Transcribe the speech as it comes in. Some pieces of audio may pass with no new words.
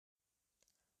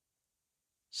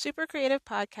Super Creative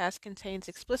Podcast contains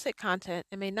explicit content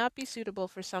and may not be suitable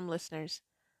for some listeners.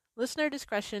 Listener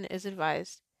discretion is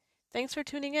advised. Thanks for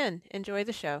tuning in. Enjoy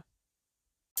the show.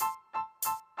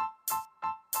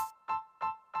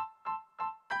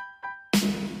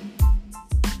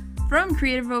 From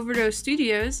Creative Overdose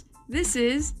Studios, this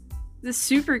is the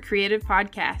Super Creative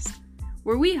Podcast,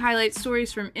 where we highlight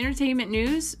stories from entertainment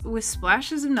news with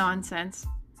splashes of nonsense.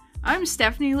 I'm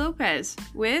Stephanie Lopez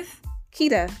with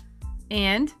Kita.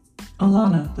 And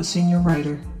Alana, the senior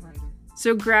writer.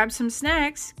 So grab some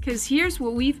snacks, because here's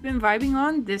what we've been vibing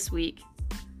on this week.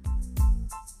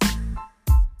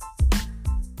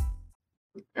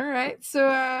 All right,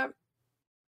 so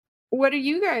what have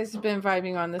you guys been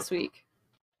vibing on this week?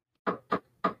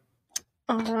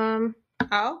 I'll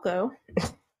go.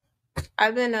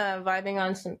 I've been vibing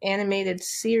on some animated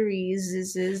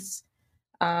series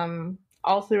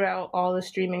all throughout all the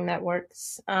streaming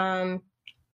networks.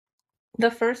 The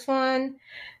first one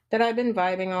that I've been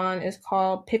vibing on is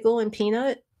called Pickle and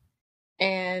Peanut,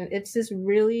 and it's this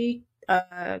really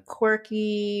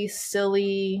quirky,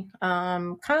 silly,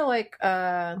 kind of like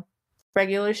a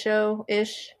regular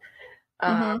show-ish.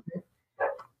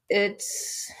 It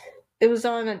was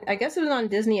on, I guess it was on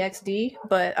Disney XD,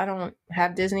 but I don't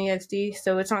have Disney XD,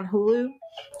 so it's on Hulu.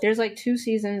 There's like 2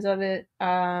 seasons of it.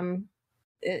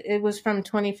 It was from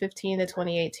 2015 to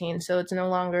 2018, so it's no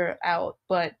longer out,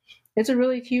 but it's a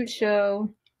really cute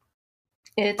show.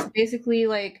 It's basically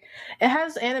like, it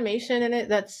has animation in it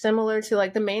that's similar to,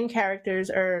 like, the main characters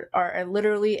are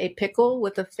literally a pickle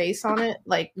with a face on it,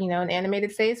 like, you know, an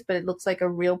animated face, but it looks like a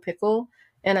real pickle,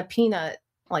 and a peanut.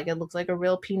 Like, it looks like a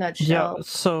real peanut shell. Yeah,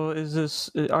 so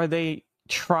are they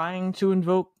trying to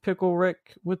invoke Pickle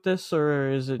Rick with this,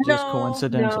 or is it just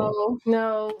coincidental?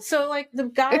 No. So, like, the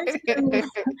guys,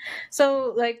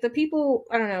 so, like, the people,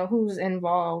 I don't know who's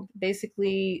involved,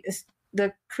 basically,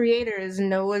 the creator is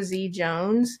Noah Z.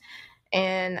 Jones,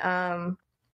 and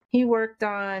he worked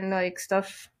on, like,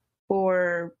 stuff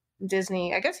for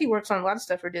Disney. I guess he works on a lot of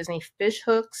stuff for Disney. Fish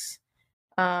Hooks,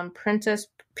 Princess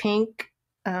Pink,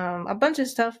 a bunch of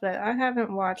stuff that I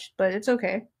haven't watched, but it's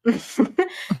okay.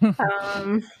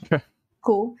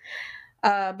 Cool.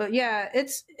 But yeah,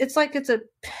 it's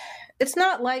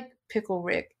not like Pickle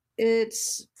Rick.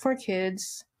 It's for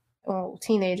kids, well,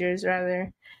 teenagers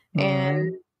rather,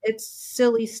 and it's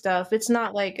silly stuff. It's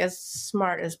not like as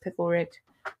smart as Pickle Rick.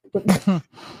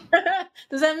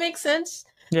 Does that make sense?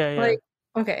 Yeah. Like,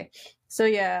 okay. So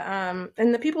yeah,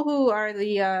 and the people who are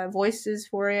the voices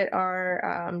for it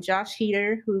are Josh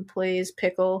Heater, who plays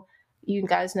Pickle. You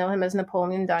guys know him as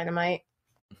Napoleon Dynamite.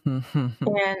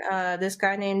 And this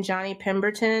guy named Johnny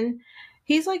Pemberton.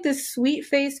 He's like this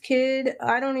sweet-faced kid.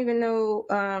 I don't even know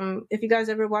if you guys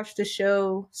ever watched the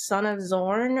show Son of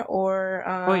Zorn or...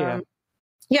 Oh, yeah.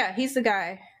 Yeah, he's the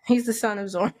guy. He's the son of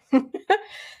Zorn.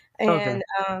 And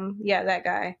yeah, that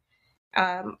guy.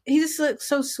 He just looks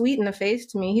so sweet in the face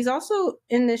to me. He's also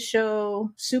in this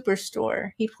show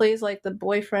Superstore. He plays like the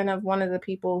boyfriend of one of the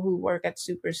people who work at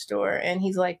Superstore, and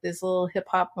he's like this little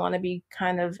hip-hop wannabe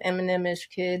kind of Eminem-ish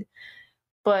kid.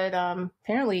 But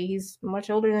apparently he's much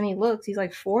older than he looks. He's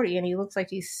like 40 and he looks like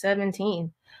he's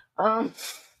 17.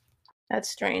 That's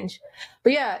strange.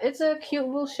 But yeah, it's a cute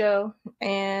little show.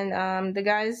 And the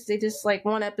guys, they just, like,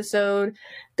 one episode,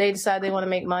 they decide they want to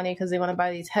make money because they want to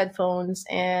buy these headphones.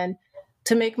 And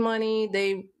to make money,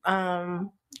 they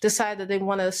decide that they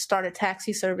want to start a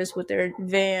taxi service with their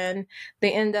van.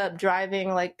 They end up driving,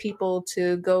 like, people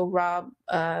to go rob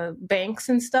banks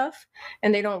and stuff.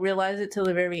 And they don't realize it till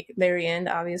the very, very end,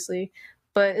 obviously.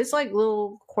 But it's like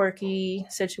little quirky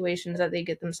situations that they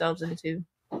get themselves into.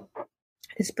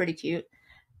 It's pretty cute.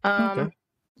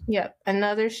 Yeah,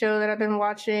 another show that I've been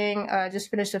watching, just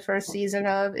finished the first season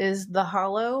of, is The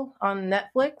Hollow on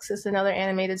Netflix. It's another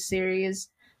animated series.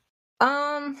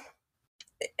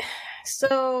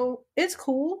 So it's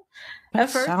cool. That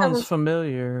sounds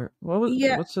familiar.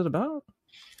 What's it about?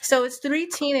 So it's 3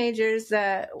 teenagers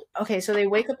that, so they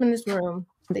wake up in this room.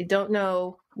 They don't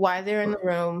know why they're in the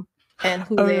room and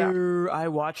who they are. I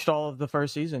watched all of the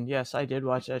first season. Yes, I did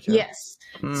watch that show. Yes.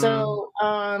 So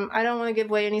I don't want to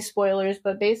give away any spoilers,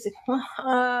 but basically,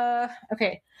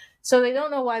 okay. So they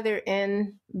don't know why they're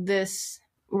in this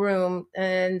room,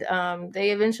 and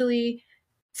they eventually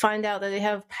find out that they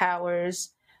have powers.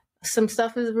 Some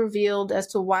stuff is revealed as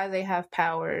to why they have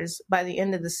powers by the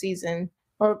end of the season,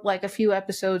 or like a few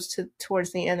episodes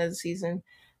towards the end of the season.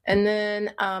 And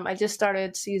then I just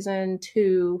started season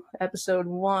 2, episode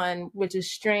 1, which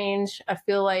is strange. I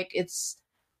feel like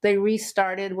they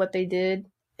restarted what they did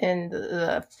in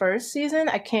the first season.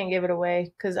 I can't give it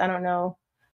away because I don't know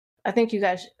I think you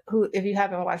guys if you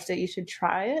haven't watched it, you should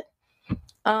try it.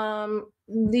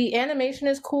 The animation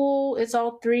is cool. It's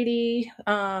all 3D.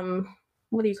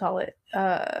 What do you call it?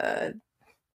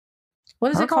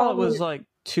 What is it called? It was like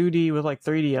 2D with like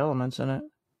 3D elements in it.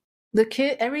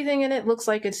 Everything in it looks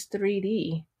like it's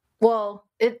 3D. Well,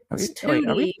 it's 2D.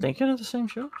 Are we thinking of the same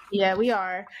show? Yeah, we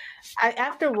are.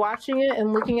 After watching it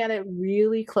and looking at it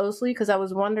really closely, because I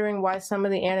was wondering why some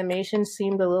of the animation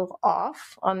seemed a little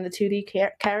off on the 2D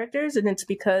characters, and it's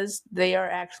because they are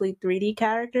actually 3D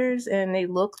characters and they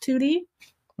look 2D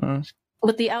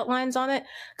with the outlines on it.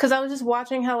 Because I was just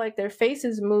watching how like their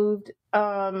faces moved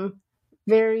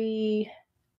very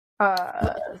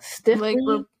stiffly.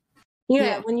 Like,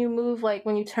 yeah, when you move, like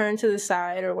when you turn to the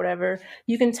side or whatever,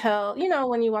 you can tell,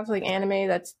 when you watch like anime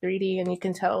that's 3D and you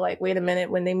can tell like, wait a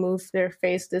minute, when they move their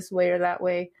face this way or that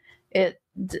way, it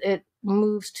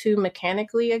moves too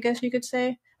mechanically, I guess you could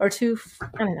say, or too,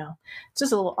 I don't know. It's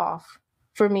just a little off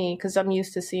for me because I'm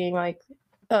used to seeing like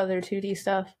other 2D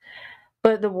stuff.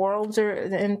 But the worlds are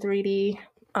in 3D.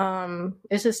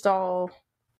 It's just all,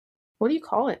 what do you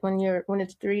call it when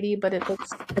it's 3D but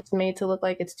it's made to look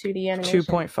like it's 2D animation?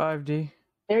 2.5D.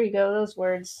 There you go, those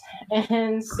words.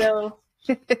 And so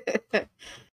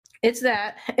it's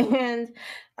that, and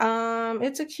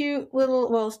it's a cute little.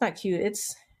 Well, it's not cute.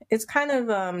 It's kind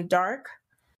of dark,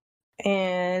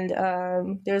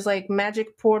 and there's like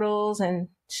magic portals and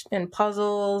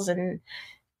puzzles and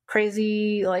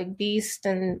crazy like beasts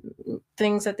and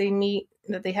things that they meet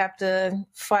that they have to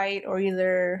fight or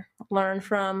either learn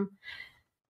from.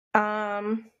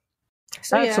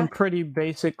 So I had some pretty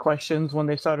basic questions when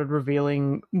they started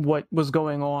revealing what was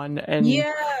going on, and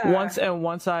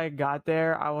once I got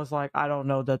there, I was like, I don't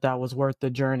know that was worth the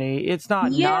journey. It's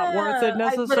not worth it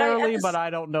necessarily, but I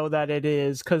don't know that it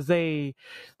is because they.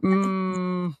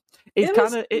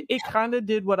 It kind of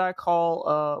did what I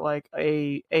call like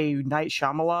a Night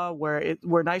Shyamalan,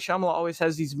 where Night Shyamalan always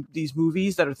has these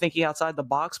movies that are thinking outside the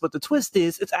box, but the twist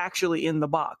is it's actually in the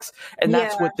box, and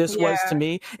that's what this was to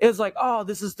me. It's like, oh,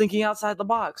 this is thinking outside the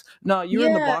box. No, you're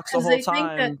in the box the whole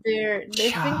time. They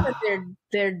think that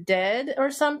they're dead or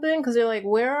something because they're like,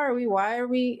 where are we? Why are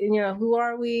we? Who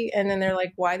are we? And then they're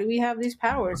like, why do we have these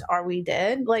powers? Are we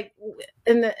dead? Like,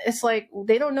 it's like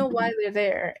they don't know why they're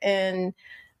there, and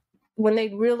when they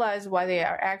realize why they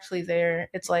are actually there,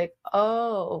 it's like,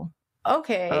 oh,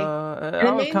 okay. And it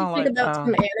made me think about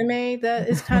some anime that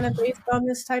is kind of based on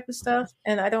this type of stuff,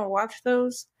 and I don't watch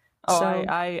those. Oh, so.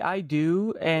 I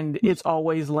do, and it's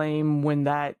always lame when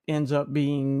that ends up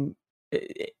being,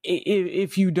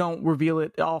 if you don't reveal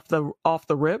it off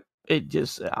the rip, it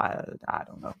just I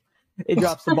don't know. It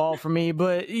drops the ball for me,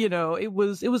 but it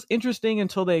was interesting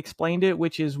until they explained it,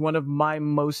 which is one of my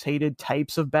most hated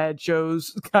types of bad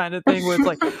shows kind of thing, where it's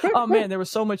like, oh man, there was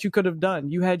so much you could have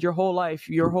done. You had your whole life,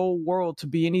 your whole world to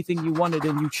be anything you wanted,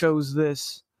 and you chose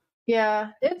this.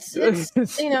 Yeah, it's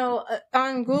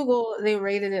on Google they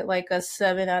rated it like a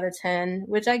 7 out of 10,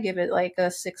 which I give it like a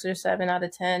 6 or 7 out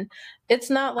of 10. It's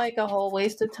not like a whole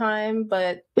waste of time,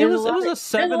 but it was a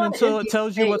 7 until it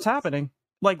tells you what's happening.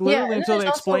 Like literally until they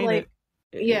explain it.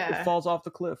 It falls off the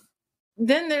cliff.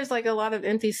 Then there's like a lot of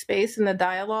empty space in the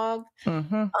dialogue.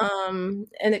 And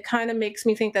it kind of makes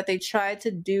me think that they tried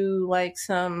to do like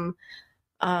some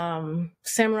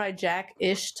Samurai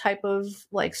Jack-ish type of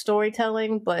like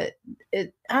storytelling, but I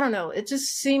don't know, it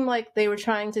just seemed like they were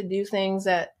trying to do things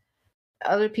that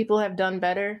other people have done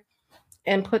better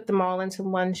and put them all into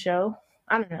one show.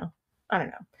 I don't know.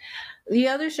 The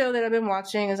other show that I've been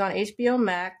watching is on HBO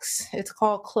Max. It's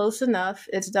called Close Enough.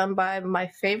 It's done by my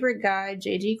favorite guy,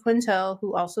 J.G. Quintel,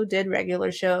 who also did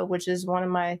Regular Show, which is one of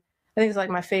my, I think it's like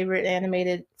my favorite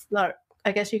animated,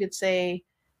 I guess you could say,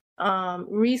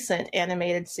 recent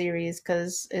animated series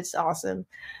because it's awesome.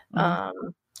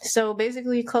 So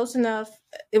basically, Close Enough,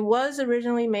 it was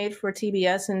originally made for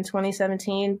TBS in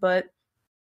 2017, but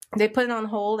they put it on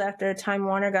hold after Time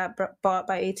Warner got bought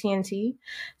by AT&T.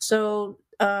 So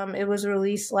it was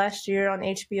released last year on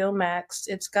HBO Max.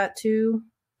 It's got 2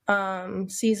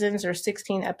 seasons or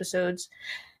 16 episodes.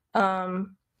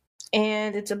 And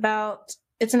it's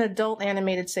an adult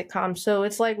animated sitcom. So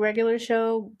it's like Regular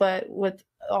Show, but with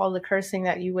all the cursing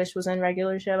that you wish was in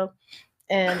Regular Show.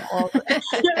 And all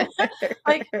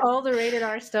like all the rated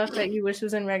R stuff that you wish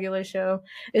was in Regular Show.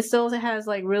 It still has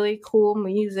like really cool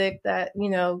music that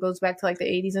goes back to like the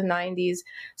 80s and 90s.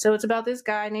 So it's about this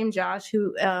guy named Josh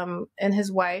who and his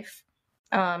wife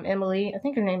Emily. I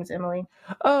think her name is Emily.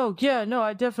 Oh yeah, no,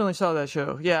 I definitely saw that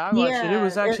show. Yeah, I watched it. It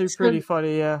was actually pretty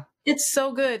funny. Yeah, it's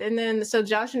so good. And then so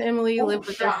Josh and Emily live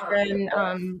with their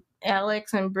friend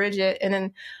Alex and Bridget. And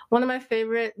then one of my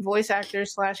favorite voice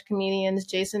actors / comedians,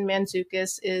 Jason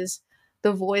Mantzoukas, is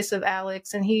the voice of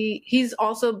Alex, and he's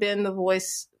also been the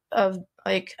voice of,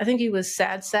 like, I think he was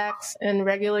Sad Sax in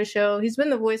regular show. He's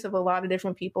been the voice of a lot of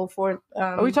different people for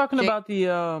Are we talking about the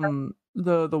one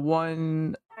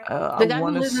the guy who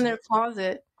lives in their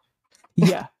closet?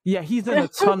 Yeah, he's in a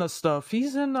ton of stuff.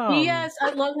 He's in yes,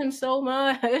 I love him so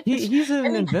much. He's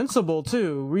in Invincible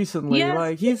too recently. Yes.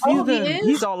 Like he's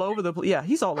all over the place. Yeah,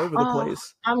 he's all over the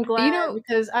place. I'm glad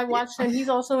because I watched him. He's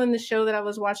also in the show that I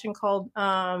was watching called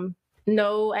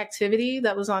No Activity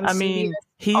that was on. I mean,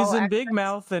 he's in Big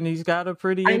Mouth and he's got a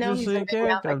pretty interesting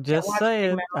character. I'm just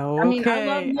saying. Okay. I mean, I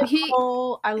love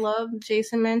Nicole. I love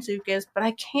Jason Mantzoukas, but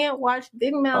I can't watch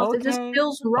Big Mouth. Okay. It just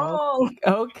feels wrong.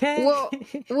 Okay.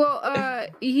 Well,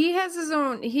 he has his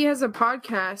own. He has a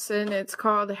podcast and it's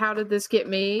called "How Did This Get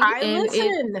Made?" I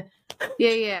listen.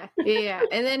 Yeah.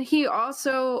 And then he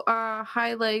also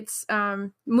highlights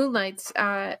Moonlight's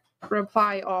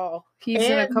Reply All. He's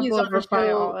in a couple of Reply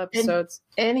All episodes.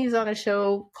 And he's on a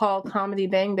show called Comedy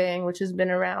Bang Bang, which has been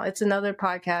around. It's another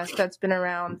podcast that's been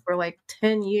around for like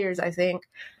 10 years, I think,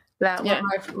 that one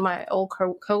of my old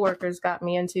coworkers got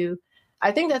me into.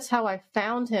 I think that's how I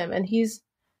found him. And he's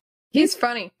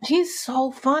funny. He's so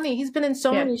funny. He's been in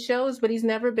so many shows, but he's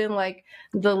never been like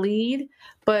the lead.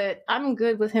 But I'm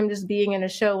good with him just being in a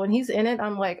show. When he's in it,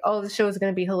 I'm like, oh, the show is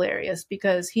going to be hilarious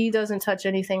because he doesn't touch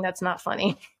anything that's not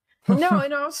funny. No,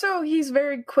 and also he's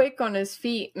very quick on his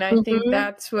feet, and I think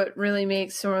that's what really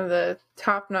makes some of the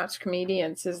top-notch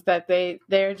comedians is that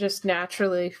they're just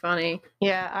naturally funny.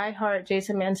 Yeah, I heart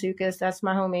Jason Mantzoukas. That's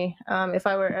my homie. If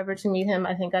I were ever to meet him,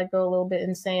 I think I'd go a little bit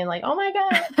insane, like, oh my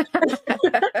god.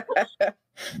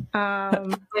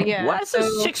 Yeah. Why is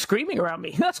this chick screaming around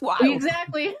me? That's wild.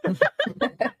 Exactly.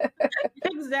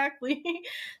 Exactly.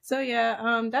 So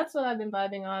yeah, that's what I've been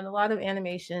vibing on. A lot of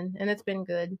animation, and it's been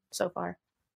good so far.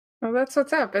 Well, that's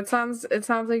what's up. It sounds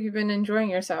like you've been enjoying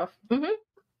yourself. Mm-hmm.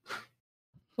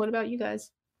 What about you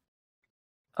guys?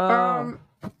 My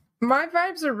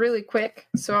vibes are really quick,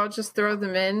 so I'll just throw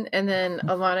them in, and then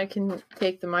Alana can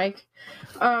take the mic.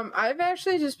 I've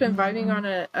actually just been vibing on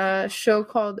a show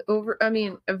called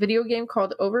a video game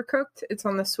called Overcooked. It's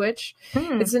on the Switch.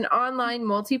 It's an online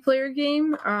multiplayer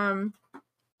game.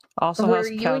 Also has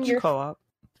couch co-op.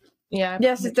 Yeah.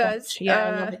 Yes, it does. Yeah,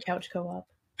 I love the couch co-op.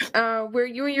 Where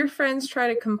you and your friends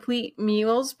try to complete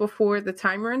meals before the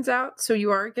time runs out, so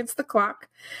you are against the clock.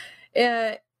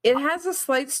 It has a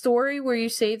slight story where you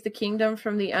save the kingdom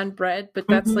from the unbred, but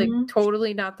that's like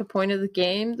totally not the point of the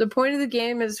game. The point of the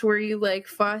game is where you like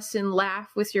fuss and laugh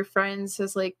with your friends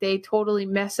as like they totally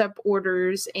mess up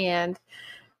orders, and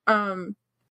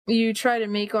you try to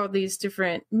make all these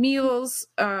different meals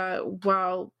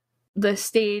while the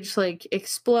stage like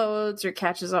explodes or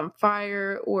catches on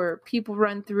fire or people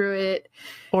run through it,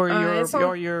 or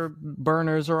your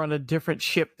burners are on a different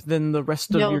ship than the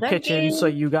rest of your kitchen, so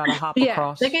you gotta hop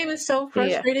across. That game is so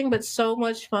frustrating but so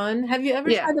much fun. Have you ever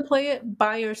tried to play it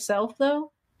by yourself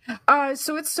though?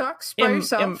 So it sucks by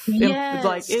yourself.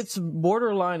 Like it's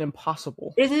borderline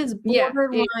impossible. It is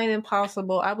borderline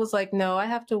impossible. I was like, no, I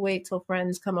have to wait till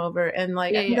friends come over, and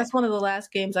like I think that's one of the last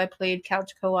games I played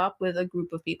couch co-op with a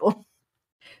group of people.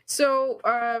 So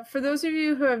for those of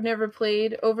you who have never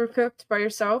played Overcooked by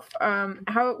yourself,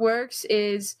 how it works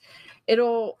is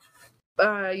you'll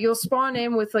spawn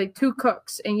in with like 2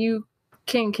 cooks, and you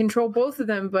can control both of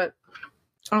them, but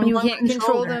you can't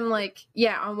control them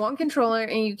on one controller,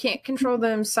 and you can't control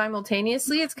them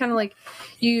simultaneously. It's kind of like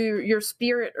your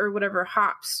spirit or whatever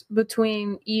hops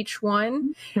between each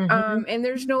one. And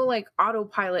there's no like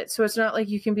autopilot, so it's not like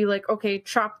you can be like, okay,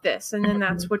 chop this, and then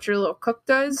that's what your little cook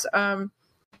does.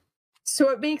 So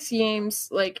it makes games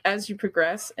like as you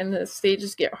progress and the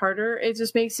stages get harder, it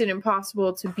just makes it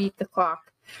impossible to beat the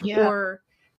clock or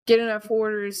get enough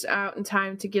orders out in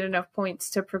time to get enough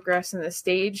points to progress in the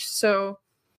stage. So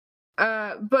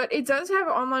but it does have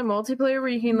online multiplayer where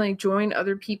you can like join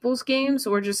other people's games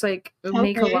or just like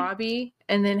make a lobby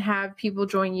and then have people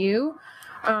join you.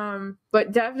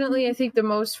 But definitely I think the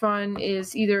most fun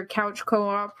is either couch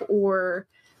co-op or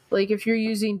like if you're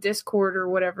using Discord or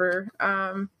whatever.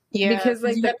 Because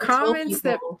like the comments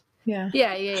that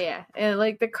and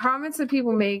like the comments that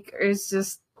people make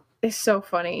is so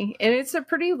funny, and it's a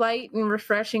pretty light and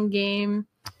refreshing game.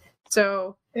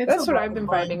 So that's what I've been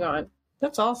vibing on.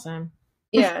 That's awesome.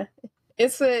 Yeah,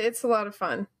 it's a lot of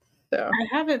fun. So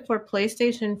I have it for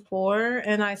PlayStation 4,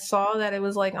 and I saw that it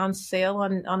was like on sale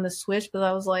on the Switch, but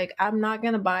I was like, I'm not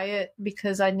gonna buy it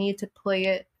because I need to play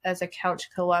it as a couch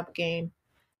co-op game.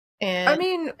 And I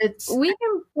mean, we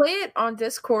can play it on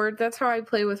Discord. That's how I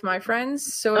play with my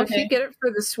friends. So if you get it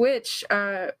for the Switch,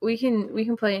 we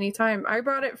can play anytime. I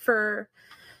bought it for,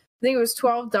 I think it was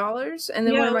 $12, and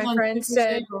then one of my friends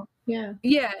said, and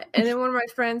then one of my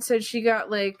friends said she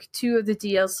got like 2 of the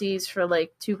DLCs for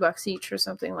like $2 each or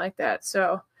something like that.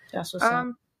 So that's what's up.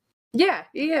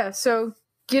 Yeah. So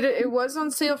get it. It was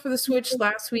on sale for the Switch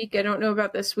last week. I don't know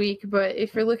about this week, but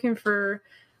if you're looking for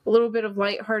a little bit of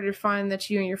lighthearted fun that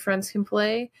you and your friends can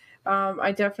play,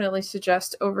 I definitely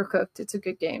suggest Overcooked. It's a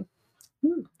good game.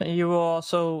 You will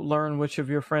also learn which of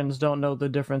your friends don't know the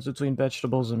difference between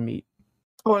vegetables and meat.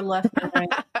 Or left and right.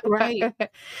 Right.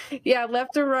 Yeah,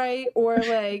 left or right, or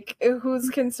like who's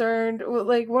concerned.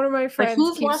 Like one of my friends,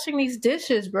 who's washing these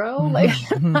dishes, bro? Like,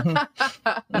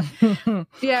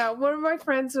 yeah, one of my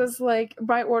friends was like,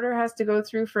 my order has to go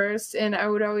through first, and I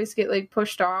would always get like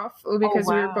pushed off because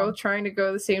we were both trying to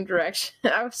go the same direction.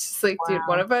 I was just like, dude,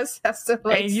 one of us has to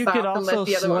like and you stop could and let also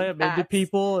the other one slam pass. into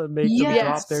people and make them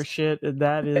drop their shit, and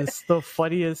that is the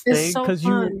funniest thing because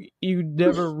you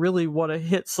never really want to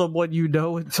hit someone you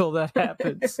know until that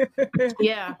happens.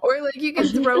 Yeah, or like you can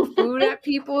throw food at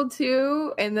people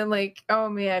too, and then like, oh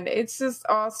man, it's just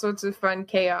all sorts of fun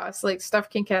chaos. Like stuff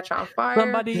can catch on fire.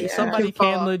 Somebody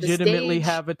can legitimately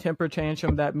have a temper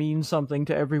tantrum that means something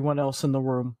to everyone else in the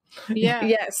room. Yeah.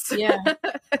 Yes. Yeah.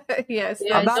 Yes.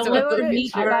 I'm not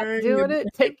doing it.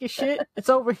 Take your shit. It's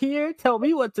over here. Tell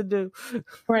me what to do.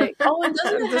 Right. Oh, and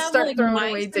doesn't it have like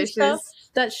mice and stuff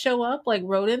that show up, like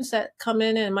rodents that come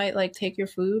in and might like take your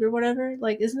food or whatever?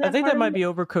 Like, isn't that? I think that might be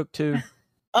Overcooked too.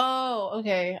 Oh,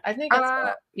 okay. I think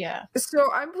that's yeah.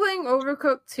 So I'm playing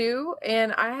Overcooked too,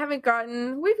 and we've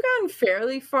gotten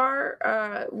fairly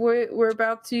far. We're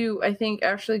about to, I think,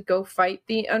 actually go fight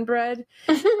the unbred.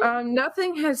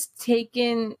 Nothing has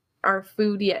taken our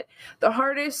food yet. The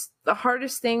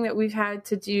hardest thing that we've had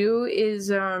to do is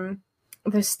the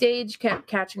stage kept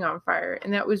catching on fire,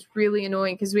 and that was really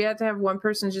annoying because we had to have one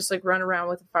person just like run around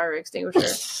with a fire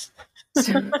extinguisher.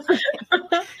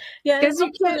 Yeah, because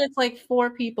it's like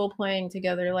 4 people playing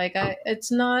together. Like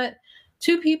it's not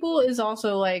 2 people is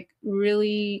also like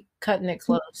really cutting it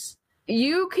close.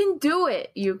 You can do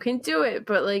it,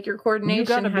 but like your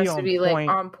coordination has to be like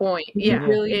on point. Yeah,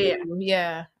 really.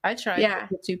 Yeah, I tried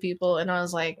with 2 people, and I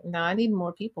was like, no, I need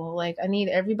more people. Like I need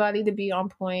everybody to be on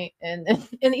point, and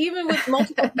even with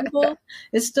multiple people,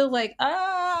 it's still like,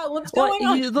 what's going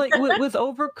on? Like with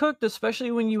Overcooked,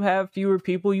 especially when you have fewer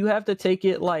people, you have to take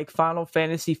it like Final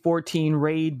Fantasy 14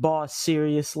 raid boss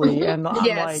seriously, and I'm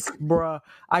like, bruh,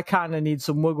 I kind of need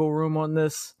some wiggle room on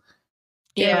this.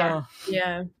 Yeah.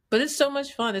 But it's so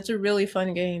much fun. It's a really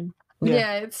fun game.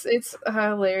 Yeah, it's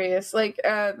hilarious. Like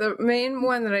the main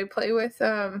one that I play with,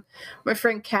 my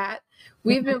friend Kat,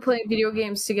 we've been playing video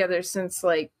games together since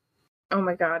like, oh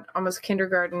my god, almost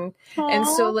kindergarten. Aww. And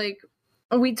so like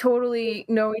we totally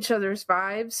know each other's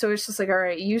vibes. So it's just like, all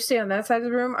right, you stay on that side of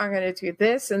the room, I'm gonna do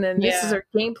this, and then this is our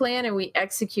game plan, and we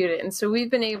execute it. And so we've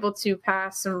been able to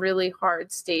pass some really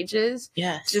hard stages,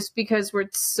 just because we're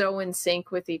so in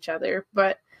sync with each other.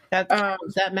 But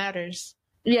that matters.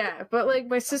 Yeah, but like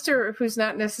my sister, who's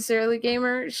not necessarily a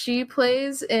gamer, she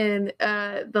plays, and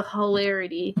the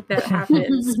hilarity that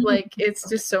happens, like it's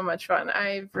just so much fun.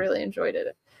 I've really enjoyed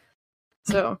it.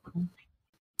 So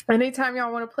anytime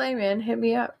y'all want to play, man, hit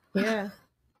me up. Yeah.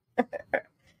 All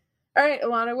right,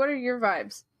 Alana, what are your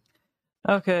vibes?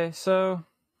 Okay, so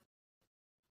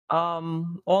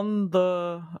I'm gonna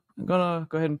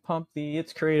go ahead and pump the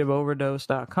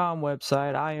itscreativeoverdose.com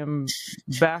website. I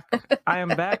am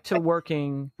back to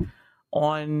working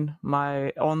on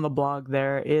the blog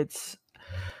there. It's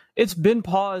been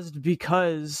paused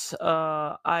because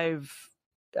I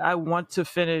want to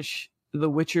finish the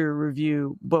Witcher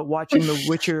review, but watching The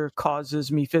Witcher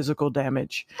causes me physical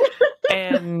damage.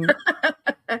 And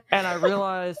I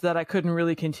realized that I couldn't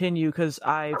really continue because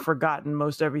I've forgotten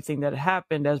most everything that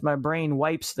happened, as my brain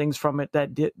wipes things from it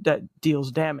that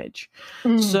deals damage.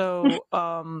 So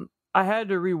I had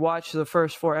to rewatch the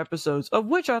first 4 episodes, of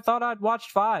which I thought I'd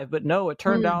watched 5, but no, it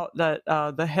turned out that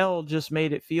the hell just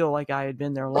made it feel like I had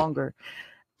been there longer.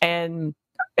 And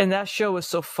that show is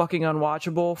so fucking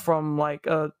unwatchable from like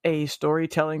a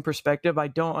storytelling perspective. I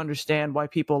don't understand why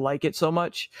people like it so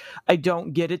much. I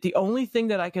don't get it. The only thing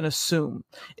that I can assume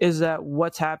is that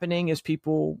what's happening is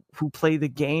people who play the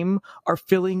game are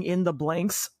filling in the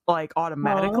blanks like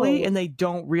automatically, and they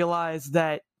don't realize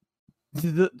that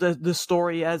the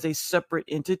story as a separate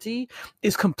entity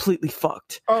is completely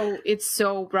fucked. Oh, it's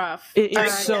so rough. It's I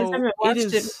so haven't watched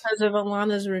it is it because of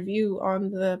Alana's review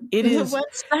on the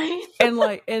website.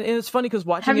 and it's funny because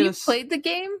watching Have you played the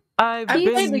game? I've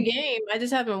played the game. I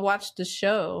just haven't watched the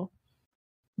show.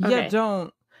 Okay.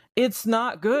 Don't. It's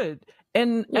not good.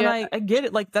 And I get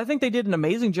it. Like, I think they did an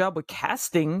amazing job with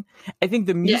casting. I think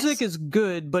the music is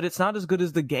good, but it's not as good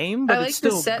as the game. But I like it's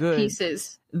still the set good.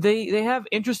 pieces. They have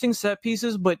interesting set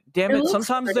pieces, but damn it,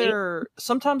 sometimes pretty. their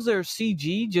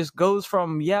CG just goes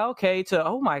from okay to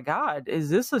oh my god, is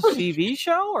this a TV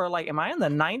show or like am I in the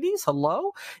 90s?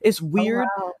 Hello, it's weird,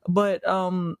 but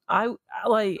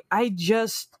I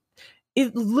just.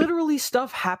 It literally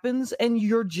stuff happens and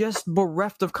you're just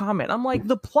bereft of comment. I'm like,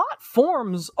 the plot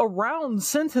forms around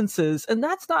sentences and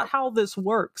that's not how this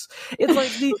works. It's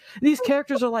like these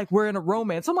characters are like, we're in a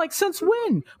romance. I'm like, since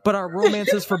when? But our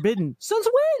romance is forbidden. Since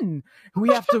when? We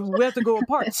have to go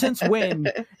apart. Since when?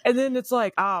 And then it's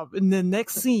like, in the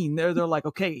next scene, they're like,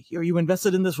 okay, are you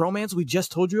invested in this romance we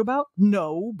just told you about?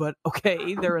 No, but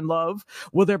okay, they're in love.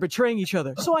 Well, they're betraying each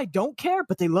other. So I don't care,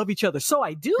 but they love each other. So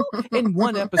I do in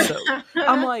one episode.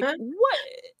 I'm like, what?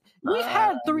 We've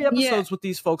had 3 episodes with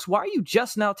these folks. Why are you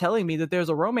just now telling me that there's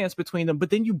a romance between them,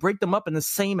 but then you break them up in the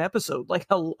same episode? Like,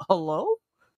 hello?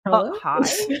 Hi?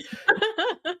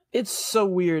 It's so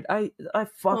weird. I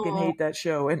fucking hate that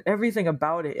show and everything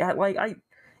about it.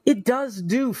 It does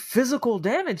do physical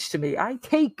damage to me. I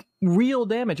take real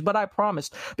damage, but I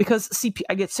promised, because see,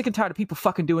 I get sick and tired of people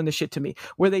fucking doing this shit to me,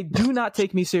 where they do not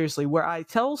take me seriously, where I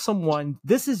tell someone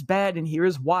this is bad and here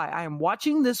is why. I am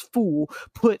watching this fool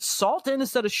put salt in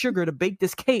instead of sugar to bake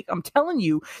this cake. I'm telling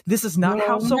you, this is not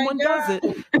how someone does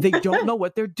it. They don't know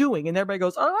what they're doing, and everybody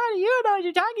goes, "Oh, you know what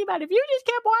you're talking about. If you just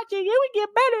kept watching, it would get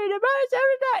better and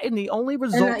better." And the only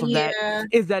result of that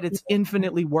is that it's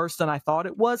infinitely worse than I thought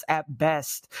it was at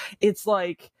best. It's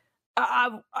like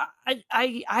I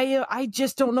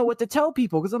just don't know what to tell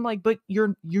people, because I'm like, but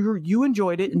you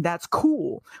enjoyed it and that's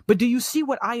cool. But do you see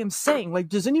what I am saying? Like,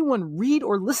 does anyone read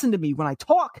or listen to me when I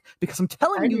talk? Because I'm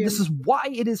telling you, this is why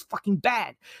it is fucking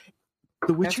bad.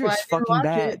 The Witcher is fucking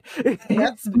bad.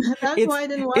 That's why I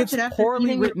didn't watch it. It's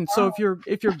poorly written. So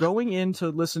if you're going in to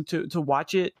listen to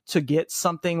watch it to get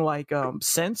something like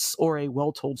sense or a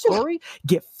well told story,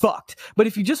 get fucked. But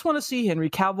if you just want to see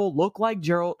Henry Cavill look like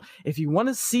Geralt, if you want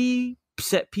to see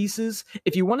set pieces,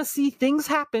 if you want to see things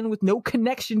happen with no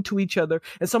connection to each other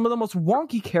and some of the most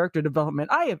wonky character development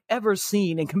I have ever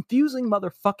seen and confusing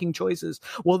motherfucking choices,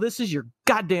 well, this is your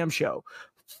goddamn show.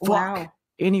 Fuck. Wow.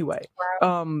 Anyway,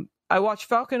 I watched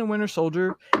Falcon and Winter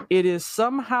Soldier. It is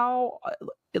somehow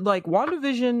like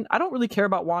WandaVision. I don't really care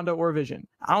about Wanda or Vision.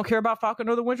 I don't care about Falcon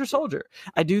or the Winter Soldier.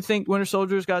 I do think Winter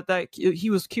Soldier's got that. He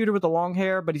was cuter with the long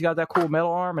hair, but he's got that cool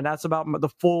metal arm, and that's about the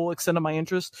full extent of my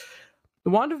interest. The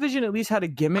WandaVision at least had a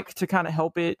gimmick to kind of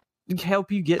help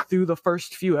you get through the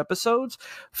first few episodes.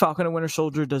 Falcon and Winter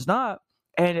Soldier does not.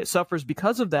 And it suffers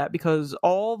because of that, because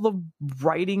all the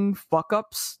writing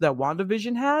fuck-ups that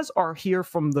WandaVision has are here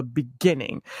from the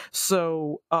beginning.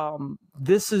 So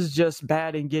this is just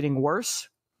bad and getting worse.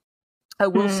 I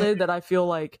will say that I feel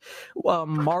like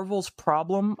Marvel's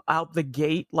problem out the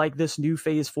gate, like this new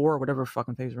phase 4 or whatever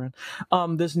fucking phase we're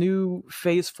in, this new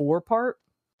phase 4 part,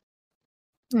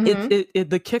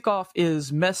 the kickoff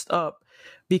is messed up,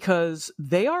 because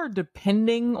they are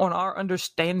depending on our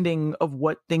understanding of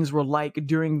what things were like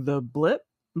during the blip,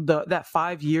 that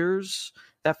 5 years,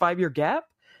 that 5-year gap.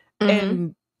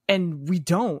 And we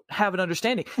don't have an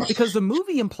understanding, because the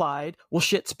movie implied, well,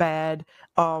 shit's bad.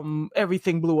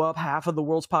 Everything blew up. Half of the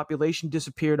world's population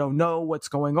disappeared. Oh no, what's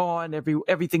going on?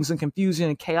 Everything's in confusion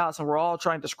and chaos, and we're all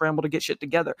trying to scramble to get shit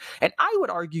together. And I would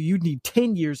argue you'd need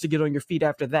 10 years to get on your feet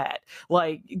after that.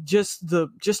 Like, just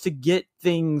to get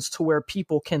things to where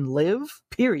people can live,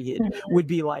 period, would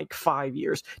be like 5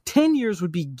 years. 10 years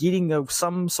would be getting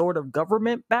some sort of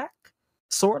government back.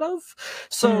 Sort of.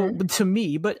 So to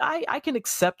me, but I can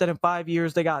accept that in 5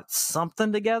 years they got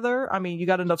something together. I mean, you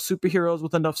got enough superheroes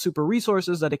with enough super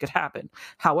resources that it could happen.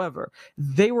 However,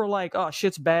 they were like, oh,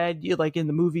 shit's bad. Like in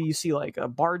the movie, you see like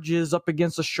barges up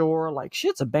against the shore, like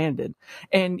shit's abandoned.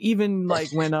 And even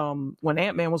like when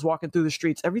Ant-Man was walking through the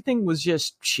streets, everything was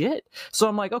just shit. So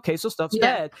I'm like, okay, so stuff's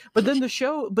bad. But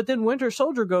then Winter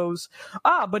Soldier goes,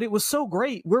 but it was so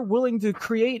great. We're willing to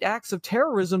create acts of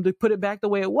terrorism to put it back the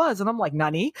way it was. And I'm like,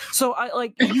 nani? So I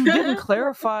like, you didn't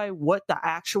clarify what the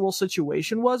actual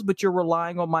situation was, but you're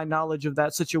relying on my knowledge of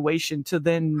that situation to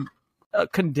then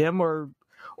condemn or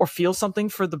or feel something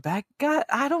for the bad guy.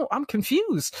 I'm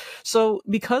confused. So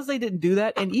because they didn't do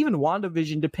that, and even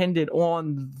WandaVision depended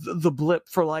on the blip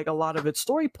for like a lot of its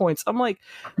story points, I'm like,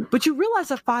 but you realize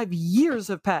that 5 years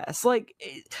have passed. Like,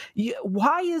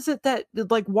 why is it that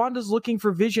like Wanda's looking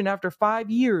for Vision after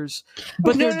 5 years,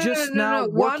 but they're just now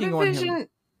working on him?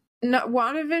 No,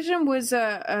 WandaVision was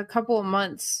a couple of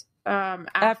months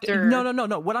after.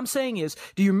 No. What I'm saying is,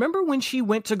 do you remember when she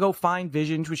went to go find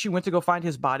Vision, when she went to go find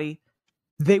his body?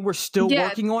 They were still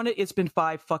working on it. It's been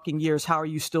 5 fucking years. How are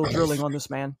you still drilling on this,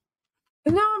 man?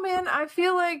 No, man. I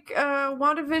feel like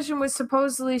WandaVision was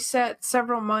supposedly set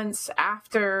several months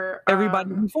after everybody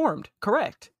informed.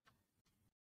 Correct.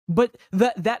 But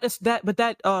the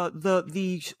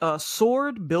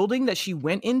sword building that she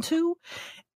went into,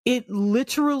 it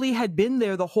literally had been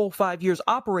there the whole 5 years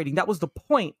operating. That was the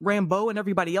point. Rambeau and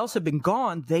everybody else had been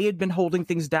gone. They had been holding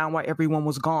things down while everyone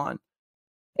was gone.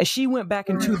 And she went back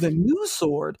into the new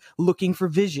sword looking for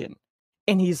Vision.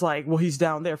 And he's like, well, he's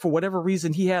down there. For whatever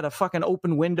reason, he had a fucking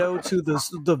open window to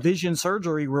the Vision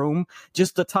surgery room,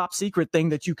 just the top secret thing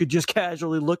that you could just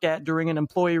casually look at during an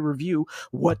employee review.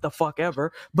 What the fuck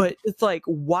ever. But it's like,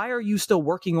 why are you still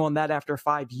working on that after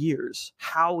 5 years?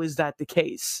 How is that the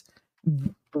case?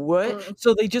 What?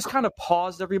 So they just kind of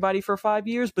paused everybody for 5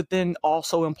 years, but then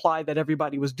also implied that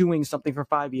everybody was doing something for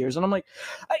 5 years. And I'm like,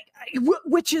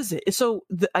 which is it? So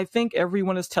I think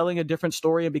everyone is telling a different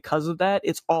story, and because of that,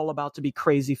 it's all about to be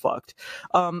crazy fucked.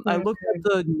 I looked at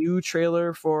the new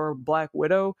trailer for Black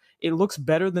Widow. It looks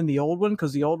better than the old one,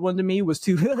 because the old one to me was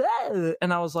too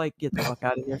and I was like, get the fuck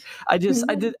out of here. I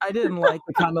didn't like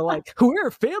the kind of like, we're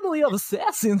a family of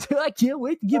assassins. I can't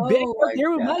wait to get back out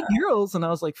there with my girls. And I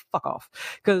was like, fuck off.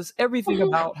 Because everything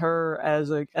about her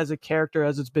as a character,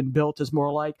 as it's been built, is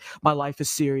more like, my life is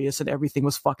serious and everything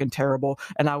was fucking terrible,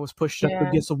 and I was pushed up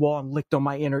against the wall and licked on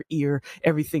my inner ear.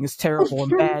 Everything is terrible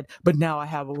and bad, but now I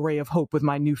have a ray of hope with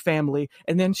my new family.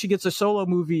 And then she gets a solo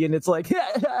movie and it's like,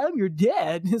 I'm your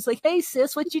dad. And it's like, hey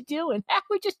sis, what you doing?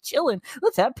 We're just chilling.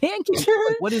 Let's have pancakes.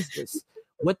 Like, what is this?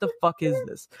 What the fuck is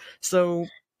this? So,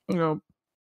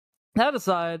 that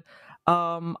aside,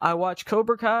 I watched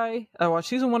Cobra Kai. I watched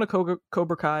season 1 of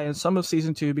Cobra Kai and some of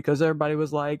season 2 because everybody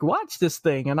was like, watch this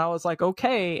thing. And I was like,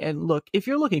 okay. And look, if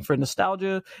you're looking for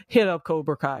nostalgia, hit up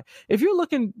Cobra Kai. If you're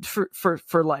looking for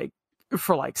like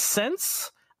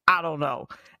sense, I don't know.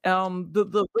 It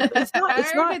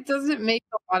doesn't make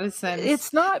a lot of sense.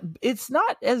 It's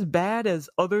not as bad as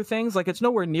other things. Like, it's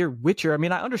nowhere near Witcher. I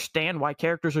mean, I understand why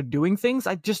characters are doing things.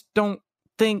 I just don't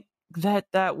think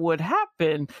that would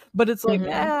happen. But it's like,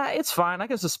 it's fine. I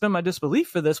can suspend my disbelief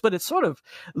for this. But it's sort of,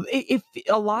 if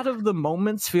a lot of the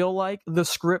moments feel like the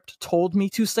script told me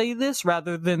to say this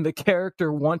rather than the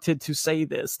character wanted to say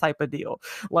this type of deal.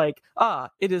 Like,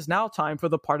 it is now time for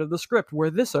the part of the script where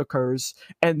this occurs,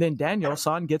 and then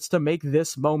Daniel-san gets to make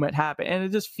this moment happen. And it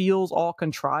just feels all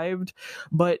contrived.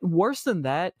 But worse than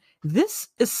that, this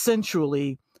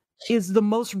essentially is the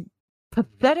most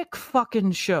pathetic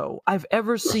fucking show I've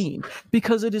ever seen,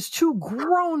 because it is 2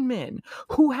 grown men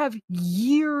who have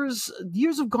years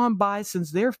have gone by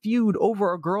since their feud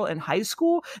over a girl in high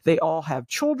school. They all have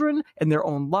children and their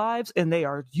own lives, and they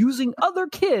are using other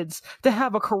kids to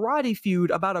have a karate feud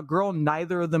about a girl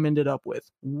neither of them ended up with.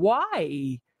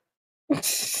 Why?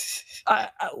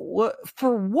 What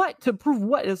for? What to prove?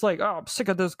 What? It's like, oh, I'm sick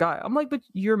of this guy. I'm like, but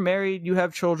you're married, you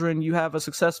have children, you have a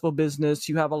successful business,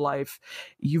 you have a life,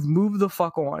 you've moved the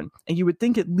fuck on, and you would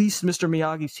think at least Mr.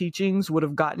 Miyagi's teachings would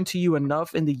have gotten to you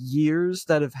enough in the years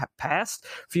that have passed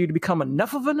for you to become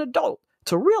enough of an adult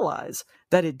to realize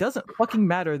that it doesn't fucking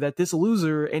matter that this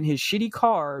loser and his shitty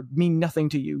car mean nothing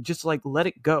to you. Just like, let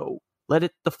it go. Let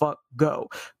it the fuck go.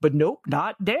 But nope,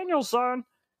 not Daniel-san.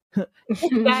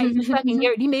 Guys, fucking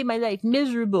he made my life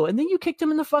miserable, and then you kicked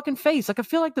him in the fucking face. Like, I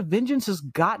feel like the vengeance has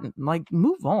gotten, like,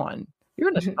 move on. You're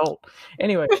an adult.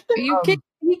 Anyway, he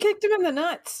kicked him in the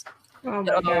nuts. Oh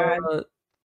my god.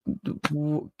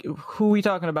 Who are we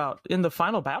talking about in the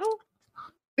final battle?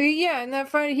 Yeah, in that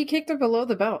fight, he kicked him below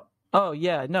the belt. Oh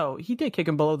yeah, no, he did kick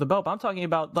him below the belt. But I'm talking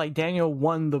about, like, Daniel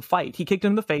won the fight. He kicked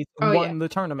him in the face and won the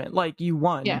tournament. Like, you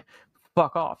won. Yeah.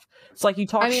 Fuck off. It's like you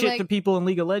talk shit to people in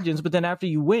League of Legends, but then after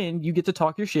you win, you get to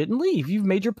talk your shit and leave. You've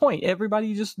made your point.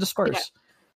 Everybody just disperse.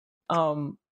 Yeah.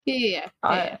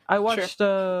 I watched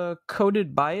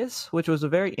Coded Bias, which was a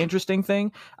very interesting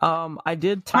thing. I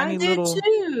did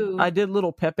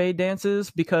little Pepe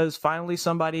dances because finally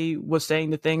somebody was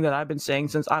saying the thing that I've been saying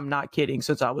since I'm not kidding,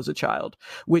 since I was a child,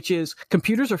 which is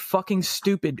computers are fucking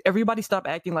stupid. Everybody stop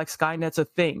acting like Skynet's a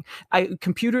thing.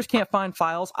 Computers can't find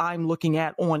files I'm looking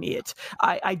at on it.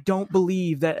 I don't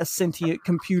believe that a sentient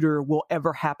computer will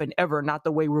ever happen, ever, not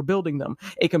the way we're building them.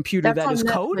 A computer that is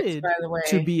coded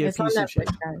to be a piece of shit.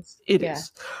 It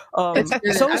is. So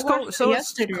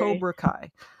is Cobra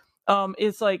Kai.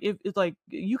 It's like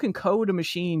you can code a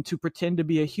machine to pretend to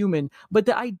be a human, but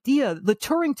the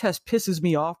Turing test pisses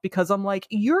me off because I'm like,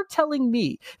 you're telling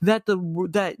me that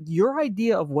that your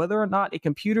idea of whether or not a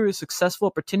computer is successful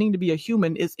at pretending to be a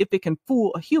human is if it can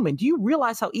fool a human. Do you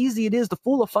realize how easy it is to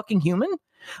fool a fucking human?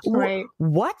 Right.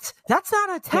 What? That's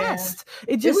not a test.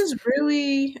 Yeah. It was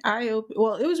really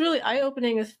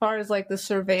eye-opening as far as like the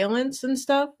surveillance and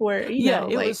stuff where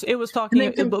it was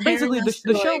talking, but basically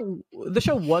the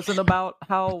show wasn't about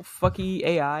how fucky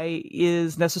AI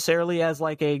is necessarily as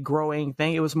like a growing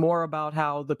thing. It was more about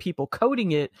how the people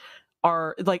coding it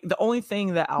are like, the only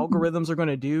thing that algorithms are going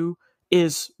to do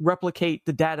is replicate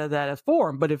the data that is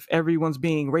formed. But if everyone's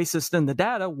being racist in the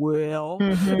data, well,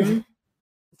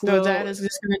 so that is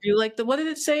just going to do like what did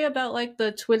it say about like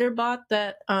the Twitter bot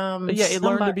that it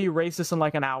learned to be racist in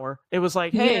like an hour. It was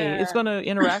like, hey, it's going to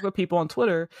interact with people on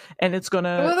Twitter and it's going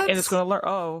to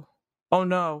learn. Oh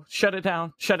no, shut it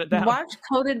down. Watch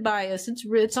Coded Bias.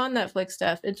 It's on Netflix,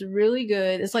 Steph. It's really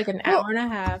good. It's like an hour and a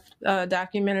half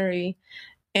documentary,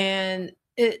 and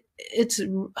it's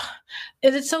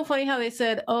so funny how they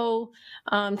said,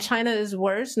 China is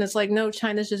worse, and it's like, no,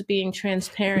 China's just being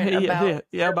transparent about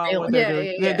what they're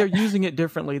doing. They're using it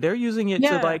differently. They're using it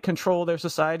to like control their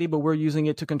society, but we're using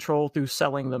it to control through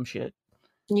selling them shit.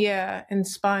 Yeah, and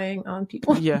spying on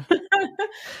people. Yeah.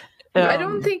 I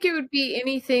don't think it would be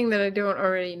anything that I don't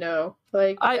already know.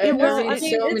 Like, it's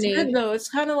good though. It's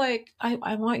kind of like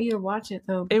I want you to watch it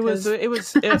though. Because... It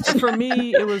was for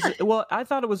me. It was I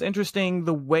thought it was interesting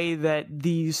the way that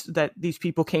these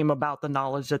people came about the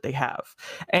knowledge that they have,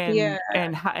 and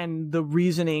the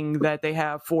reasoning that they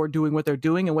have for doing what they're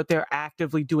doing and what they're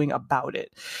actively doing about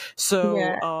it.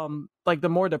 So like the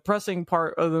more depressing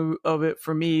part of it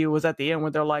for me was at the end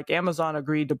when they're like, Amazon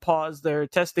agreed to pause their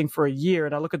testing for a year,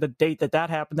 and I look at the date that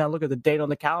happened. I look at the date on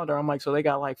the calendar. I'm like, so they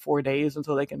got like 4 days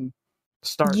until they can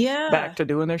start back to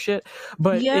doing their shit.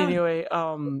 But anyway,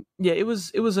 it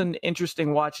was an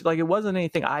interesting watch. Like, it wasn't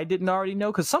anything I didn't already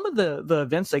know, because some of the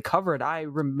events they covered I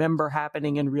remember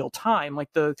happening in real time,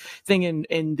 like the thing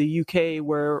in the UK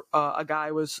where a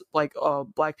guy was like,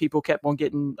 black people kept on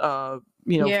getting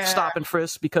stop and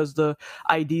frisk because the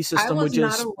ID system would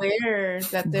just not aware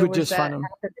that there was that happening.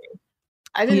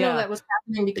 I didn't know that was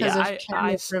happening because of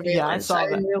camera surveillance. I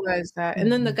didn't realize that.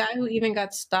 And then the guy who even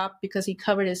got stopped because he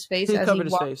covered his face as he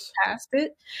walked past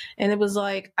it. And it was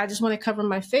like, I just want to cover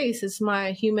my face. It's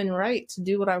my human right to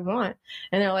do what I want.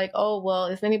 And they're like, oh, well,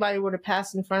 if anybody were to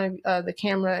pass in front of the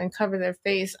camera and cover their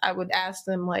face, I would ask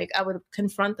them, like, I would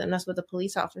confront them. That's what the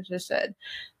police officer said.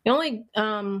 The only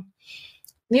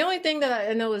thing that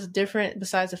I know is different,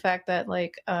 besides the fact that,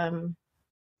 like,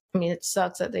 I mean, it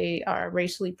sucks that they are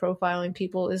racially profiling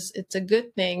people. It's a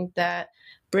good thing that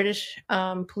British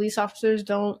police officers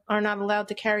are not allowed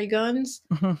to carry guns,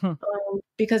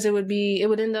 because it would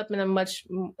end up in a much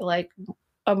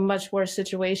worse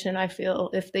situation, I feel,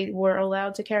 if they were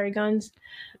allowed to carry guns.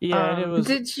 Yeah, it was.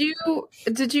 Did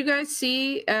you guys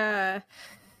see?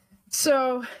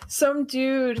 So some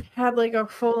dude had like a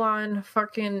full on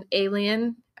fucking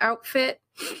alien outfit,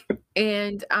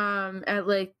 and at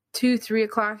like 2-3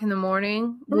 o'clock in the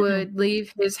morning would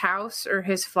leave his house or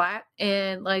his flat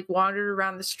and like wandered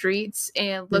around the streets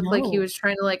and looked like he was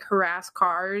trying to like harass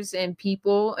cars and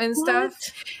people and stuff.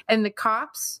 And the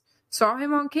cops saw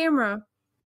him on camera,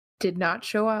 did not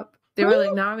show up. They were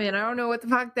like, nah, man, I don't know what the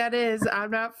fuck that is.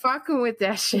 I'm not fucking with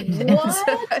that shit. What?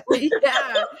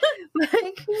 Yeah.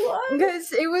 Like,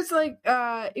 because it was like,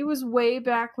 it was way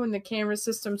back when the camera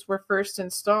systems were first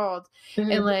installed.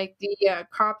 And like the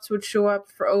cops would show up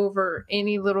for over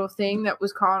any little thing that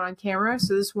was caught on camera.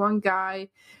 So this one guy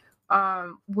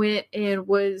went and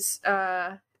was,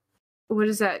 what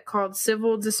is that called?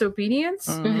 Civil disobedience.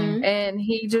 And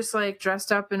he just like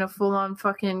dressed up in a full on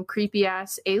fucking creepy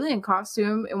ass alien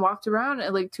costume and walked around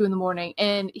at like 2 a.m.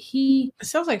 And he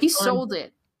sold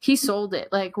it. He sold it.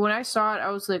 Like when I saw it, I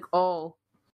was like, oh,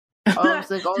 did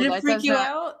it freak you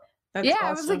out? That's awesome.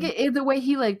 I was like, the way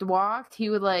he like walked, he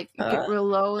would like get real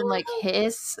low and like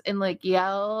hiss and like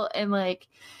yell, and like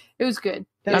It was good.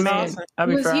 That was I mean, awesome. I He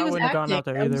mean, was- fair, he I was wouldn't have gone acting. out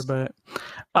there That either, was-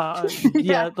 but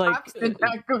yeah, like Pops did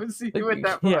not go see what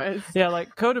that yeah, was. yeah,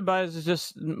 like Coded Bias is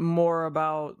just more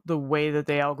about the way that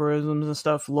the algorithms and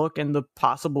stuff look and the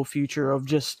possible future of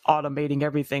just automating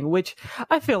everything, which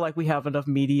I feel like we have enough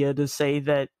media to say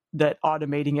that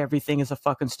automating everything is a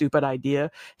fucking stupid idea.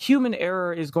 Human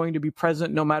error is going to be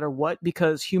present no matter what,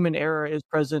 because human error is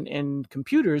present in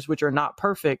computers, which are not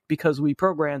perfect because we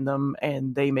program them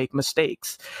and they make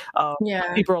mistakes.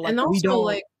 Yeah. People are like, and we also, don't.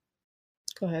 like,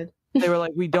 go ahead. They were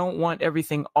like, we don't want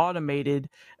everything automated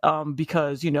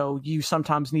because, you know, you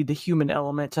sometimes need the human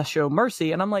element to show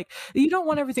mercy. And I'm like, you don't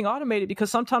want everything automated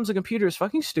because sometimes the computer is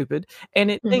fucking stupid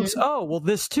and it thinks, oh, well,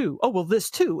 this too. Oh, well, this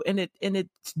too. And it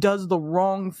does the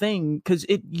wrong thing because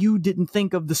you didn't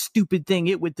think of the stupid thing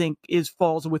it would think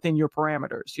falls within your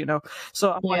parameters, you know?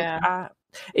 So I'm Yeah. like,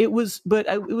 it was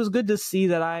good to see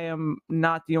that I am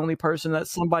not the only person, that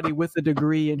somebody with a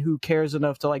degree and who cares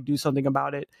enough to like do something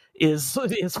about it is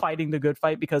fighting the good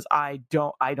fight, because I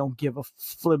don't give a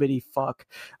flippity fuck.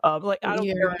 Like I don't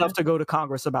care Yeah. enough to go to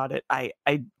Congress about it. I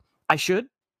should.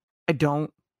 I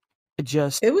don't.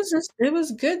 It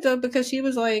was good though, because she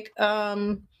was like,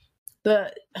 so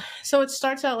it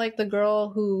starts out like the girl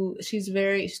who she's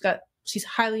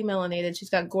highly melanated, she's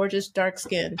got gorgeous dark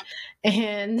skin,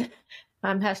 and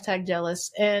I'm hashtag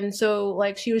jealous. And so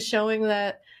like she was showing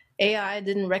that AI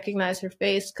didn't recognize her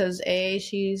face because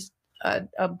she's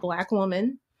a black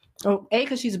woman. Oh,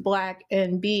 because she's black,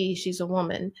 and B, she's a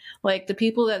woman. Like the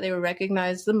people that they would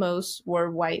recognize the most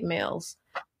were white males.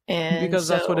 And because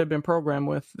that's what so- they've been programmed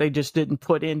with. They just didn't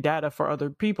put in data for other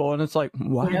people, and it's like,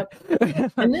 what? Yep.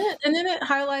 and then it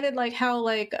highlighted like how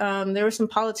like there were some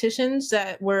politicians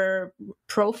that were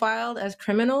profiled as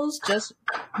criminals just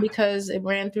because it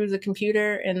ran through the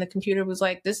computer, and the computer was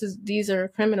like, these are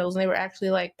criminals, and they were actually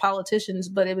like politicians,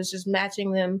 but it was just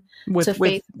matching them to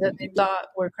faces that they thought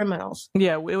were criminals.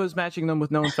 Yeah, it was matching them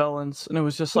with known felons, and it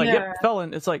was just like, Yeah. yep,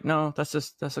 felon. It's like, no,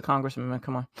 that's a congressman, man.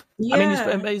 Come on. Yeah.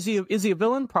 I mean, is he a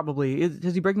villain? Probably.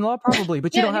 Is he breaking the law? Probably.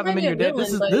 But you Yeah, don't he have him might in be your a debt.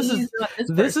 villain, but he's not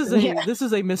This is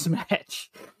person. a mismatch.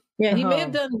 Yeah, he may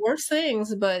have done worse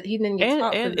things, but he didn't get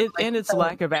caught. And its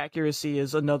lack of accuracy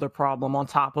is another problem on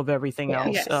top of everything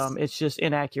else. Yes. It's just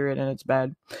inaccurate and it's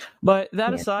bad. But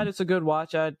that Yeah. aside, it's a good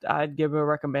watch. I'd give it a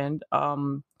recommend.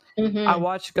 Mhm. I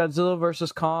watched Godzilla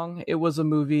vs. Kong. It was a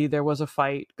movie. There was a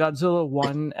fight. Godzilla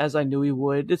won, as I knew he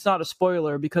would. It's not a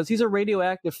spoiler because he's a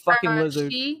radioactive fucking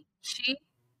lizard. She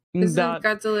isn't Not-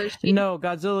 Godzilla. She? No,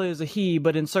 Godzilla is a he,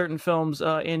 but in certain films,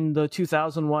 in the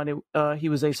 2001, he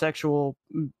was asexual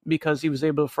because he was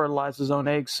able to fertilize his own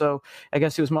eggs. So I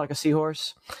guess he was more like a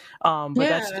seahorse.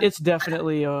 But it's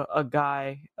definitely a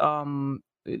guy.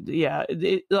 Yeah,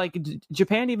 like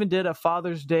Japan even did a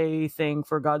Father's Day thing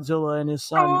for Godzilla and his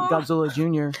son, Aww. Godzilla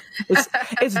Jr.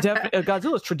 It's definitely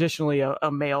Godzilla's traditionally a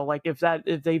male. Like if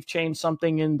they've changed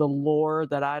something in the lore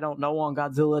that I don't know on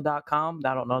Godzilla.com,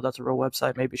 I don't know. That's a real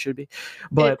website. Maybe it should be,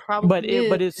 but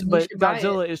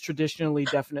Godzilla is traditionally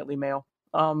definitely male.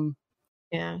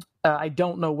 Yeah. I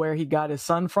don't know where he got his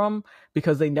son from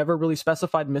because they never really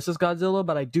specified Mrs. Godzilla,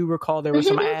 but I do recall there were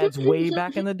some ads way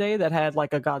back in the day that had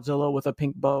like a Godzilla with a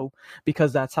pink bow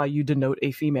because that's how you denote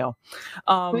a female.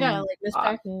 Yeah, like Miss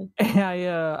Pac-Man.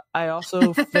 I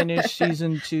also finished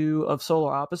season 2 of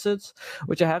Solar Opposites,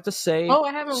 which I have to say. Oh,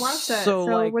 I haven't watched that. So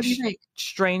like, what do you think?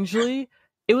 Strangely,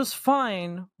 it was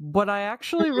fine, but I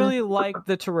actually really liked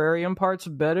the terrarium parts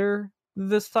better.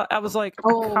 This time I was like,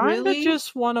 I kind of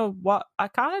just want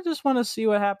to see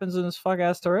what happens in this fuck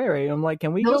ass terrarium. Like,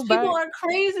 can we Those go back? people are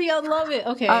crazy. I love it.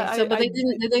 Okay, but they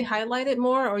didn't. Did they highlight it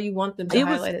more, or you want them to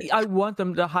highlight it? I want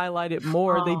them to highlight it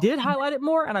more. They did highlight it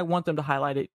more, and I want them to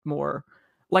highlight it more.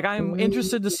 Like, I'm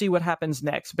interested to see what happens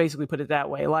next. Basically, put it that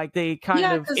way. Like, they kind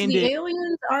of because ended. the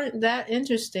aliens aren't that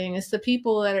interesting. It's the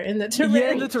people that are in the terrarium.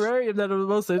 Yeah, the terrarium that are the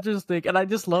most interesting. And I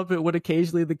just love it when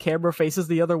occasionally the camera faces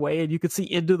the other way and you can see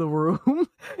into the room.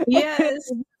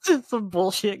 Yes. Just some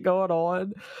bullshit going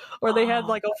on. Or they had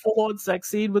like a full-on sex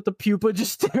scene with the pupa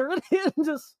just staring in.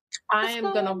 I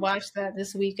am gonna watch that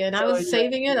this weekend. I was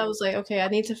saving it. I was like, okay, I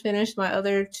need to finish my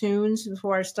other tunes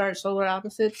before I start Solar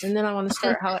Opposites, and then I want to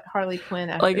start Harley Quinn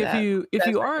after like that.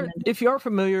 if you aren't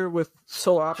familiar with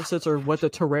Solar Opposites or what the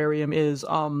terrarium is,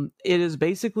 it is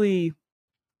basically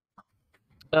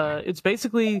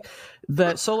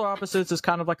that Solar Opposites is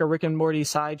kind of like a Rick and Morty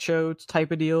sideshow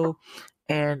type of deal,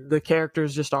 and the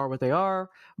characters just are what they are.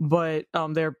 But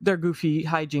they're goofy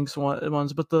hijinks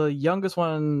ones. But the youngest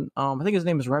one, I think his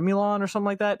name is Remulon or something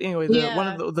like that. Anyway,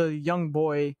 one of the young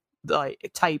boy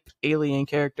like type alien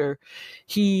character,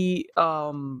 he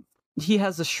he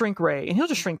has a shrink ray, and he'll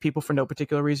just shrink people for no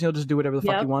particular reason. He'll just do whatever the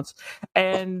fuck he wants.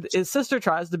 And his sister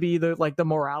tries to be the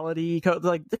morality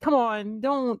like, come on,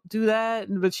 don't do that.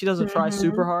 But she doesn't try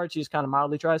super hard. She just kind of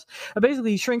mildly tries. And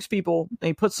basically, he shrinks people and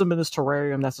he puts them in this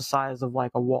terrarium that's the size of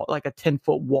like a wall, like a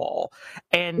 10-foot wall,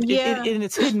 and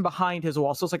it's hidden behind his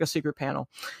wall, so it's like a secret panel.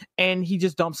 And he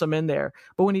just dumps them in there.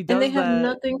 But when he does, and they have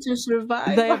nothing to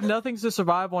survive. They have nothing to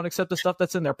survive on except the stuff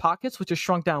that's in their pockets, which is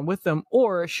shrunk down with them.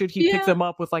 Or should he pick them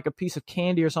up with like a piece of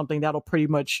candy or something, that'll pretty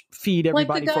much feed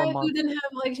everybody for a month. Like the guy who didn't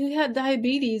have, he had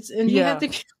diabetes, and he had to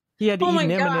eat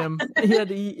M&M. He had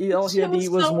to eat. All he had to eat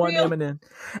was one M&M.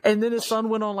 And then his son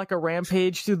went on like a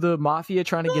rampage through the mafia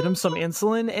trying to get him some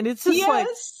insulin, and it's just like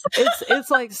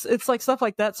it's like stuff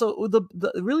like that. So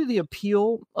the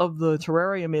appeal of the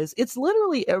terrarium is it's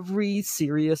literally every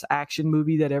serious action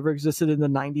movie that ever existed in the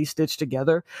 90s stitched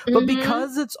together, but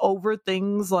because it's over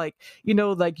things like,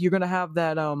 like you're gonna have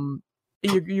that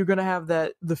you're gonna have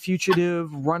that the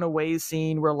fugitive runaway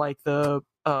scene where like the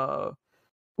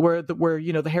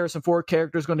the Harrison Ford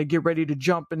character is going to get ready to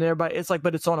jump, and everybody, it's like,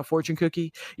 but it's on a fortune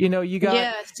cookie. You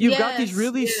got these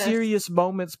really serious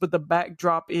moments, but the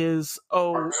backdrop is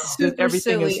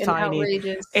everything is tiny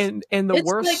outrageous. and the it's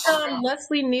worst. Like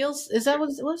Leslie Nielsen,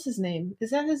 what's his name? Is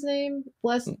that his name?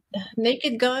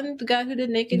 Naked Gun, the guy who did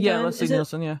Naked Gun. Yeah, Leslie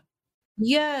Nielsen. Yeah.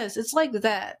 Yes, it's like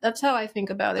that. That's how I think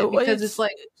about it, because it's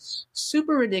like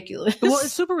super ridiculous. Well,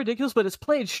 it's super ridiculous, but it's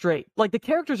played straight. Like the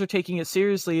characters are taking it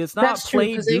seriously. It's not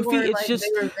played goofy. It's just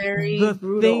the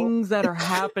brutal. Things that are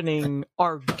happening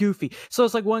are goofy. So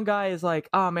it's like one guy is like,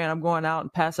 "Oh man, I'm going out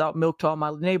and pass out milk to all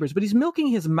my neighbors," but he's milking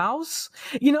his mouse.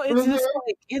 It's just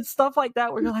like it's stuff like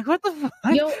that where you're like, "What the fuck?"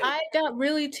 I got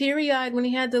really teary-eyed when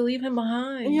he had to leave him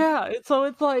behind. Yeah, so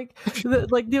it's like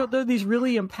there are these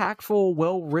really impactful,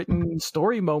 well-written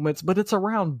story moments, but it's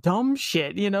around dumb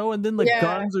shit, and then the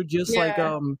guns are just like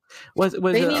you're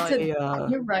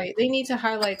right, they need to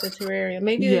highlight the terrarium.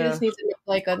 Maybe they just need to make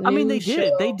like a new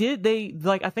show. They did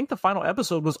I think the final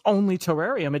episode was only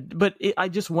terrarium, but I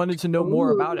just wanted to know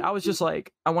more about it. I was just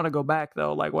like, I want to go back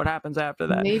though, like what happens after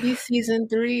that. Maybe season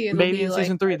 3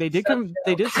 season 3 they did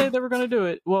say they were going to do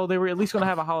it. Well, they were at least going to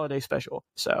have a holiday special,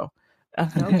 so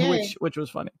which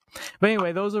was funny. But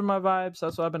anyway, those are my vibes.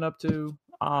 That's what I've been up to.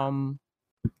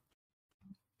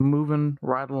 Moving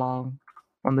right along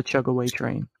on the chug away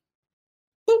train.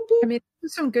 I mean,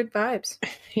 some good vibes.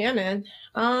 Yeah, man.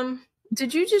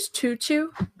 Did you just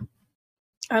choo-choo?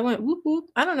 I went whoop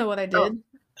whoop. I don't know what I did.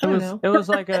 It was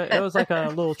like a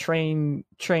little train.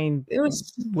 It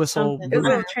was whistle. It was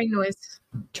a train noise.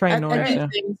 I do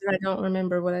things that I don't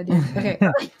remember what I did. Okay.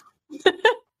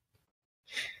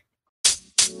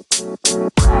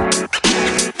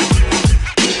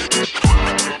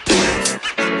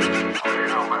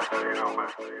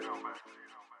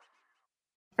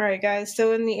 All right, guys.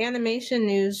 So in the animation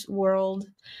news world,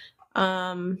 we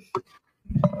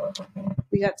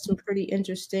got some pretty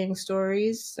interesting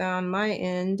stories on my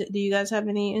end. Do you guys have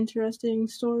any interesting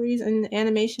stories in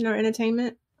animation or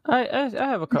entertainment? I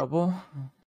have a couple.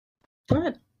 Go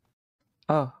ahead.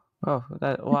 I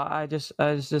just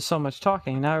there's so much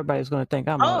talking. Now everybody's going to think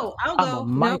I'm a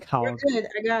mic hog. You're good.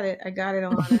 I got it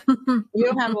on it. You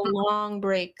don't have a long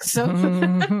break, so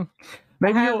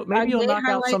maybe you'll knock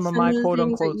out some of my quote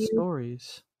unquote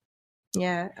stories.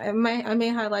 Yeah, I may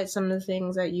highlight some of the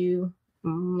things that you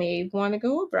may want to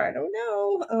go over. I don't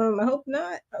know. I hope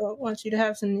not. I want you to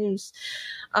have some news.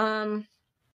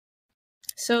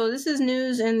 So this is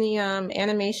news in the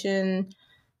animation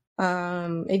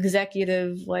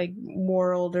executive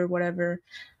world or whatever.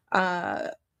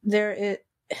 So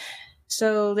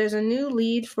there's a new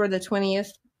lead for the 20th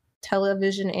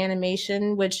television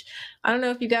animation, which I don't know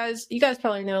if you guys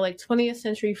probably know, 20th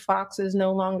Century Fox is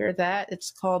no longer that. It's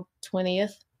called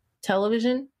 20th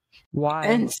Television. Why?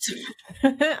 And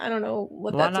I don't know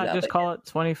what that's about. Why not just call it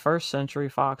 21st Century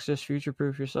Fox? Just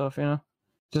future-proof yourself,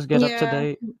 Just get up to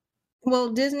date.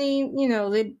 Well, Disney,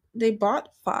 they bought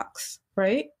Fox,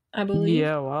 right? I believe.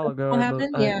 Yeah, a while ago. What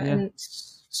happened? And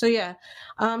so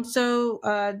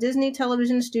Disney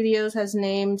Television Studios has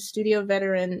named studio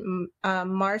veteran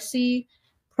Marcy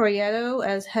Proyecto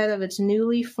as head of its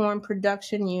newly formed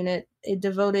production unit,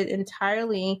 devoted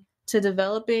entirely to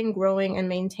developing, growing, and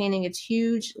maintaining its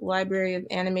huge library of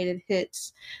animated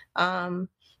hits. And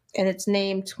it's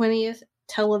named 20th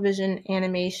Television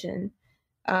Animation.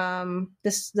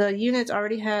 The unit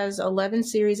already has 11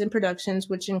 series and productions,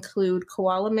 which include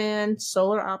Koala Man,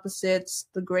 Solar Opposites,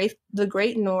 The Great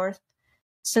North,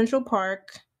 Central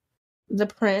Park, The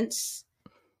Prince,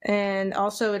 and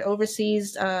also it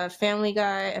oversees Family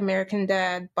Guy, American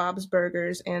Dad, Bob's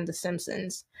Burgers, and The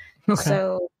Simpsons. Okay.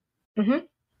 So,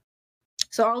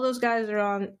 So all those guys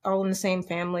are all in the same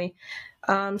family.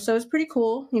 So it's pretty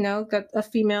cool, got a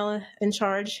female in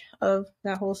charge of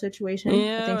that whole situation.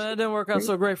 Yeah, that didn't work out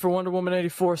so great for Wonder Woman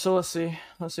 84. So let's see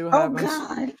what happens.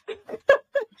 God.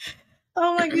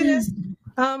 Oh my goodness.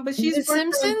 But she's The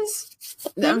Simpsons.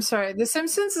 I'm sorry. The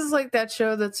Simpsons is like that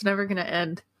show that's never gonna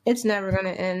end. It's never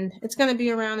gonna end. It's gonna be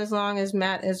around as long as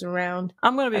Matt is around.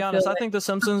 I'm gonna be honest. I think The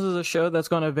Simpsons is a show that's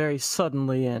gonna very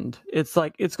suddenly end. It's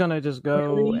like it's gonna just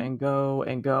go and go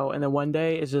and go, and then one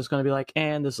day it's just gonna be like,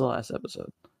 and this is the last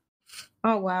episode.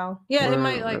 Oh wow. Yeah, it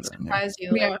might like surprise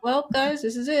you. Like, well, guys,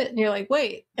 this is it. And you're like,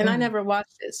 wait, and I never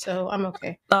watched it, so I'm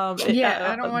okay. I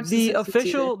don't watch the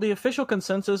official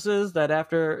consensus is that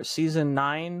after season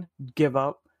 9, give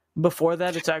up. Before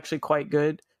that, it's actually quite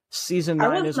good. Season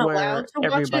 9 is where allowed to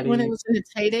watch it when it was in its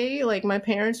heyday. Like my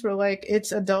parents were like,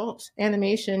 "It's adult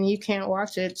animation, you can't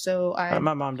watch it." So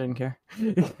my mom didn't care.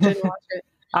 Didn't watch it.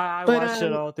 I watched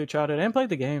it all through childhood and played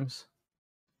the games.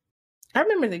 I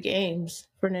remember the games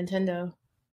for Nintendo.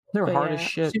 They were hard as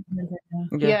shit.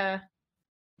 Yeah.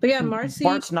 But yeah, Marcy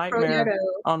Bart's Nightmare,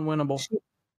 unwinnable.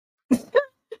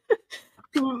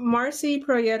 Marcy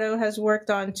Proyetto has worked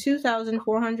on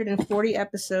 2,440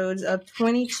 episodes of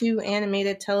 22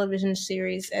 animated television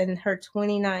series in her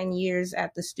 29 years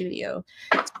at the studio.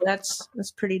 So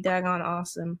that's pretty daggone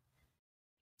awesome.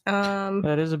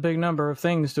 That is a big number of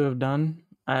things to have done.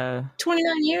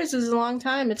 29 years is a long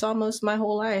time. It's almost my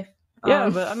whole life. Yeah,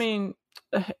 but I mean,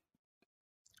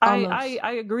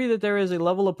 I agree that there is a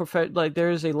level of there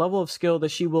is a level of skill that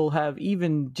she will have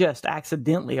even just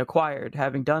accidentally acquired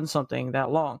having done something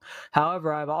that long.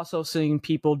 However, I've also seen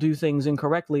people do things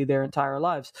incorrectly their entire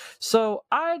lives. So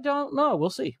I don't know.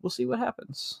 We'll see. We'll see what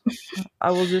happens.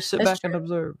 I will just sit back and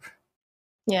observe.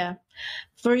 Yeah.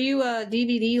 For you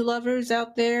DVD lovers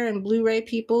out there and Blu-ray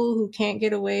people who can't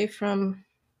get away from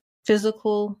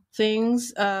physical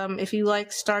things, if you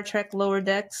like Star Trek Lower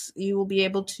Decks, you will be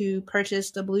able to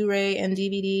purchase the Blu-ray and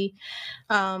DVD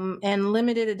and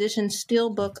limited edition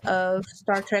steelbook of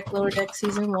Star Trek Lower Decks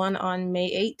Season 1 on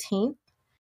May 18th.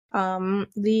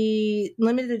 The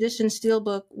limited edition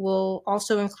steelbook will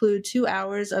also include 2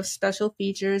 hours of special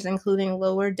features, including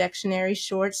Lower Dictionary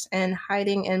shorts and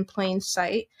Hiding in Plain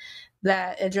Sight,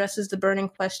 that addresses the burning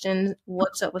question,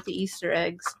 what's up with the Easter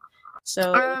eggs?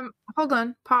 So hold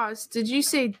on, pause. Did you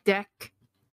say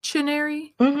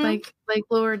dictionary? Mm-hmm. Like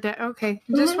lower deck? Okay,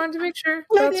 just wanted to make sure.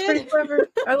 That's pretty clever.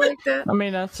 I like that. I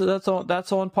mean, that's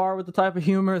on par with the type of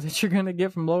humor that you're gonna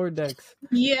get from Lower Decks.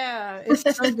 Yeah, it's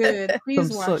so good.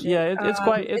 Please watch it. Yeah,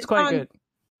 it's quite good.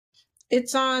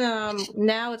 It's on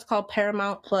now. It's called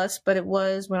Paramount Plus, but it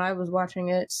was when I was watching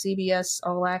it CBS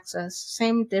All Access.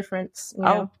 Same difference.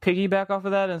 I'll piggyback off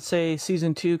of that and say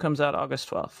season 2 comes out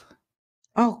August 12th.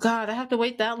 Oh God, I have to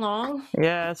wait that long?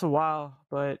 Yeah, it's a while,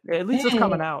 but at least it's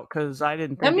coming out because I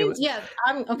didn't think that means,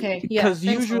 I'm okay. Yeah, because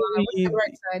usually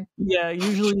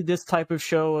this type of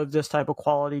show of this type of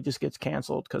quality just gets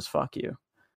canceled because fuck you.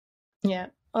 Yeah,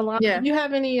 a lot. Do you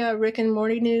have any Rick and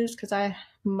Morty news? Because I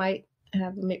might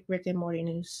have Rick and Morty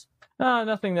news.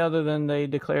 Nothing other than they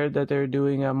declared that they're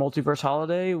doing a multiverse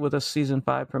holiday with a season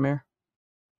 5 premiere.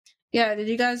 Yeah, did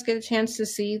you guys get a chance to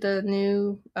see the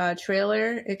new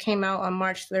trailer? It came out on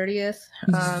March 30th.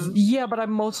 Yeah, but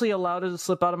I'm mostly allowed it to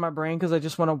slip out of my brain because I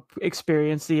just want to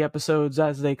experience the episodes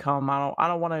as they come. I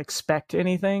don't want to expect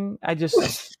anything. I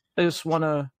just want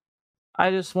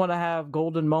to have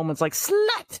golden moments like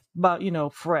slut, but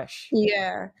fresh.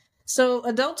 Yeah. So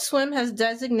Adult Swim has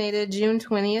designated June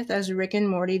 20th as Rick and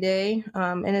Morty Day,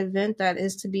 an event that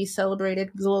is to be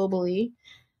celebrated globally.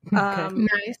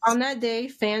 Nice. On that day,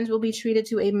 fans will be treated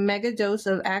to a mega dose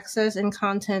of access and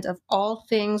content of all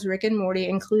things Rick and Morty,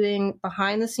 including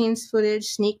behind-the-scenes footage,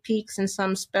 sneak peeks, and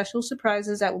some special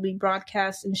surprises that will be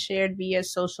broadcast and shared via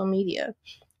social media.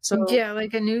 So yeah,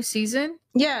 like a new season?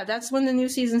 Yeah, that's when the new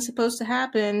season's supposed to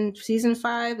happen. Season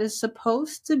 5 is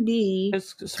supposed to be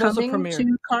coming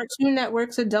to Cartoon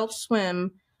Network's Adult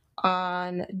Swim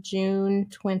on June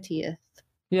 20th.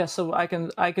 Yeah, so I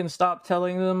can stop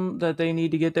telling them that they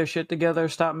need to get their shit together,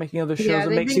 stop making other shows,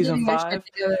 and make season 5.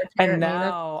 And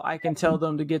now I can tell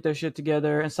them to get their shit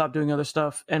together and stop doing other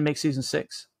stuff and make season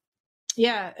 6.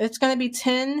 Yeah, it's going to be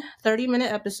 10 30-minute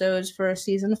episodes for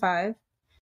season 5.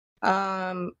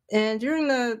 And during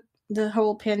the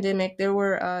whole pandemic, there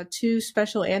were 2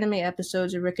 special anime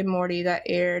episodes of Rick and Morty that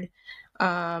aired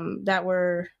that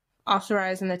were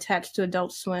authorized and attached to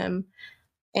Adult Swim.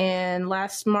 And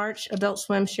last March, Adult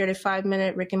Swim shared a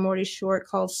 5-minute Rick and Morty short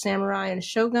called Samurai and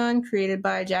Shogun, created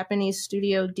by Japanese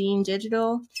studio Dean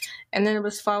Digital. And then it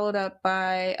was followed up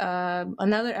by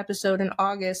another episode in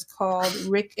August called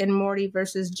Rick and Morty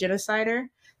versus Genocider,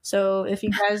 So if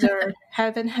you guys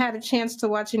haven't had a chance to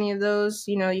watch any of those,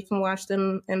 you can watch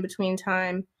them in between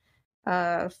time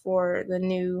for the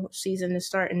new season to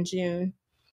start in June.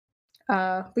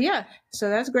 But yeah, so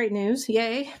that's great news.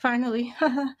 Yay, finally.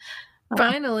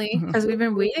 Finally, because we've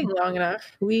been waiting long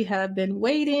enough. We have been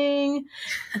waiting.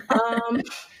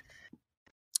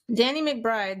 Danny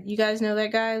McBride, you guys know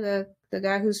that guy, the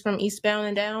guy who's from Eastbound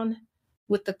and Down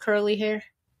with the curly hair?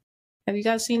 Have you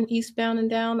guys seen Eastbound and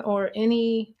Down or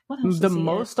any? What else? The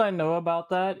most I know about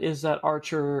that is that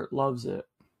Archer loves it.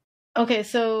 Okay,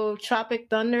 so Tropic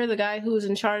Thunder, the guy who's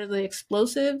in charge of the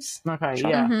explosives. Okay,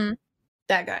 yeah. Mm-hmm.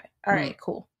 That guy. All right,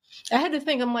 cool. I had to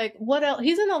think, I'm like, what else?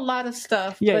 He's in a lot of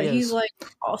stuff, but he's like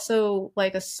also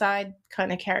like a side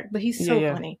kind of character, but he's so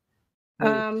funny.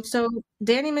 So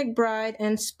Danny McBride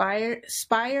and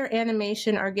Spire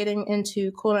Animation are getting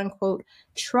into quote unquote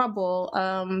trouble.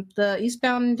 The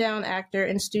Eastbound and Down actor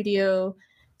and studio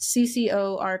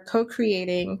CCO are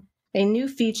co-creating a new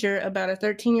feature about a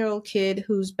 13-year-old kid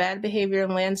whose bad behavior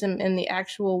lands him in the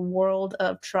actual world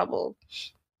of trouble.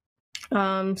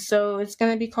 So it's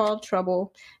going to be called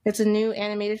Trouble. It's a new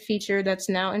animated feature that's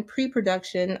now in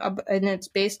pre-production, and it's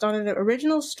based on an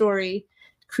original story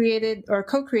created or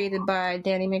co-created by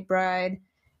Danny McBride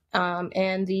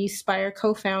and the Spire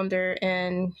co-founder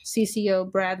and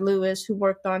CCO Brad Lewis, who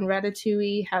worked on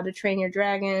Ratatouille, How to Train Your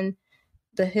Dragon,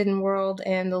 The Hidden World,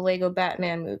 and the Lego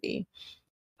Batman movie.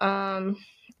 And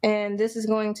this is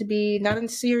going to be not a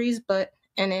series, but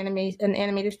an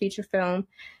animated feature film.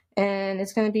 And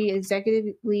it's going to be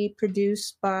executively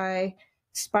produced by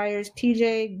Spire's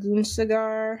PJ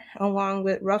Gunsagar, along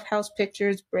with Rough House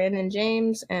Pictures' Brandon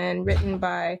James, and written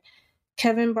by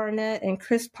Kevin Barnett and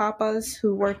Chris Pappas,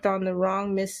 who worked on The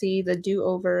Wrong Missy, The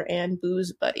Do-Over, and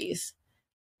Booze Buddies.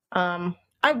 I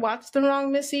watched The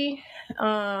Wrong Missy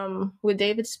with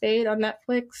David Spade on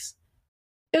Netflix.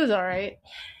 It was all right.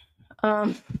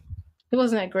 It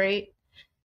wasn't that great.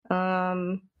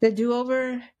 The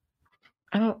Do-Over,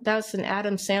 that's an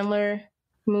Adam Sandler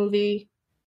movie.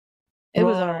 It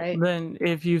was all right. Then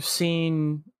if you've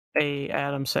seen a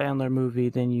Adam Sandler movie,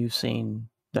 then you've seen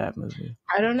that movie.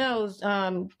 I don't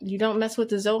know. You Don't Mess with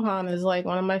the Zohan is like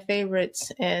one of my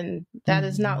favorites, and that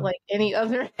is not like any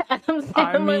other Adam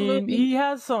Sandler movie. He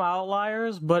has some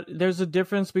outliers, but there's a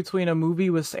difference between a movie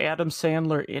with Adam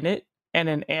Sandler in it and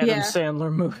an Adam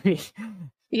Sandler movie.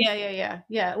 Yeah.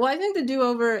 Well, I think The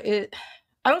Do-Over,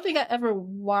 I don't think I ever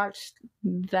watched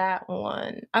that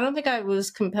one. I don't think I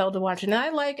was compelled to watch it. And I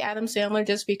like Adam Sandler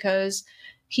just because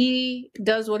he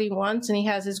does what he wants, and he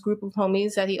has his group of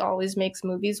homies that he always makes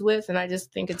movies with, and I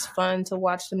just think it's fun to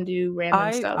watch them do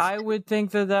random stuff. I would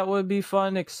think that would be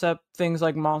fun, except things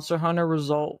like Monster Hunter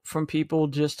result from people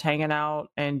just hanging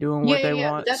out and doing what they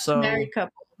want. That's a married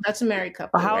couple. That's a married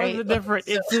couple. How is it different?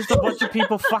 It's just a bunch of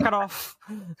people fucking off.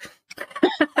 I'm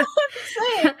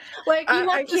saying, like, you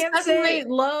have to separate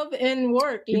love and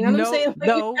work. You know what I'm saying? Like,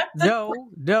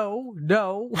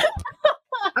 No.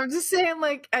 I'm just saying,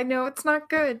 like, I know it's not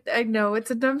good. I know it's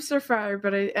a dumpster fire,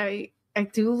 but I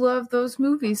do love those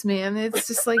movies, man. It's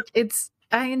just like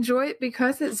I enjoy it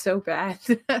because it's so bad.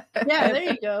 Yeah,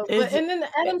 there you go. And then the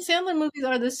Adam Sandler movies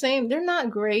are the same. They're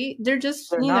not great. They're just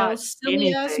silly ass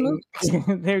movies.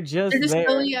 They're just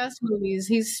silly ass movies.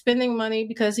 He's spending money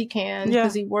because he can,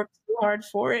 because he worked so hard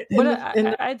for it.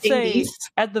 But I'd say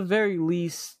at the very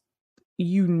least,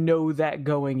 you know that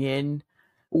going in.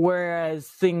 Whereas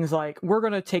things like, we're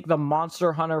going to take the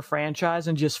Monster Hunter franchise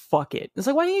and just fuck it. It's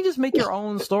like, why don't you just make your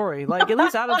own story? Like, at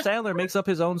least Adam Sandler makes up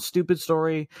his own stupid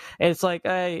story. And it's like,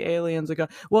 hey, aliens are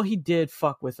well, he did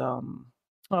fuck with,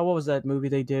 what was that movie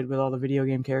they did with all the video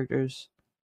game characters?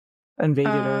 Invaded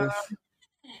Earth.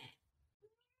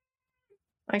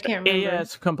 I can't remember. Yeah,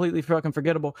 it's completely fucking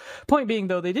forgettable. Point being,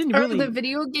 though, they didn't really... the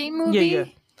video game movie? Yeah.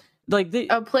 Like,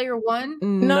 Player One?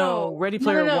 No, Ready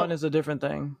Player One is a different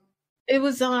thing. It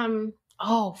was Pixels?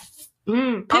 I'll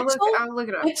look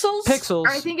it up. Pixels?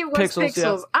 I think it was Pixels.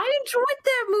 Yeah. I enjoyed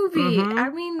that movie. Mm-hmm. I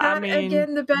mean, not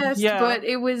again the best, but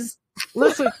it was...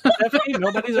 Listen, definitely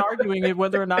nobody's arguing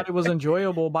whether or not it was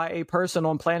enjoyable by a person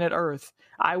on planet Earth.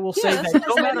 I will say that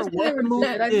no matter what the movie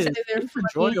is, it's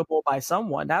enjoyable by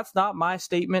someone. That's not my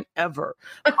statement ever.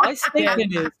 My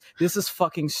statement is, this is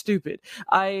fucking stupid.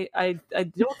 I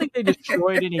don't think they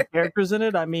destroyed any characters in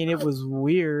it. I mean, it was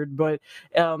weird, but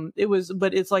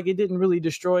it's like it didn't really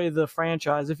destroy the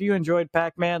franchise. If you enjoyed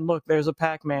Pac-Man, look, there's a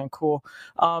Pac-Man, cool.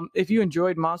 If you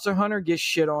enjoyed Monster Hunter, get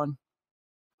shit on.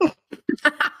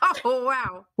 Oh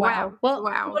wow! Well,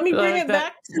 wow! Let me bring it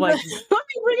back. Let me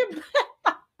bring it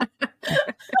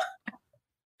back.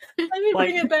 Let me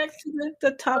bring it back to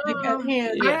the topic at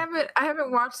hand. Yeah. I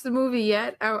haven't watched the movie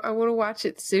yet. I want to watch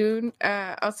it soon.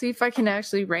 I'll see if I can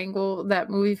actually wrangle that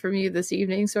movie from you this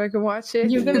evening so I can watch it.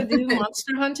 You're gonna do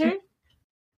Monster Hunter?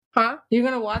 Huh? You're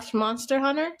gonna watch Monster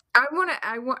Hunter? I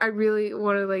really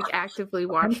want to like actively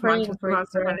watch praying for you,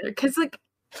 Monster girl. Hunter because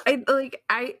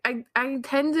I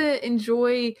tend to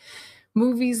enjoy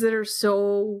movies that are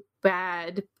so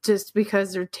bad just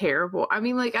because they're terrible. I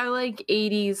mean, like I like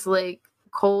 80s like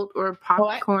cult or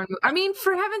popcorn. I mean,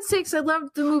 for heaven's sakes, I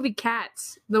loved the movie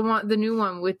Cats, the new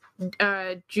one with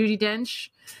Judi Dench.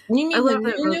 You mean I love the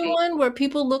that new movie. one where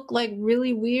people look like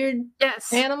really weird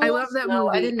Yes, animals? I love that No,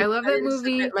 movie. I love that didn't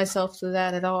movie. submit myself to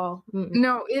that at all. Mm-mm.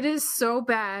 No, it is so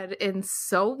bad and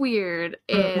so weird.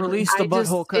 And Release the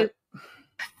butthole cut.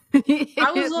 I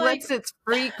was it like- lets its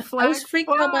freak I flag was freaked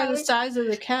out by the fly. size of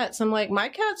the cats. I'm like, my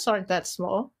cats aren't that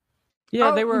small.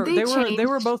 Yeah, Oh, they were they they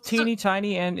were changed. both teeny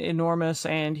tiny and enormous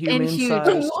and human huge.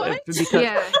 sized What? because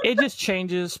Yeah. it just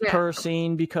changes Yeah. per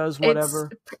scene because whatever.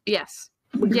 Yes.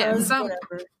 Yeah. Because Some,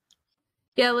 whatever.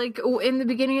 yeah, like in the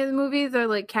beginning of the movie, they're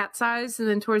like cat size, and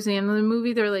then towards the end of the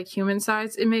movie, they're like human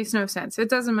size. It makes no sense. It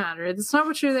doesn't matter. It's not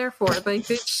what you're there for.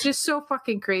 Like, it's just so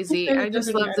fucking crazy. It I just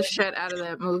doesn't love the matter. shit out of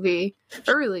that movie.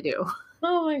 I really do.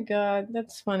 Oh my god,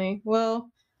 that's funny. Well,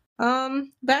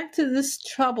 back to this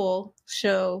Trouble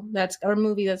show or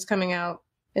movie that's coming out.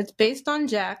 It's based on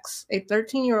Jax, a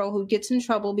 13-year-old who gets in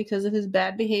trouble because of his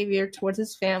bad behavior towards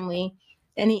his family,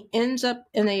 and he ends up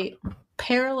in a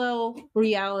parallel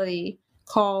reality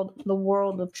called the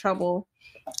World of Trouble.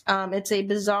 It's a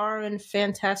bizarre and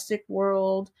fantastic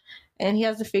world, and he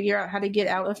has to figure out how to get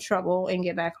out of trouble and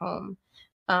get back home.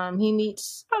 He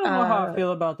meets. I don't know how I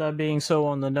feel about that being so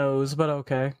on the nose, but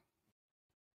okay.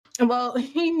 Well,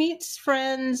 he meets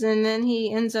friends, and then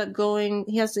he ends up going.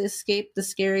 He has to escape the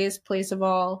scariest place of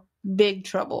all, Big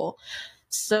Trouble.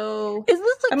 So Is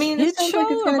this a I mean, it kid sounds show?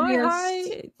 like it's gonna Am be I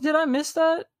high? Did I miss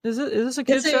that? Is this a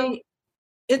kid show?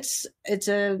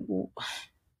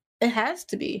 It has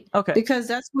to be. Okay. Because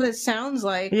that's what it sounds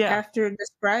like. Yeah. After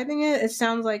describing it, it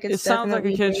sounds like it's It sounds like a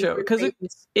definitely kid made show, for 'cause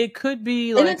babies. It could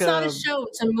be And like it's not a show;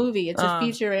 it's a movie. It's a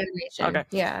feature animation. okay.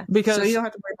 Yeah, Because- so you don't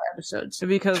have to worry about episodes.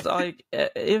 because like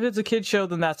if it's a kid show,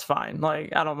 then that's fine.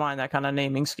 Like I don't mind that kind of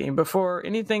naming scheme. But for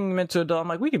anything meant to adult, I'm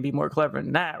like, we could be more clever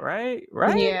than that, right?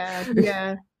 Right?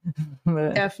 Yeah,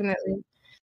 But- definitely.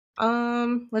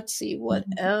 Let's see what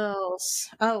else.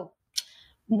 Oh,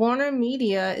 Warner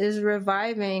Media is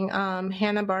reviving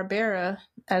Hanna-Barbera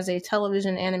as a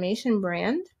television animation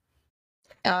brand.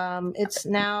 It's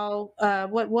now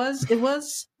it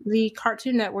was the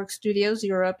Cartoon Network Studios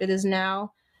Europe. It is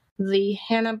now the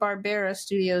Hanna-Barbera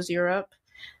Studios Europe.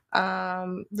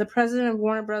 The president of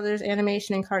Warner Brothers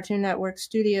Animation and Cartoon Network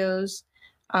Studios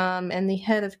and the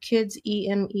head of Kids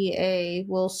EMEA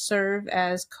will serve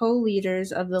as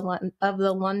co-leaders of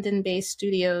the London-based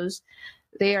studios.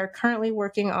 They are currently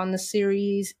working on the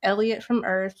series Elliot from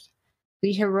Earth,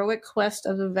 The Heroic Quest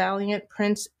of the Valiant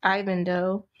Prince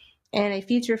Ivanhoe, and a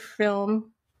feature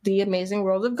film, The Amazing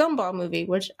World of Gumball movie,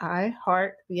 which I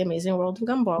heart The Amazing World of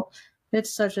Gumball.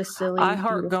 It's such a silly. I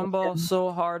heart beautiful Gumball film.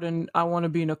 so hard, and I want to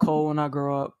be Nicole when I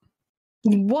grow up.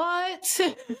 What?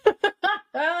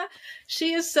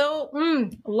 She is so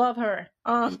love her.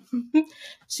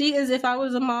 She is. If I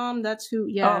was a mom, that's who.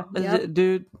 Yeah, Oh, yep.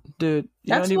 dude, you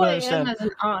That's don't even who I understand. am as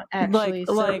an aunt. Actually,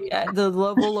 Like the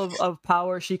level of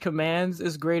power she commands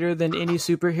is greater than any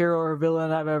superhero or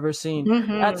villain I've ever seen.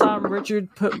 That time Richard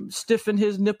stiffened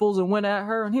his nipples and went at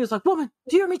her, and he was like, "Woman,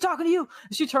 do you hear me talking to you?"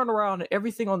 And she turned around, and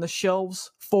everything on the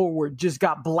shelves forward just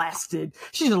got blasted.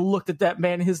 She just looked at that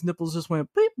man, and his nipples just went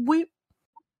beep beep.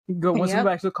 Go once we Yep.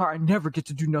 back to the car. I never get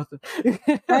to do nothing.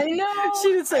 I know. She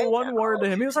didn't say I one word to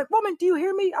him. He was like, "Woman, do you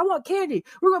hear me? I want candy.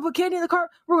 We're gonna put candy in the car.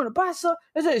 We're gonna buy some."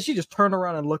 And then she just turned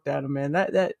around and looked at him. Man,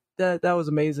 that was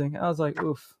amazing. I was like,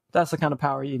 "Oof, that's the kind of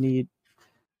power you need."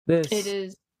 It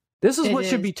is. This is It what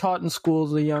should is. be taught in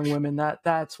schools to young women. That's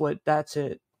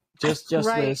it. Just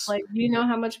right. this. Like, you know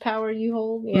how much power you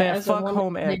hold? Yeah, Man, as a fuck woman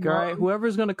home and ec, a all right? mom.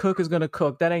 Whoever's gonna cook is gonna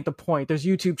cook. That ain't the point. There's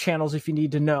YouTube channels if you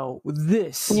need to know.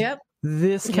 This Yep.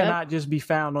 Yep. cannot just be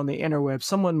found on the interweb.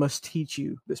 Someone must teach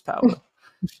you this power.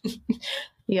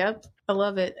 Yep. I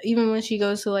love it. Even when she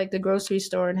goes to like the grocery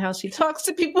store and how she talks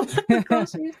to people at the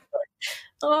grocery store.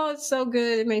 Oh, it's so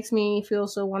good. It makes me feel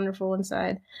so wonderful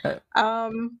inside.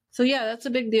 So yeah, that's a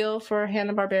big deal for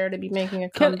Hanna-Barbera to be making a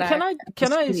comeback.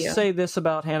 Can I studio. say this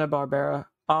about Hanna-Barbera?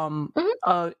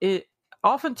 It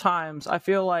oftentimes I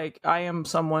feel like I am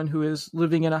someone who is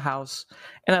living in a house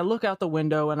and I look out the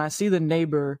window and I see the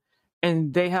neighbor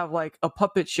and they have like a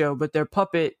puppet show, but their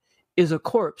puppet is a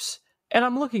corpse. And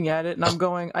I'm looking at it and I'm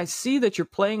going, I see that you're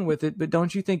playing with it, but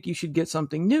don't you think you should get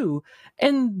something new?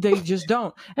 And they just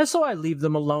don't. And so I leave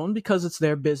them alone because it's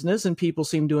their business and people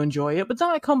seem to enjoy it. But then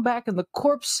I come back and the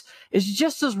corpse is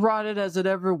just as rotted as it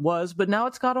ever was, but now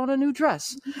it's got on a new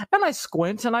dress. And I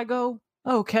squint and I go,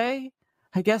 okay,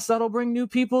 I guess that'll bring new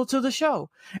people to the show.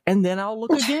 And then I'll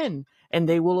look again and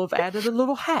they will have added a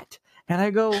little hat. And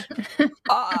I go,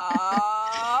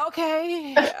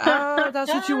 okay,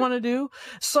 that's what you want to do.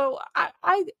 So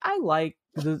I like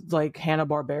the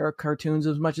Hanna-Barbera cartoons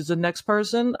as much as the next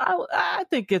person. I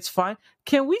think it's fine.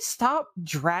 Can we stop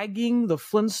dragging the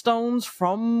Flintstones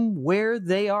from where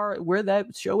they are, where that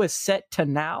show is set to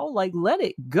now? Like, let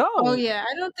it go. Oh yeah,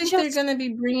 I don't think they're going to be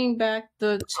bringing back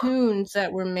the tunes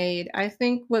that were made. I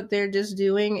think what they're just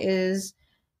doing is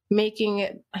making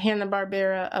it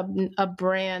Hanna-Barbera a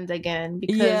brand again,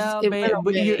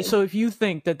 because so if you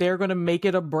think that they're going to make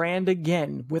it a brand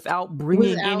again without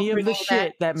bringing any of the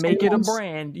shit that make it a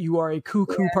brand, you are a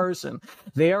cuckoo person.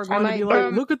 They are going to be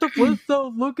like, look at the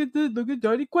Flintstones, look at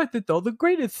Johnny Quest, it's all the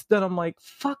greatest. Then I'm like,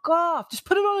 fuck off, just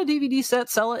put it on a DVD set,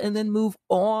 sell it, and then move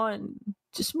on.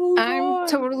 Just move on. I'm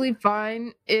totally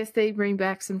fine if they bring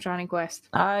back some Johnny Quest.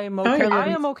 I'm okay. I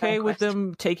am okay with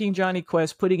them taking Johnny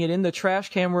Quest, putting it in the trash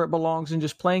can where it belongs, and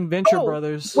just playing Venture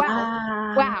Brothers.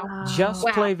 Wow. Just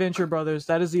play Venture Brothers.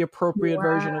 That is the appropriate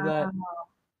version of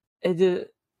that.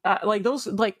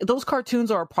 Those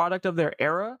cartoons are a product of their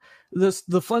era. The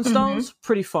Flintstones,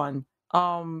 pretty fun.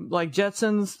 Like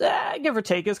Jetsons, give or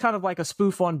take, it's kind of like a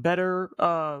spoof on better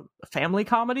family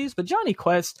comedies. But Johnny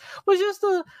Quest was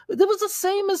it was the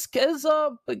same as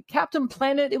Captain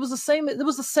Planet. It was the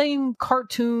same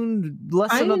cartoon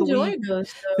lesson of the week. I enjoyed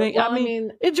those. I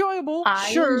mean, enjoyable. I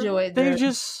enjoyed them.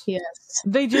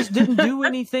 They just didn't do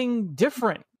anything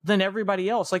different than everybody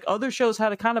else. Like, other shows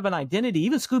had a kind of an identity.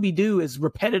 Even Scooby-Doo, as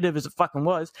repetitive as it fucking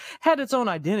was, had its own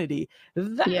identity.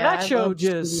 That show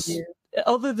just,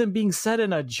 other than being set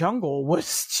in a jungle,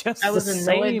 was just I was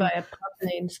annoyed by a pup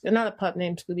not a pup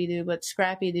named Scooby-Doo, but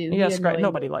Scrappy-Doo. Yeah,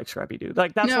 nobody liked Scrappy-Doo.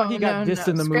 Like, that's why he got dissed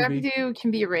in the movie. Scrappy-Doo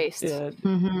can be erased. Yeah.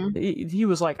 He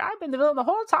was like, I've been the villain the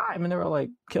whole time, and they were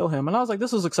like, kill him. And I was like,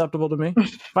 this is acceptable to me.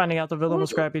 Finding out the villain was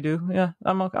Scrappy-Doo. Yeah,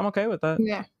 I'm okay with that.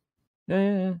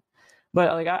 Yeah.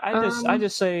 But like, I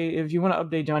just say, if you want to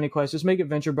update Johnny Quest, just make it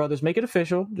Venture Brothers, make it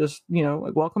official. Just,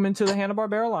 welcome into the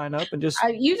Hanna-Barbera lineup, and just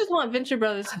you just want Venture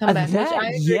Brothers to come back.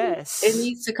 Yes, it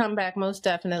needs to come back, most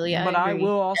definitely. But I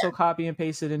will also copy and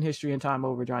paste it in History and Time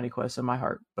over Johnny Quest in my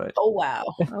heart. But oh wow,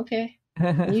 okay,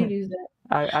 you do that.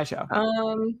 I shall.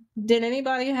 Did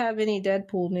anybody have any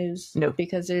Deadpool news? No,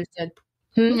 because there's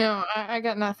Deadpool. No, I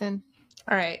got nothing.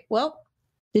 All right. Well,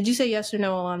 did you say yes or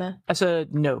no, Alana? I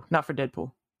said no, not for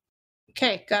Deadpool.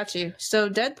 Okay, got you. So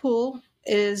Deadpool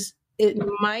it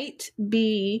might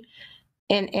be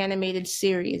an animated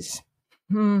series.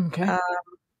 Okay.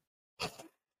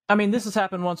 I mean, this has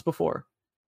happened once before.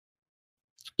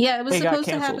 Yeah, it was supposed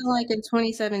to happen like in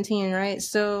 2017, right?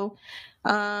 So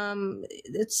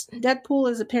it's Deadpool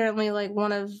is apparently like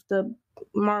one of the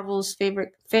Marvel's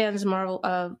favorite fans,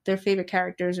 their favorite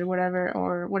characters or whatever,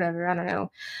 I don't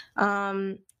know.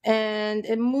 And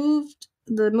it moved.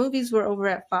 The movies were over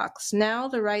at Fox. Now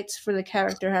the rights for the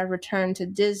character have returned to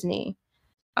Disney.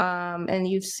 And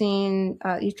you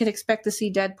can expect to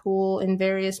see Deadpool in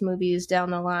various movies down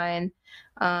the line,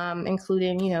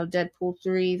 including, Deadpool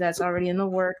 3 that's already in the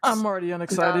works. I'm already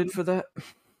unexcited for that.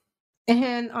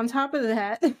 And on top of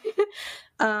that,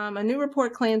 a new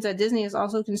report claims that Disney is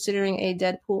also considering a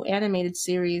Deadpool animated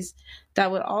series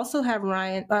that would also have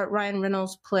Ryan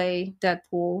Reynolds play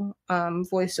Deadpool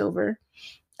voiceover.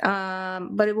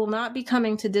 But it will not be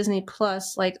coming to Disney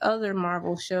Plus like other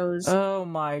Marvel shows. Oh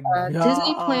my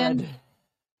god!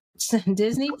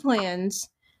 Disney plans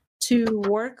to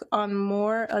work on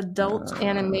more adult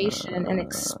animation and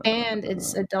expand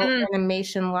its adult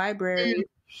animation library.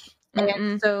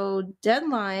 And so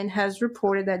Deadline has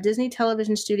reported that Disney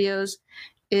Television Studios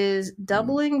is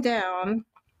doubling down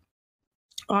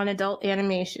on adult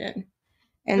animation.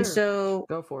 And so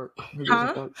go for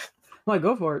it. Like,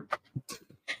 go for it.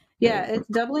 Yeah, it's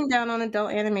doubling down on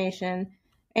adult animation,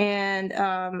 and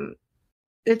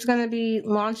it's going to be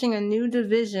launching a new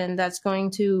division that's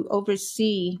going to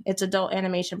oversee its adult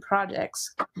animation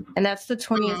projects, and that's the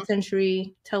 20th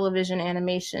Century Television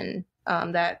Animation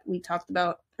that we talked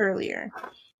about earlier,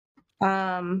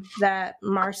 that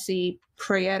Marcy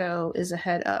Prieto is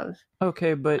ahead of.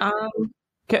 Okay, but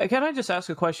can I just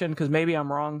ask a question? Because maybe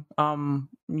I'm wrong.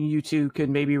 You two could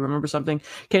maybe remember something.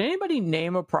 Can anybody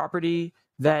name a property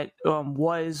that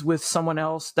was with someone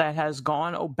else that has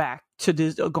gone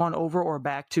over or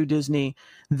back to Disney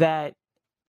that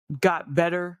got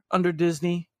better under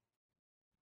Disney?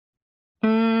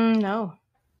 No.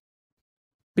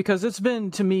 Because it's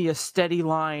been, to me, a steady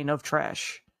line of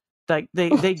trash. Like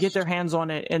they get their hands on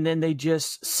it and then they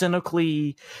just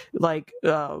cynically, like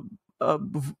a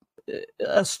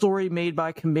story made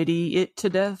by committee it to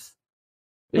death.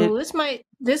 Well, this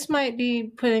might be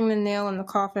putting the nail in the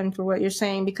coffin for what you're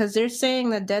saying, because they're saying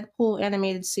the Deadpool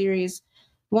animated series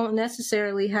won't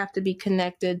necessarily have to be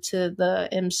connected to the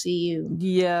MCU.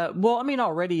 Yeah, well, I mean,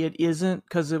 already it isn't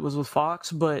because it was with Fox,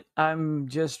 but I'm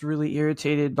just really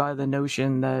irritated by the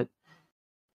notion that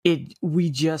we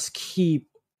just keep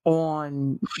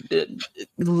on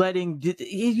letting,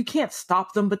 you can't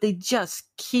stop them, but they just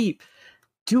keep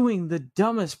doing the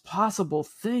dumbest possible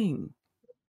thing.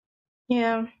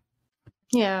 Yeah.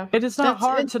 It is not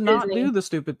hard to not Disney. do the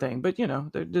stupid thing, but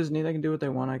they're Disney, they can do what they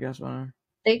want, I guess. Whatever.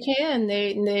 They can.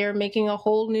 They are making a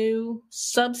whole new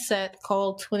subset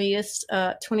called 20th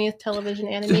television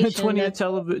animation.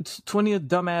 20th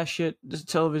dumbass shit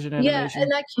television animation. Yeah,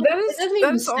 and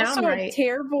that's also right.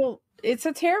 It's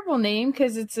a terrible name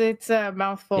because it's a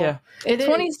mouthful. Yeah, it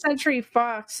 20th is. Century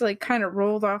Fox kind of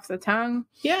rolled off the tongue.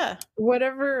 Yeah,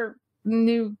 whatever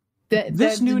new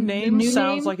this new name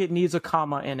sounds like it needs a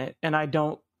comma in it, and I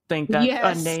don't think that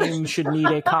a name should need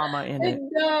a comma in it. It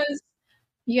does.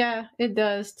 Yeah, it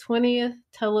does. 20th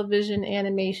television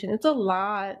animation. It's a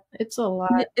lot. It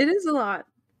is a lot.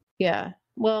 Yeah.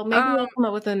 Well, maybe we'll come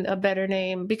up with a better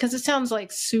name, because it sounds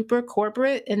like super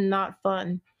corporate and not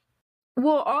fun.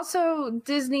 Well, also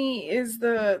Disney is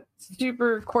the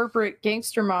super corporate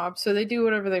gangster mob, so they do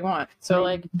whatever they want.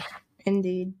 So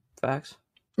Indeed. Facts.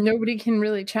 Nobody can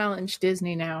really challenge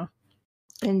Disney now.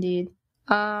 Indeed.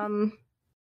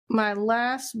 My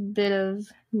last bit of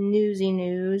newsy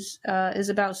news is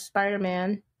about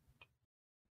Spider-Man.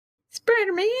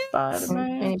 Spider-Man.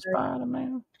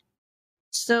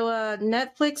 So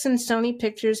Netflix and Sony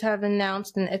Pictures have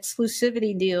announced an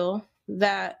exclusivity deal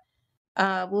that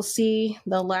we'll see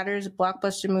the latter's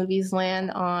blockbuster movies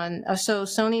land on. So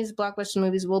Sony's blockbuster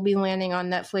movies will be landing on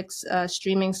Netflix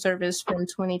streaming service from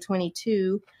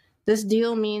 2022. This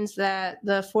deal means that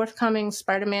the forthcoming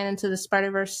Spider-Man Into the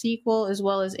Spider-Verse sequel, as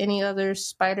well as any other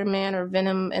Spider-Man or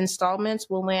Venom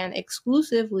installments, will land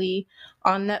exclusively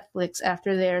on Netflix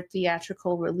after their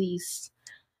theatrical release.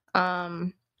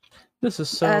 This is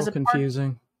so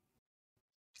confusing.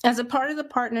 As a part of the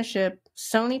partnership,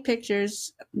 Sony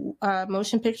Pictures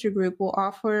Motion Picture Group will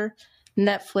offer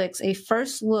Netflix a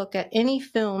first look at any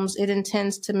films it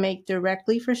intends to make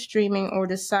directly for streaming or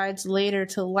decides later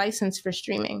to license for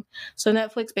streaming. So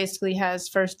Netflix basically has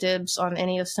first dibs on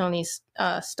any of Sony's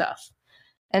stuff.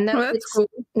 And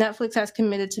Netflix has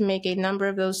committed to make a number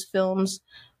of those films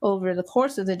over the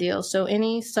course of the deal. So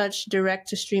any such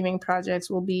direct-to-streaming projects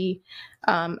will be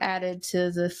added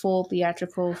to the full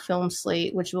theatrical film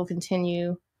slate, which will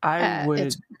continue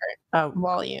its current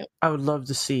volume. I would love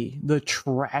to see the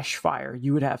trash fire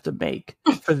you would have to make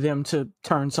for them to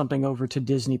turn something over to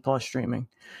Disney Plus streaming.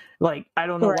 Like, I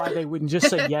don't know why they wouldn't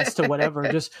just say yes to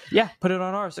whatever. Just, put it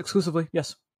on ours exclusively.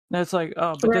 Yes. And it's like,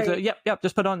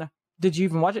 just put it on there. Did you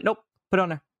even watch it? Nope. Put it on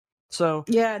there. So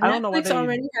yeah, I don't know why Netflix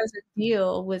already has a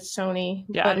deal with Sony.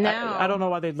 Yeah, but now I don't know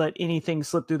why they'd let anything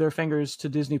slip through their fingers to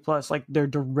Disney Plus, like their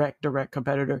direct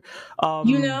competitor.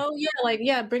 Bring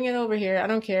it over here. I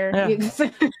don't care. Yeah.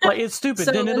 Like, it's stupid.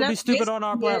 So, then it'll be stupid on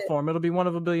our platform. It'll be one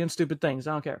of a billion stupid things.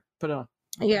 I don't care. Put it on.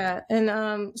 Yeah,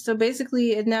 and so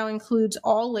basically it now includes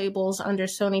all labels under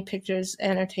Sony Pictures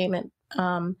Entertainment.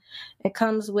 It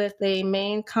comes with a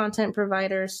main content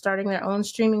provider starting their own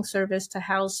streaming service to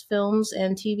house films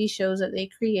and TV shows that they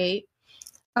create.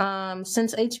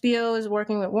 Since HBO is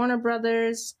working with Warner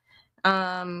Brothers,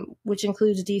 which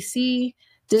includes DC,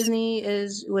 Disney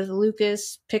is with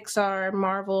Lucas, Pixar,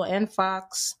 Marvel, and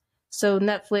Fox. So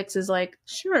Netflix is like,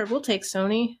 sure, we'll take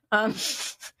Sony.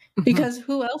 Because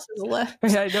who else is left?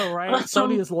 Yeah, I know, right?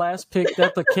 Sony is last picked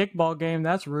at the kickball game.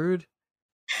 That's rude.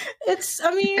 That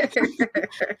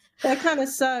kind of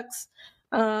sucks.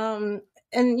 And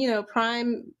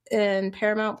Prime and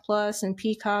Paramount Plus and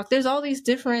Peacock, there's all these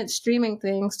different streaming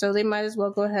things, so they might as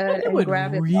well go ahead and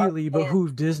grab it. It would really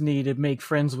behoove Disney to make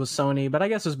friends with Sony, but I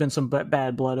guess there's been some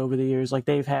bad blood over the years. Like,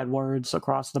 they've had words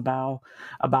across the bow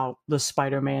about the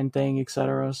Spider-Man thing,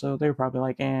 etc. So they were probably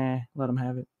like, let them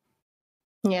have it.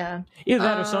 Yeah. Either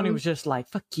that or Sony was just like,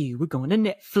 fuck you, we're going to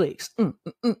Netflix.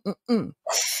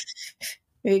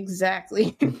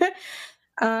 Exactly.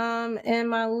 And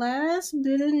my last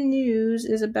bit of news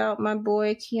is about my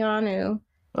boy Keanu.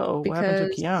 Oh, what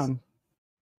happened to Keanu?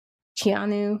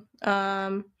 Keanu.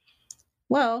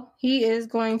 Well, he is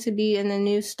going to be in the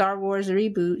new Star Wars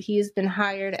reboot. He has been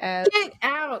hired as Get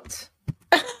out.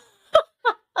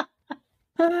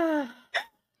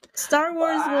 Star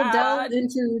Wars will delve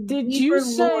into Did deeper you lore.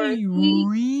 say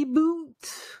reboot?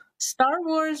 Star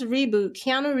Wars reboot.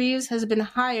 Keanu Reeves has been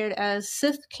hired as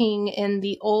Sith King in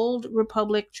the Old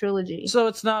Republic trilogy. So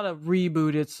it's not a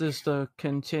reboot. It's just a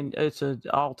It's an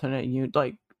alternate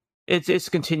like it's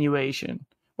continuation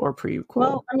or prequel.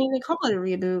 Well, I mean, they call it a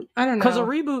reboot. I don't know. Because a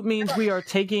reboot means we are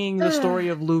taking the story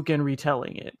of Luke and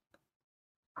retelling it.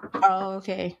 Oh,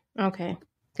 okay.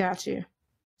 Got you.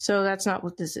 So that's not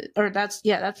what this is. Or that's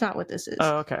not what this is.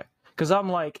 Oh, okay. Because I'm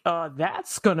like,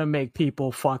 that's gonna make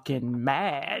people fucking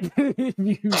mad if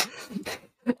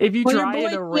you try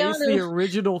and erase the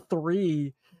original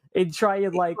 3 and try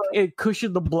and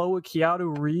cushion the blow of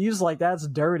Keanu Reeves. Like, that's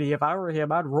dirty. If I were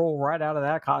him, I'd roll right out of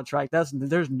that contract.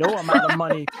 There's no amount of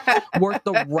money worth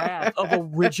the wrath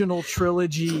of original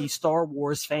trilogy Star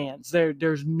Wars fans.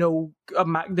 There's no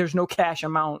cash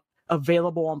amount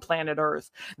available on planet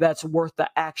Earth that's worth the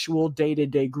actual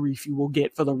day-to-day grief you will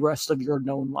get for the rest of your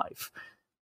known life.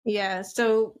 Yeah,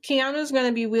 so Keanu's going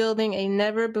to be wielding a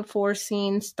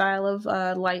never-before-seen style of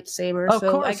lightsaber. Of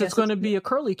course, it's going to be a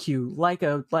curly Q, like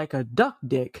a duck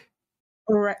dick.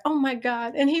 Right. Oh my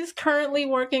god! And he's currently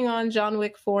working on John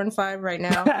Wick 4 and 5 right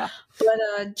now.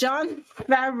 But Jon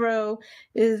Favreau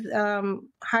is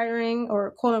hiring,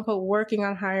 or quote unquote working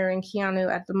on hiring Keanu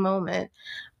at the moment.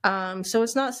 So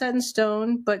it's not set in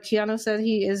stone, but Keanu said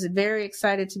he is very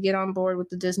excited to get on board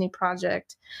with the Disney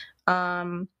project.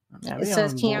 It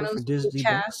says Keanu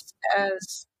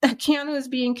is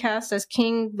being cast as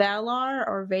King Valar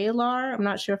or Valar. I'm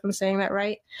not sure if I'm saying that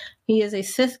right. He is a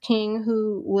Sith King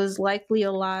who was likely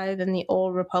alive in the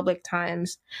Old Republic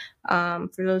times. For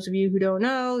those of you who don't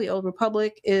know, the Old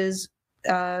Republic is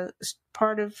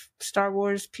part of Star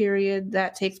Wars period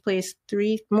that takes place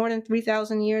more than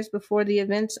 3,000 years before the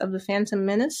events of the Phantom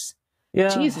Menace. Yeah,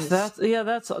 Jesus.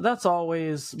 That's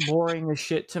always boring as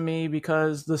shit to me,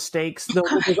 because the stakes they're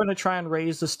going to try and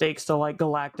raise the stakes to like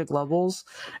galactic levels,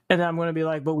 and then I'm going to be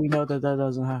like, but we know that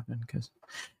doesn't happen, because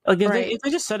if they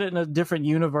just set it in a different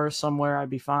universe somewhere, I'd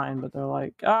be fine. But they're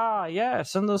like,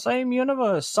 yes, in the same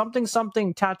universe, something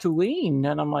Tatooine,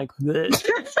 and I'm like,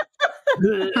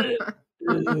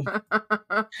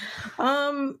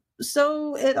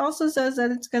 So it also says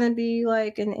that it's going to be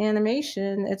like an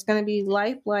animation. It's going to be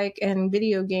lifelike and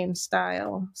video game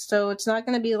style. So it's not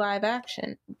going to be live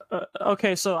action.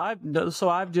 Okay, so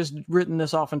I've just written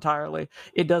this off entirely.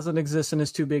 It doesn't exist and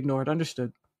is too big, ignored.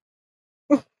 Understood.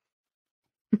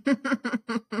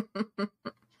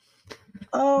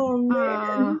 Oh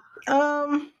man.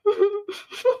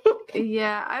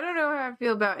 Yeah, I don't know how I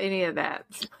feel about any of that.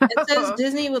 It says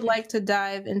Disney would like to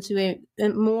dive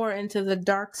more into the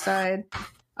dark side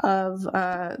of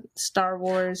Star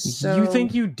Wars. So you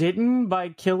think you didn't by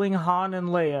killing Han and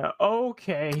Leia?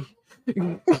 Okay.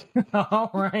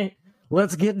 All right.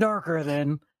 Let's get darker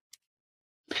then.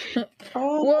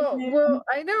 Well,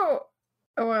 I know.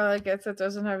 Well, I guess that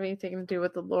doesn't have anything to do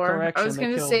with the lore. Correction, I was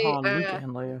going to say Han, Luke,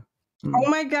 and Leia. Oh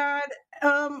my god.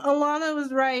 Alana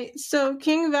was right. So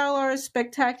King Valar's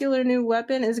spectacular new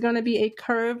weapon is going to be a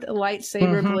curved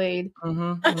lightsaber blade.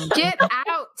 Get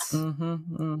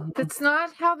out! That's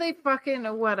not how they fucking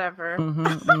whatever.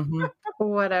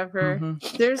 Whatever.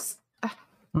 There's.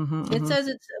 It says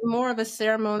it's more of a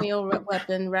ceremonial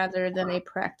weapon rather than a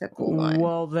practical one.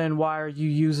 Well, then why are you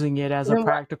using it as a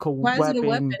practical weapon? Why is it a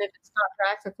weapon if it's not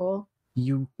practical?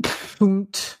 You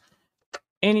don't.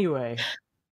 Anyway.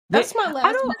 That's my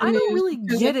last. I don't really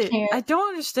get it. I don't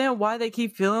understand why they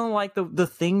keep feeling like the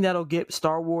thing that'll get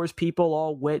Star Wars people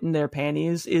all wet in their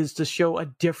panties is to show a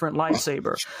different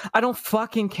lightsaber. I don't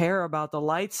fucking care about the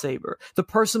lightsaber. The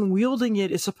person wielding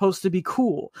it is supposed to be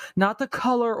cool, not the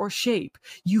color or shape.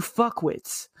 You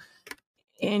fuckwits.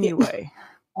 Anyway.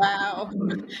 Wow.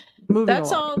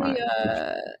 That's all the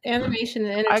animation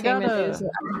and entertainment news.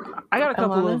 I got a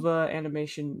couple of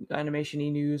animation-y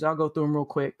news. I'll go through them real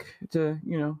quick to,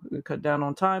 cut down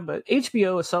on time. But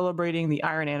HBO is celebrating the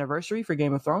Iron Anniversary for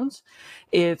Game of Thrones.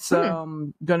 It's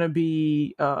going to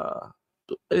be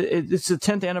it's the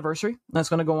 10th anniversary. That's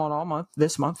going to go on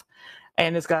this month.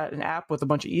 And it's got an app with a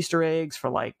bunch of Easter eggs for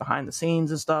like behind the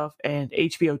scenes and stuff. And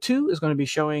HBO 2 is going to be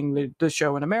showing the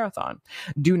show in a marathon.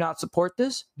 Do not support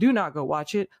this. Do not go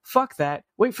watch it. Fuck that.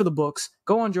 Wait for the books.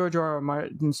 Go on George R.R.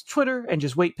 Martin's Twitter and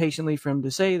just wait patiently for him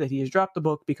to say that he has dropped the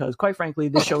book, because quite frankly,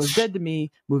 this show is dead to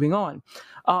me. Moving on.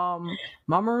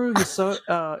 Mamoru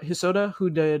Hosoda, who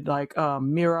did like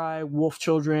Mirai, Wolf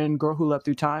Children, Girl Who Leapt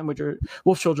Through Time,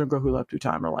 Wolf Children, Girl Who Leapt Through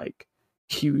Time are like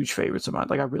huge favorites of mine.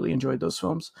 Like I really enjoyed those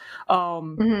films.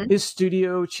 Mhm. His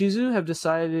studio Chizu have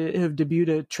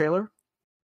debuted a trailer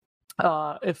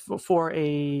for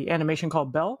a animation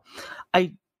called Bell.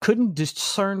 I couldn't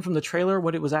discern from the trailer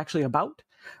what it was actually about,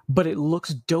 but it looks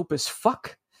dope as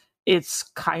fuck. It's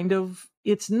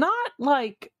not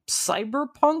like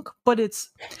cyberpunk, but it's,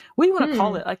 what do you want to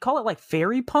call it? I call it like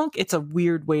fairy punk. It's a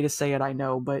weird way to say it, I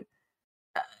know, but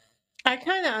I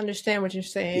kind of understand what you're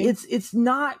saying. it's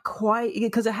not quite,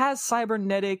 because it has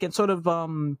cybernetic and sort of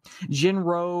Jinro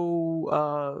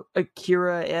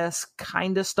Akira-esque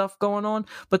kind of stuff going on,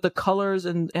 but the colors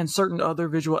and certain other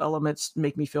visual elements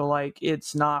make me feel like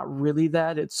it's not really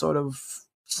that. It's sort of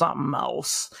something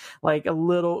else, like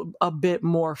a bit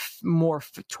more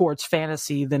towards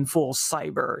fantasy than full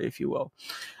cyber, if you will.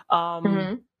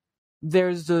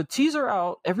 There's the teaser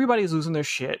out. Everybody's losing their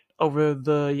shit over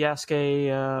the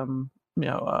Yasuke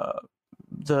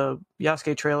the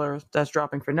Yasuke trailer that's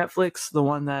dropping for Netflix, the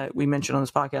one that we mentioned on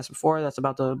this podcast before, that's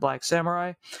about the black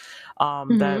samurai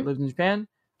that lived in Japan.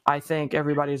 I think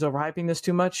everybody's overhyping this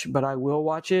too much, but I will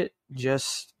watch it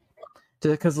just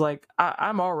because, like,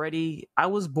 I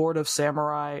was bored of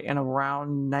samurai in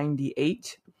around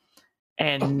 98,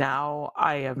 and now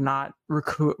I have not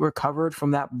recovered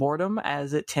from that boredom,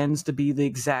 as it tends to be the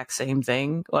exact same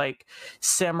thing. Like,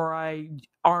 samurai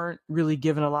aren't really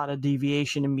given a lot of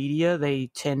deviation in media.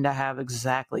 They tend to have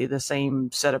exactly the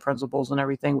same set of principles and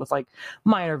everything, with like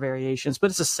minor variations, but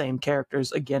it's the same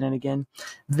characters again and again.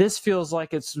 This feels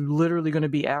like it's literally going to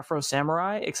be Afro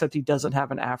Samurai, except he doesn't have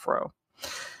an afro.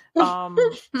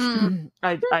 It's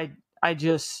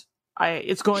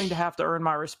going to have to earn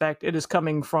my respect. It is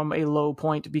coming from a low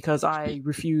point because I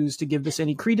refuse to give this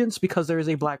any credence because there is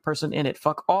a black person in it.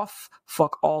 Fuck off.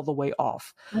 Fuck all the way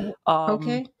off.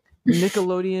 Okay.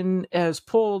 Nickelodeon has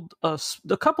pulled a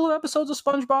couple of episodes of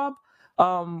SpongeBob.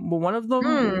 One of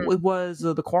them was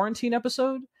the quarantine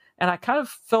episode, and I kind of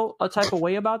felt a type of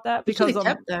way about that because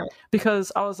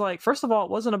I was like, first of all,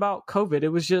 it wasn't about COVID. It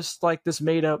was just like this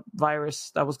made up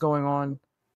virus that was going on.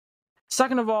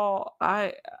 Second of all,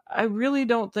 I really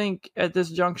don't think at this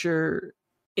juncture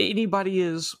anybody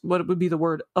is, what would be the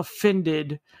word,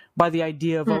 offended by the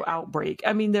idea of an outbreak.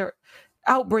 I mean,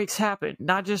 outbreaks happen,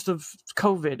 not just of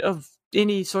COVID, of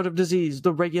any sort of disease,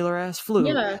 the regular ass flu.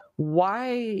 Yeah.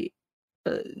 Why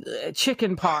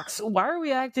chicken pox? Why are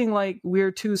we acting like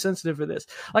we're too sensitive for this?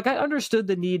 Like, I understood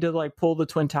the need to like pull the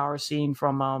Twin Tower scene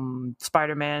from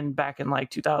Spider-Man back in like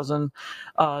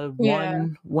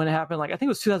 2001 when it happened. Like, I think it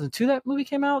was 2002 that movie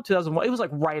came out. 2001. It was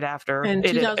like right after and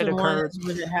it 2001 occurred. is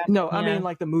when it happened. No, I mean,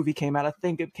 like, the movie came out. I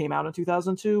think it came out in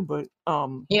 2002, but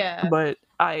but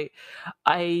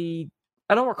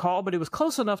I don't recall, but it was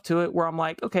close enough to it where I'm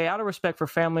like, okay, out of respect for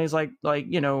families, like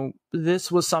this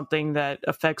was something that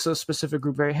affects a specific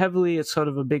group very heavily. It's sort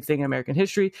of a big thing in American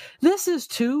history. This is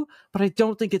too, but I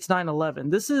don't think it's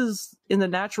 9/11. This is, in the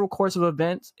natural course of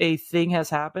events, a thing has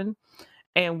happened,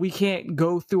 and we can't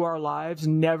go through our lives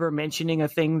never mentioning a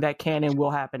thing that can and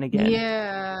will happen again.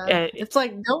 Yeah. It's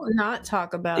like, don't not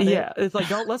talk about it. Yeah, it's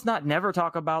like, let's not never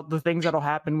talk about the things that'll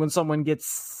happen when someone gets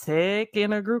sick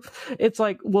in a group. It's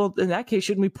like, well, in that case,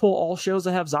 shouldn't we pull all shows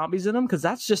that have zombies in them? Because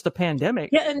that's just a pandemic.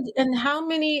 Yeah, and how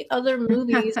many other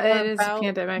movies are about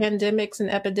pandemics and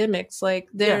epidemics? Like,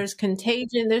 there's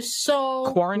Contagion. There's so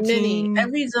Quarantine, many.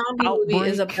 Every zombie movie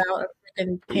is about a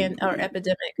freaking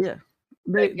epidemic. Yeah.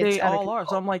 They all are.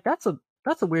 So I'm like, that's a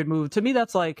weird move. To me,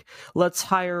 that's like, let's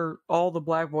hire all the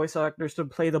black voice actors to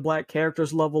play the black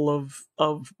characters level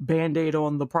of Band-Aid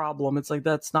on the problem. It's like,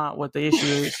 that's not what the issue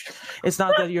is. It's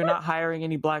not that you're not hiring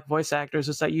any black voice actors.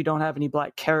 It's that you don't have any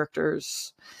black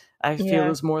characters. I feel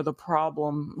is more the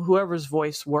problem. Whoever's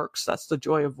voice works. That's the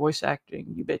joy of voice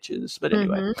acting, you bitches. But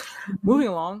anyway, moving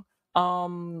along.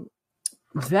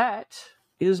 That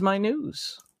is my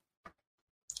news.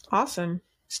 Awesome.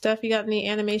 Steph, you got any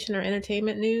animation or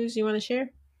entertainment news you want to share?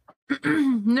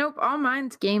 Nope, all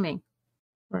mine's gaming.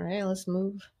 All right, let's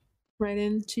move right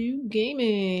into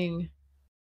gaming.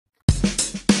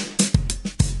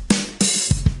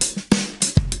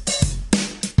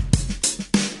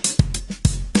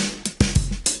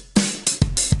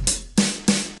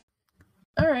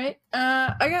 All right,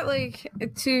 I got like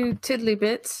 2 tiddly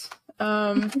bits.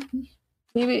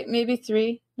 Maybe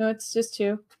 3. No, it's just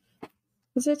 2.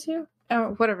 Is it 2?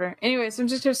 Oh, whatever. Anyways, I'm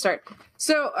just gonna start.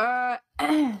 So,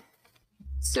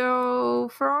 so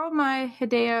for all my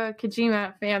Hideo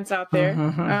Kojima fans out there,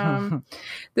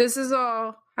 this is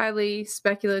all highly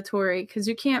speculatory because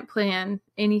you can't plan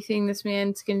anything this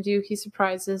man's gonna do. He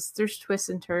surprises. There's twists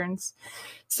and turns.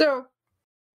 So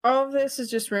all of this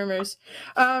is just rumors.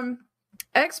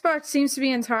 Xbox seems to be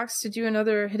in talks to do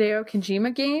another Hideo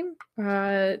Kojima game.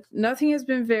 Nothing has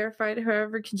been verified.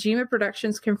 However, Kojima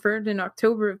Productions confirmed in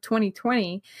October of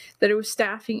 2020 that it was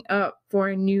staffing up for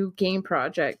a new game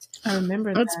project. I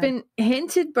remember that. It's been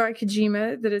hinted by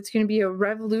Kojima that it's going to be a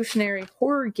revolutionary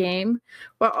horror game,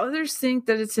 while others think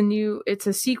that it's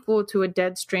a sequel to a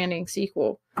Dead Stranding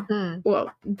sequel.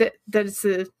 Well, that it's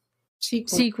a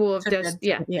sequel of Dead.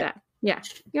 Yeah.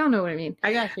 Y'all know what I mean.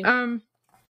 I got you.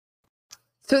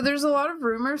 So there's a lot of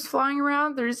rumors flying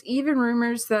around. There's even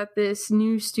rumors that this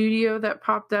new studio that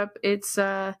popped up, it's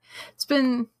lived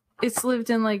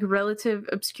in like relative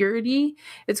obscurity.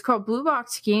 It's called Blue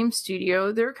Box Game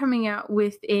Studio. They're coming out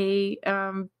with a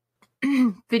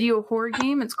video horror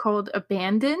game. It's called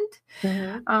Abandoned.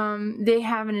 They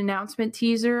have an announcement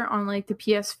teaser on like the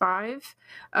PS5.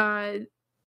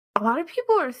 A lot of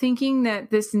people are thinking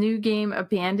that this new game,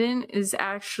 Abandon, is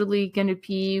actually going to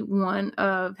be one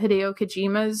of Hideo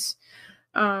Kojima's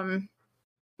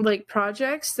like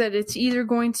projects, that it's either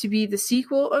going to be the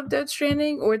sequel of Dead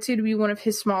Stranding or it's going to be one of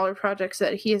his smaller projects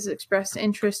that he has expressed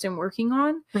interest in working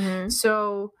on.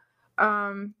 So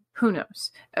who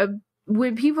knows?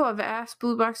 When people have asked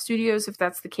Blue Box Studios if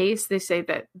that's the case, they say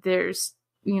that there's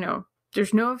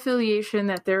no affiliation,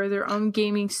 that they're their own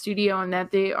gaming studio and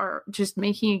that they are just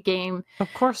making a game.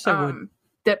 Of course they would.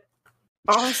 That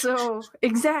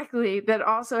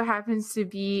also happens to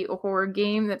be a horror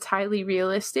game that's highly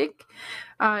realistic.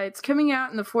 It's coming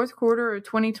out in the fourth quarter of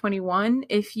 2021.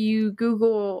 If you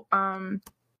Google,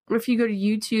 if you go to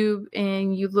YouTube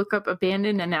and you look up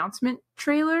Abandoned announcement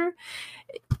trailer,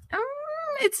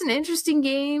 it's an interesting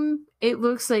game. It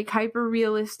looks like hyper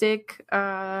realistic.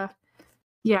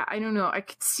 Yeah, I don't know. I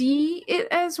could see it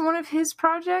as one of his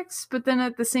projects, but then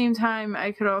at the same time,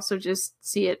 I could also just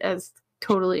see it as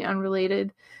totally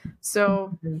unrelated.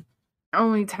 So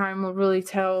only time will really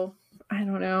tell. I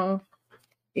don't know.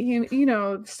 You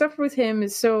know, stuff with him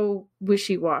is so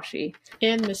wishy-washy.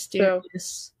 And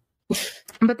mysterious.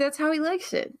 But that's how he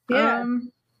likes it. Yeah.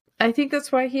 I think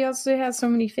that's why he also has so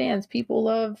many fans. People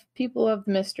love the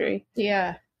mystery.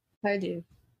 Yeah, I do.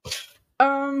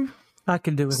 I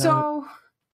can do without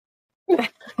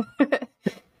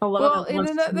Well, in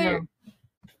another,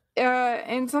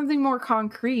 and something more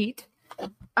concrete.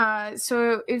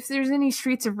 So if there's any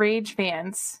Streets of Rage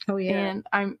fans, and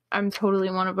I'm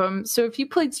totally one of them. So if you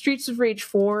played Streets of Rage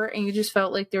 4 and you just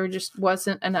felt like there just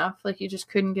wasn't enough, like you just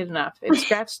couldn't get enough, it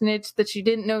scratched an itch that you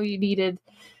didn't know you needed,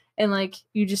 and like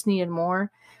you just needed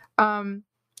more.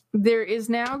 There is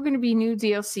now going to be new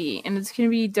DLC, and it's going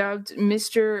to be dubbed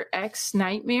Mr. X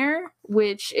Nightmare,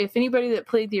 which if anybody that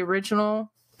played the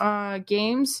original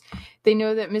games, they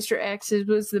know that Mr. X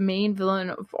was the main villain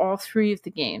of all three of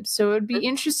the games. So it'd be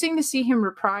interesting to see him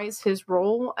reprise his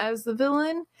role as the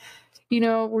villain. You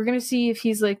know, we're going to see if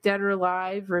he's like dead or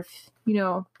alive, or if, you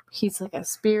know, he's like a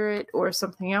spirit or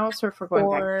something else, or if we're going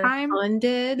back time.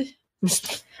 Undead.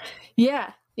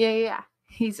 Yeah.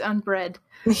 He's unbred.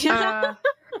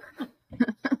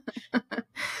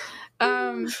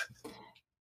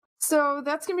 So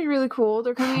that's gonna be really cool.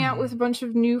 They're coming out with a bunch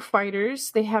of new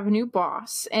fighters. They have a new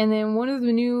boss, and then one of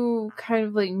the new kind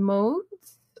of like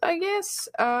modes, I guess,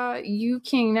 you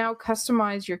can now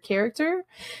customize your character.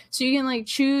 So you can like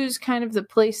choose kind of the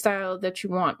play style that you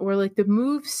want, or like the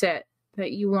move set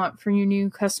that you want for your new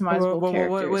customizable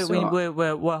character. Wait, hold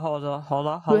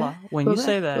on. When you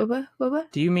say that,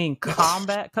 do you mean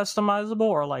combat customizable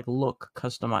or like look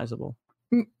customizable?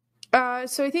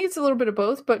 So I think it's a little bit of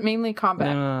both, but mainly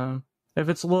combat. If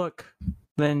it's look,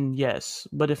 then yes.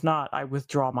 But if not, I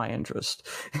withdraw my interest.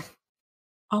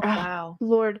 Oh, wow.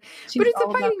 Lord. She's but it's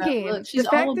a fighting game. Look. She's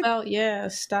all about,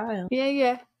 style.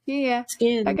 Yeah.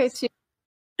 Skins. I got you.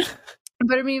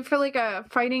 But I mean, for like a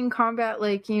fighting combat,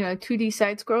 like, you know, 2D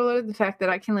side scroller, the fact that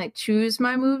I can like choose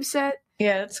my moveset.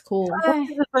 Yeah, that's cool.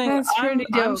 That's pretty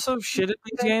dope. I'm so shit at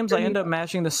these games, I end up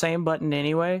mashing the same button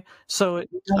anyway. So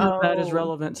that is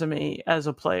relevant to me as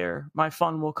a player. My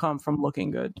fun will come from looking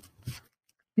good.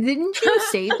 Didn't you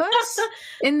save us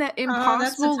in that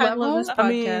impossible level? I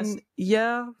mean,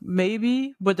 yeah,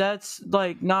 maybe, but that's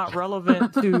like not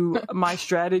relevant to my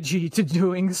strategy to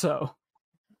doing so.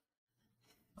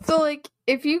 So, like,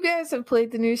 if you guys have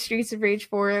played the new Streets of Rage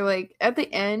 4, like, at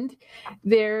the end,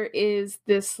 there is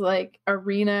this, like,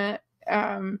 arena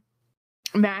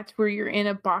match where you're in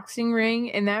a boxing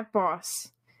ring, and that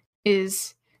boss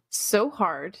is so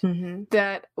hard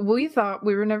that we thought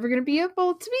we were never going to be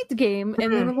able to beat the game,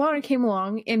 and then Alana came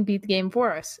along and beat the game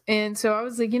for us. And so I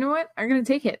was like, you know what? I'm going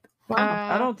to take it.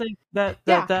 Wow. I don't think that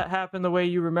happened the way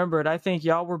you remember it. I think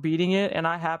y'all were beating it, and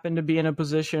I happened to be in a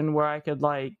position where I could,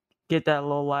 like, get that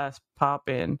little last pop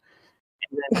in,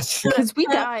 Because we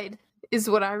died, is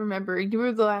what I remember. You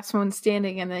were the last one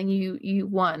standing, and then you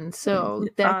won. So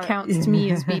that counts to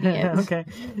me as beating it. Okay.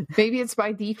 Maybe it's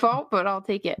by default, but I'll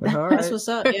take it. All That's right. what's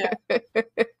up. Yeah.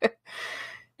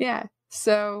 Yeah.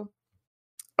 So,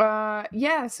 so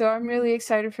I'm really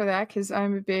excited for that because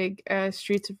I'm a big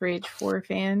Streets of Rage 4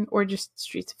 fan, or just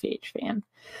Streets of Rage fan.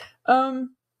 And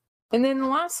then the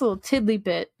last little tiddly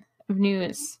bit of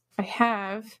news I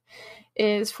have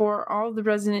is for all the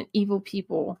Resident Evil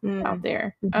people out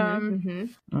there. So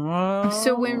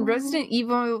when Resident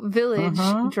Evil Village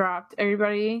dropped,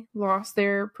 everybody lost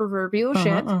their proverbial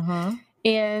shit.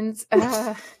 And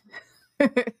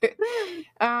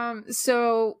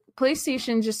so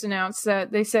PlayStation just announced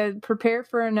that they said prepare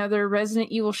for another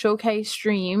Resident Evil showcase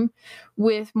stream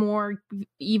with more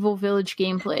Evil Village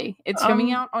gameplay. It's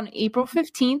coming out on April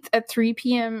 15th at 3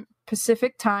 p.m.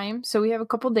 Pacific time, so we have a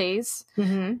couple days.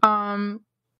 And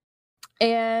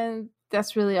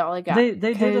that's really all I got. They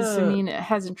did it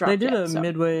hasn't dropped. They did yet, a so.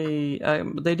 midway.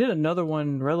 They did another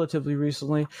one relatively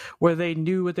recently where they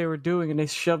knew what they were doing and they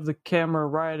shoved the camera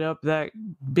right up that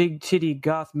big titty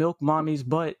goth milk mommy's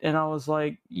butt, and I was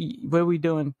like, "What are we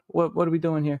doing? What are we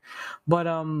doing here?" But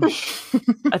I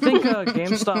think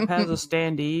GameStop has a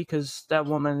standee because that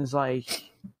woman is like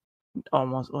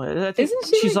almost. I think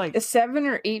Isn't she's like 7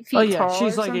 or 8 feet oh yeah, tall?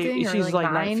 she's or like something, she's or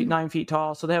like 9? 9 feet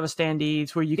tall. So they have a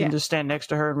standee where you can just stand next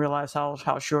to her and realize how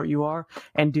short you are,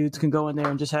 and dudes can go in there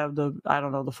and just have the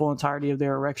the full entirety of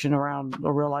their erection around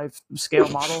a real life scale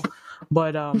model.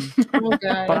 But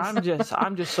but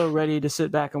I'm just so ready to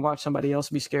sit back and watch somebody else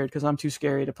be scared because I'm too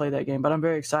scary to play that game. But I'm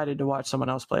very excited to watch someone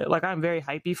else play it. Like, I'm very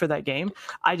hypey for that game.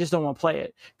 I just don't want to play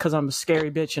it because I'm a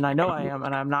scary bitch, and I know I am,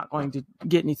 and I'm not going to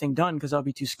get anything done because I'll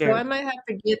be too scared. So I might have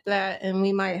to get that, and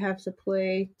we might have to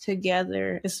play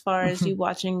together as far as you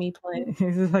watching me play.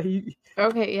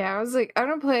 Okay, yeah, I was like, I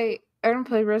don't play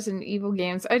Resident Evil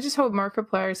games. I just hope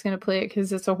Markiplier is going to play it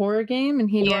because it's a horror game and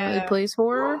he normally plays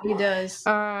horror. He does.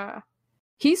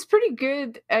 He's pretty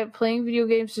good at playing video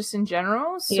games just in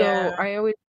general. So I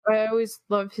always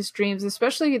love his streams,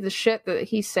 especially the shit that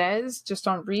he says just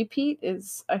on repeat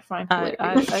I find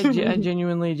hilarious. I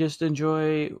genuinely just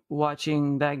enjoy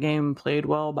watching that game played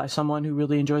well by someone who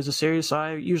really enjoys the series. So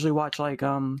I usually watch like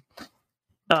some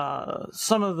of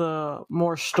the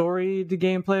more storied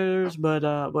game players, but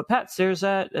Pat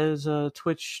Searsat is a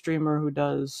Twitch streamer who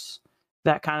does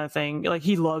that kind of thing. Like,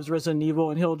 he loves Resident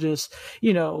Evil, and he'll just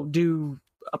do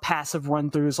a passive run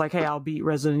through. It's like, hey, I'll beat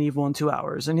Resident Evil in 2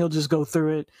 hours, and he'll just go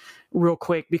through it real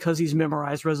quick because he's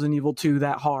memorized Resident Evil 2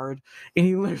 that hard, and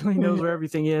he literally knows where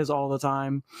everything is all the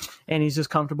time, and he's just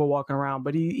comfortable walking around.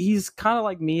 But he's kind of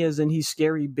like me, as in he's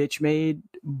scary bitch made,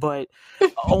 but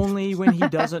only when he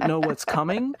doesn't know what's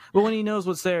coming. But when he knows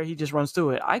what's there, he just runs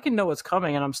through it. I can know what's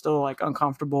coming, and I'm still like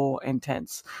uncomfortable and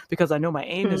tense because I know my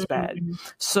aim is bad.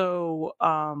 So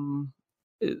I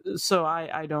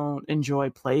don't enjoy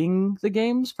playing the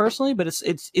games personally, but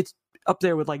it's up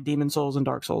there with like Demon Souls and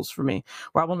Dark Souls for me,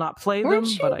 where I will not play them,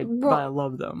 but I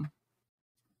love them.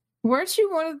 Weren't you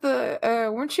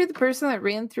the person that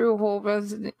ran through a whole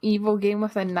Resident Evil game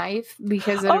with a knife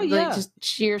because of just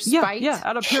sheer spite? Yeah,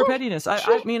 out of pure pettiness.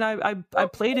 I mean, I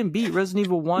played and beat Resident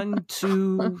Evil 1,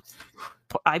 2.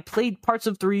 I played parts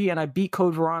of 3, and I beat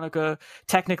Code Veronica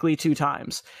technically 2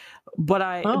 times. But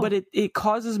it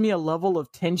causes me a level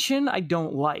of tension I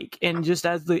don't like. And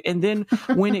then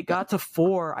when it got to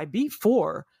 4, I beat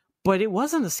 4. But it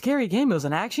wasn't a scary game. It was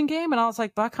an action game. And I was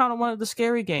like, but I kind of wanted the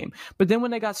scary game. But then when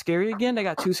they got scary again, they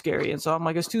got too scary. And so I'm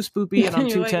like, it's too spoopy and I'm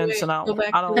too tense. And I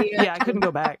couldn't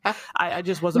go back. I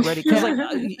just wasn't ready. Because like,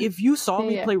 if you saw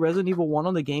me play Resident Evil 1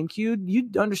 on the GameCube,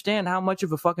 you'd understand how much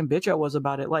of a fucking bitch I was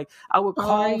about it. Like, I would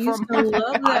call I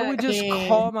would just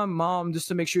call my mom just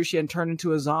to make sure she hadn't turned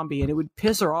into a zombie. And it would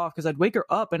piss her off because I'd wake her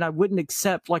up and I wouldn't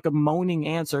accept like a moaning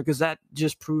answer because that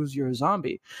just proves you're a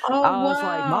zombie. I was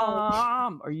like,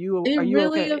 Mom, are you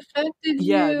really okay? Affected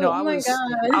you? Yeah, no, I was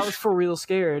for real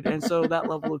scared. And so that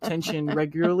level of tension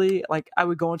regularly, like, I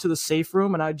would go into the safe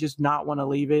room and I'd just not want to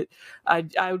leave it.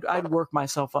 I'd work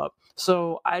myself up.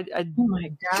 So I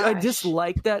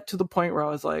disliked that to the point where I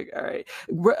was like, all right.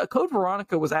 Code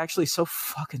Veronica was actually so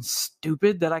fucking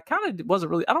stupid that I kind of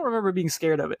wasn't really, I don't remember being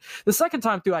scared of it. The second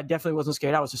time through, I definitely wasn't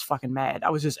scared. I was just fucking mad. I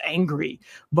was just angry.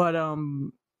 But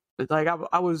like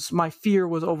my fear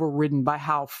was overridden by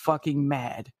how fucking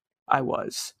mad I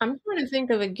was. I'm trying to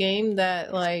think of a game that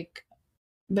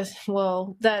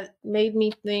that made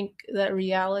me think that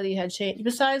reality had changed.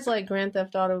 Besides like Grand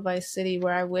Theft Auto Vice City,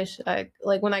 where I wish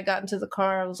when I got into the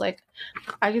car, I was like,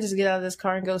 I could just get out of this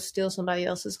car and go steal somebody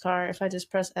else's car if I just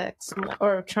press X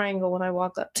or triangle when I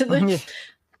walk up to them.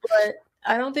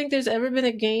 I don't think there's ever been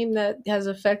a game that has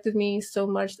affected me so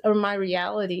much, or my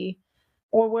reality,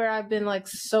 or where I've been like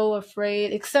so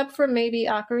afraid, except for maybe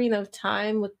Ocarina of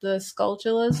Time with the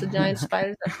Skulltulas, the giant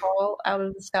spiders that fall out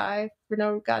of the sky for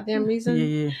no goddamn reason.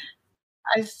 Yeah.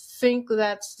 I think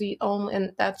that's the only,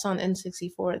 and that's on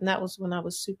N64, and that was when I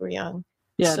was super young.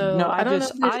 Yeah, So no, I don't know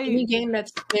if there's any game that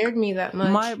scared me that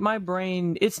much. My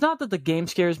brain, it's not that the game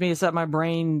scares me, it's that my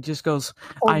brain just goes,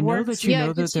 I know that you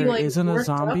know that there isn't a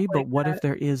zombie, but what if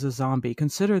there is a zombie?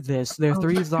 Consider this. There are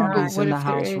 3 zombies in the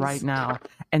house right now,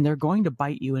 and they're going to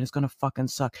bite you, and it's going to fucking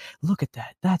suck. Look at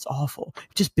that. That's awful.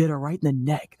 Just bit her right in the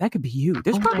neck. That could be you.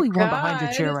 There's probably one behind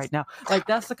your chair right now. Like,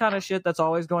 that's the kind of shit that's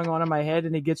always going on in my head,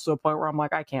 and it gets to a point where I'm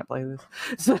like, I can't play this.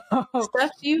 So,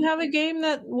 Steph, do you have a game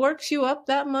that works you up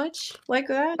that much like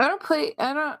that? I don't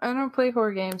play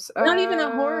horror games. Not even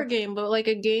a horror game, but like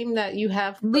a game that you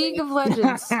have played. League of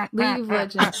Legends.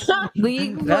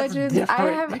 League of Legends.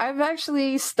 I've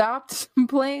actually stopped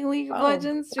playing League of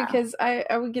Legends because I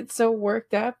would get so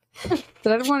worked up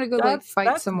that I don't want to go like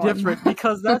fight someone. That's different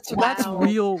because that's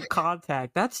real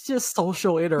contact. That's just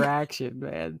social interaction,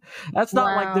 man. That's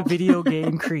not like the video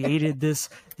game created this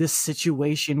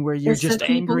situation where you're just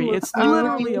angry. It's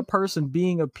literally a person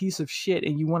being a piece of shit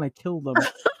and you want to kill them.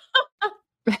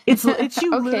 It's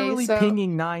you literally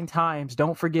pinging 9 times.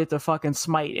 Don't forget to fucking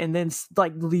smite, and then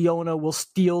like Leona will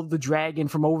steal the dragon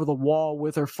from over the wall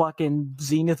with her fucking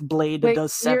zenith blade that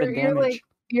does 7 damage.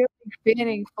 You're like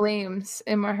fanning flames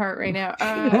in my heart right now.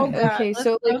 Okay,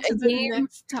 so like a game.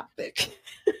 Next topic.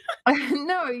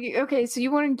 No, okay. So you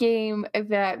want a game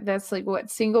that's like what,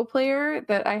 single player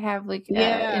that I have like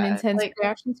an intense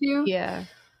reaction to? Yeah.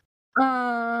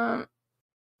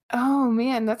 Oh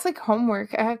man, that's like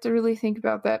homework. I have to really think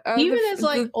about that. Even as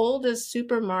old as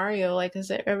Super Mario, like has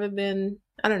there ever been?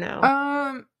 I don't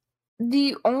know.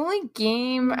 The only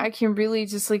game I can really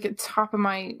just like at top of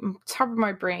my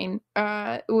brain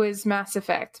was Mass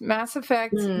Effect. Mass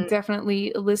Effect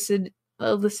definitely elicited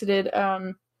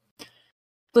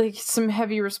like some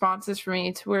heavy responses for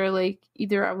me to where like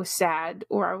either I was sad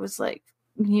or I was like,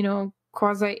 you know,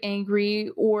 quasi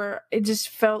angry, or it just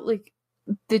felt like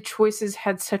the choices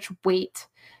had such weight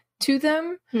to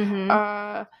them.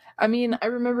 I mean, I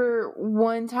remember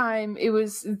one time it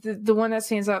was the one that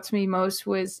stands out to me most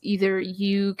was either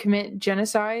you commit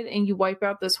genocide and you wipe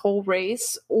out this whole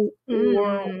race,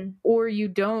 or you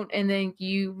don't, and then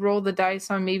you roll the dice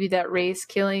on maybe that race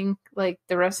killing like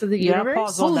the rest of the universe.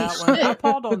 Pause on that one. I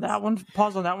paused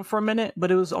on that one for a minute, but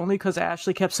it was only because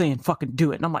Ashley kept saying "fucking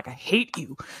do it," and I'm like, I hate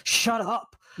you. Shut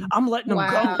up. I'm letting them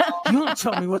go. You don't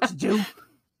tell me what to do.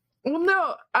 Well,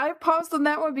 no, I paused on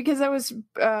that one because I was,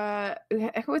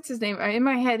 what's his name? In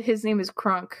my head, his name is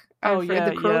Krunk. The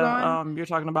Krogan. You're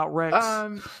talking about Rex.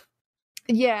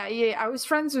 Yeah. I was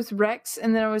friends with Rex,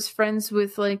 and then I was friends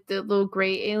with like the little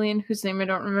gray alien whose name I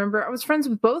don't remember. I was friends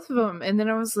with both of them, and then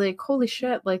I was like, holy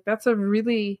shit, like that's a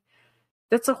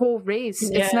whole race.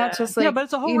 Yeah. It's not just like, but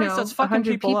it's a whole race that's fucking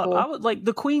people up. I was like,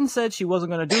 the queen said she wasn't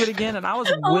going to do it again, and I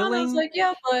was willing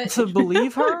to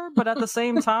believe her, but at the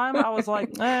same time, I was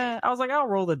like, I'll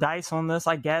roll the dice on this,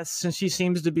 I guess, since she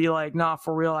seems to be like, nah,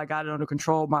 for real, I got it under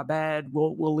control. My bad.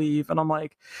 We'll leave. And I'm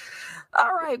like,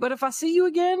 all right, but if I see you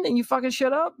again and you fucking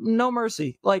shut up, no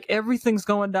mercy. Like everything's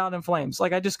going down in flames.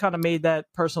 Like I just kind of made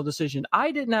that personal decision.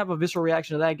 I didn't have a visceral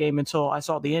reaction to that game until I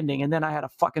saw the ending, and then I had a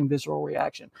fucking visceral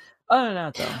reaction. Other than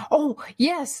that, though. Oh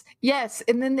yes,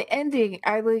 and then the ending.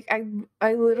 I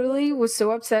literally was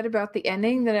so upset about the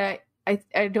ending that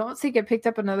I don't think I picked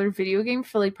up another video game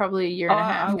for like probably a year and a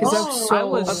half because I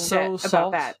was so upset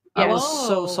about that. I was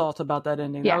so salty about that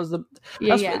ending. Yeah. That was the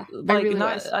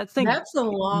I think that's a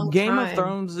long Game time. of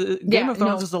Thrones. Game of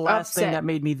Thrones is the last thing that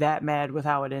made me that mad with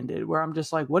how it ended. Where I'm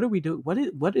just like, what do we do? What?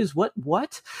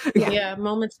 Yeah,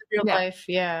 moments of your life.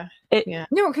 Yeah.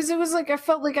 No, because it was like I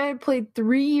felt like I had played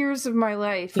 3 years of my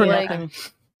life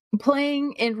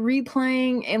playing and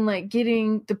replaying and like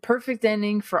getting the perfect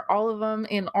ending for all of them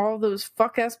and all those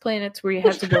fuck ass planets where you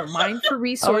had to go mine for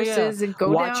resources and go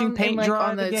watching down paint and like dry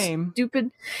on the the game. Stupid.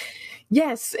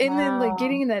 Yes, and then like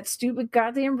getting in that stupid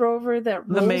goddamn rover that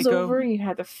rolls over and you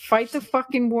had to fight the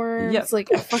fucking worms. Yeah. Like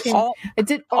I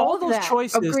did all those that,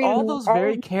 choices, all those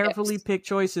very carefully picked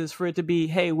choices for it to be,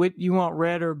 hey, what you want,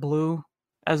 red or blue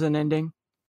as an ending?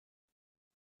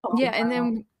 And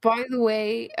then by the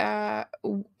way,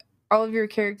 all of your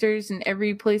characters and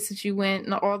every place that you went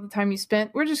and all the time you spent,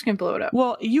 we're just gonna blow it up.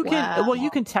 Well, you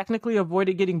can technically avoid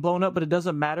it getting blown up, but it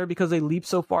doesn't matter because they leap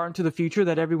so far into the future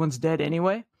that everyone's dead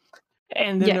anyway.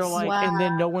 And then Yes. they're like, and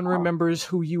then no one remembers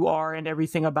who you are, and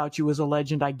everything about you is a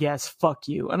legend, I guess. Fuck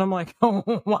you. And I'm like, oh,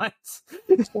 what?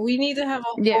 We need to have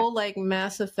a Yeah. whole like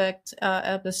Mass Effect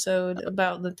episode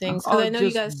about the things, because Or I know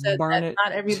you just guys said burn that it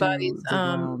not everybody's to the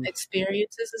ground.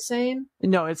 experience is the same.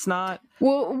 No, it's not.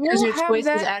 We'll Your have choices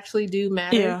that. actually do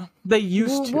matter. Yeah, they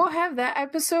used to. We'll have that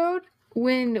episode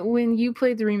when you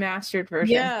played the remastered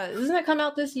version. Yeah, doesn't that come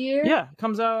out this year? Yeah, it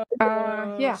comes out.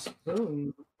 Yeah.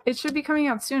 soon. It should be coming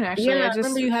out soon, actually. Yeah, I I just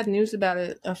remember you had news about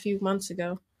it a few months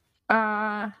ago.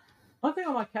 One thing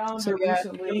on my calendar So, yeah,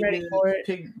 recently get ready is for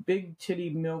it. Big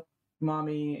Titty Milk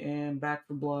Mommy and Back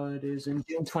for Blood is in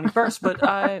June 21st, but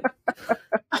I.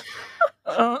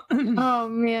 oh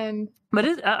man,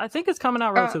 But I think it's coming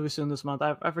out relatively soon this month.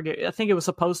 I forget. I think it was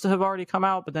supposed to have already come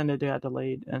out, but then it got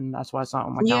delayed, and that's why it's not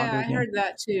on my calendar Yeah, I again. heard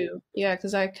that too. Yeah,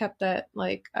 because I kept that,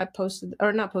 like, I posted,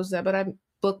 or not posted that, but I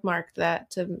bookmarked that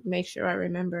to make sure I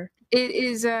remember. it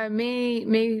is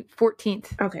May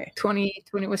 14th, Okay,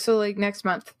 2020. So like next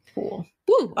month. cool.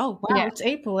 Woo! Oh wow, Yeah. it's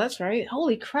April. That's right.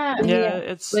 Holy crap! Yeah,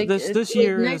 it's Like, this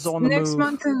year next, is on the next move.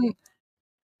 month and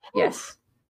yes,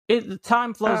 The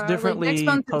time flows like, differently next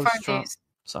month in 5 post Trump. days.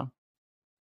 So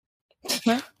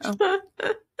What? Oh.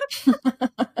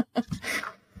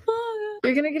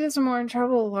 You're gonna get us more in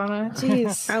trouble, Lana.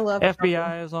 Jeez. I love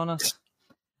FBI is on us.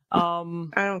 I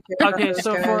don't care. about Okay, those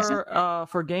so guys.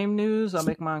 for game news, I'll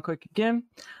make mine quick again.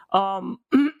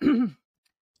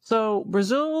 So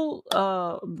Brazil,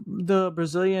 the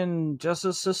Brazilian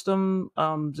justice system,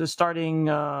 is starting.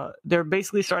 They're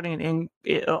basically starting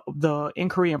the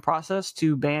inquiry and process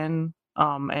to ban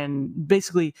and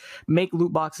basically make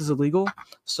loot boxes illegal.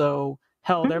 So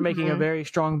hell, they're making a very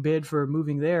strong bid for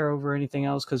moving there over anything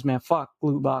else because man, fuck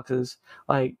loot boxes,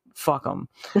 like fuck them.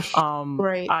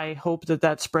 Right. I hope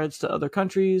that spreads to other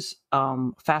countries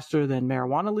faster than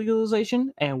marijuana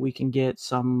legalization, and we can get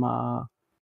some.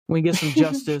 We get some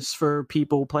justice for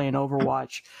people playing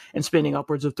Overwatch and spending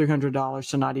upwards of $300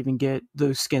 to not even get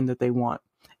the skin that they want.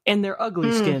 And they're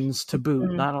ugly skins to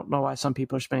boot. I don't know why some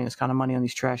people are spending this kind of money on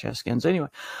these trash ass skins. Anyway,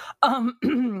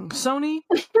 Sony,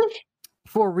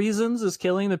 for reasons, is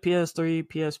killing the PS3,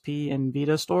 PSP, and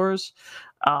Vita stores.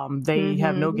 They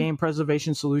have no game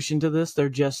preservation solution to this. They're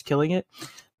just killing it.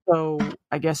 So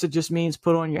I guess it just means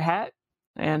put on your hat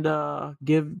and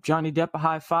give Johnny Depp a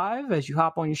high five as you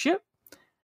hop on your ship.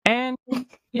 And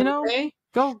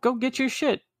go get your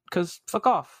shit, because fuck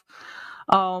off.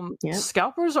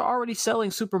 Scalpers are already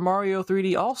selling Super Mario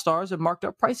 3D All-Stars at marked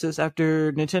up prices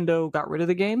after Nintendo got rid of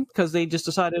the game, because they just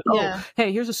decided,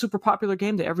 hey, here's a super popular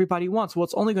game that everybody wants. Well,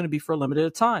 it's only going to be for a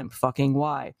limited time. Fucking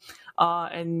why?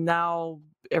 And now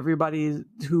everybody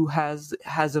who has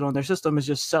it on their system is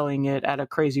just selling it at a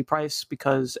crazy price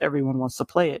because everyone wants to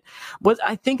play it. What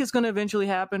I think is going to eventually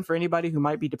happen for anybody who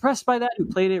might be depressed by that, who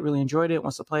played it, really enjoyed it,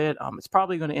 wants to play it, it's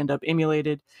probably going to end up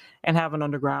emulated and have an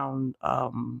underground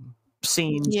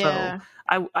scene. Yeah.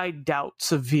 So I doubt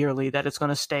severely that it's going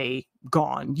to stay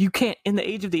gone. You can't, in the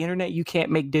age of the internet, you can't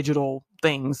make digital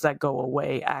things that go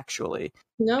away, actually.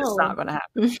 No. It's not going to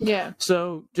happen. Yeah.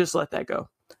 So just let that go.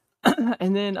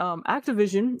 And then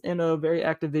Activision, in a very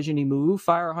Activision-y move,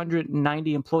 fire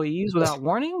 190 employees without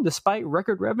warning, despite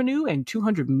record revenue and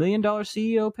 $200 million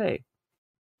CEO pay.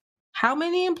 How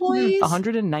many employees?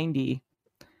 190.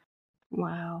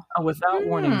 Wow. Without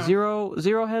warning.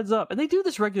 Zero heads up. And they do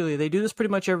this regularly. They do this pretty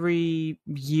much every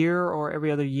year or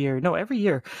every other year. No, every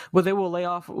year. Where they will lay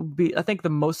off, I think the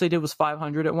most they did was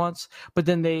 500 at once. But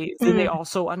then they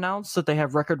also announced that they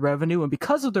have record revenue. And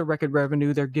because of their record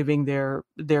revenue, they're giving a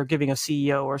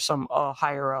CEO or some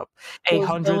higher up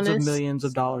hundreds of millions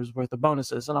of dollars worth of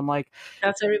bonuses. And I'm like,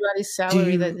 that's everybody's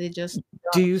salary that they just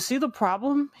got. Do you see the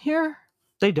problem here?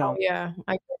 They don't. Oh, yeah,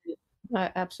 I get it. I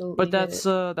absolutely. But that's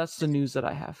the news that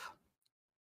I have.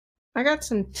 I got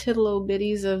some tittle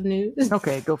bitties of news.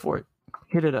 Okay, go for it.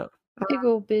 Hit it up. Big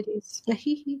old bitties.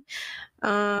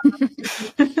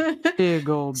 Big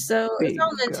old. So it's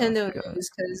all Nintendo news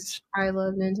because I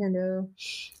love Nintendo.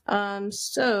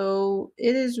 So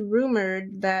it is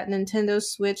rumored that Nintendo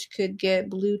Switch could get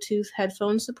Bluetooth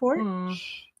headphone support.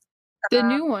 The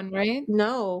new one, right?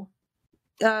 No.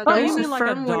 Oh, you mean like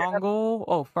a dongle?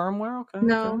 Oh, firmware? Okay.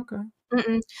 No. Okay.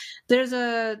 There's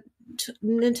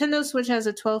Nintendo Switch has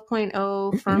a 12.0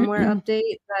 firmware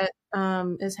update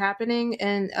that is happening,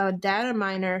 and a data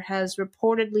miner has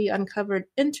reportedly uncovered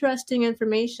interesting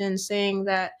information saying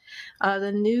that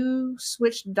the new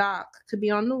Switch dock could be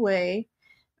on the way,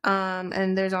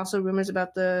 and there's also rumors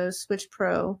about the Switch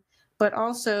Pro. but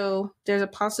also there's a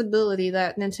possibility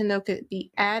that Nintendo could be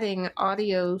adding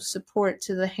audio support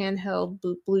to the handheld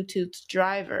Bluetooth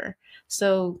driver.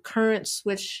 So current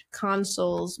Switch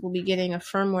consoles will be getting a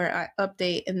firmware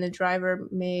update, and the driver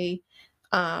may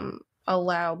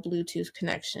allow Bluetooth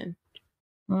connection.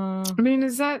 I mean,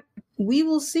 is that... We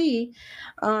will see,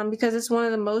 because it's one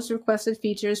of the most requested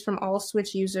features from all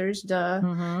Switch users. Duh.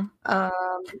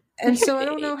 And so I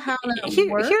don't know how that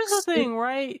works. Here's the thing,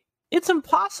 right? It's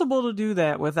impossible to do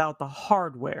that without the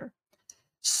hardware.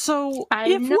 So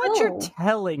what you're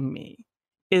telling me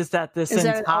is that this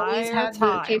entire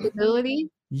time capability,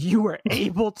 you were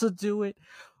able to do it,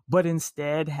 but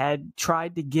instead had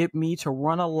tried to get me to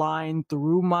run a line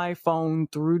through my phone,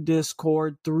 through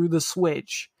Discord, through the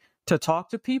Switch to talk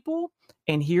to people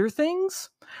and hear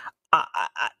things.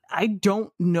 I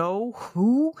don't know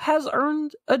who has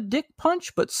earned a dick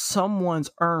punch, but someone's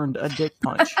earned a dick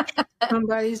punch.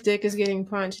 Somebody's dick is getting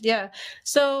punched. Yeah.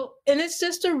 So, and it's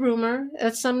just a rumor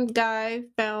that some guy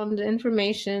found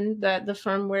information that the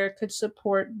firmware could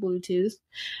support Bluetooth,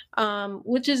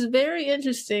 which is very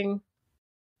interesting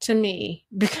to me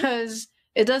because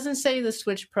it doesn't say the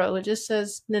Switch Pro. It just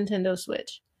says Nintendo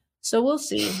Switch. So we'll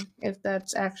see if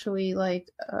that's actually like,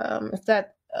 if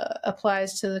that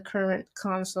applies to the current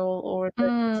console or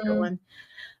the future one.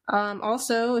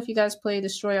 Also, if you guys play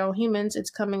Destroy All Humans, it's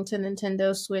coming to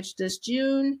Nintendo Switch this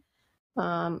June.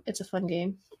 It's a fun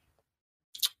game.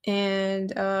 And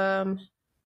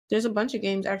there's a bunch of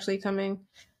games actually coming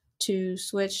to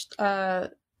Switch.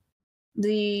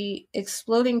 The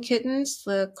Exploding Kittens,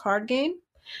 the card game,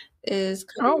 is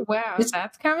coming. Oh wow,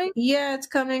 that's coming? Yeah, it's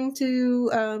coming to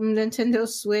Nintendo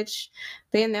Switch.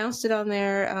 They announced it on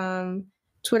their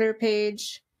Twitter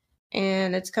page,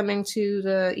 and it's coming to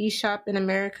the eShop in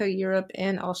America, Europe,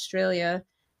 and Australia.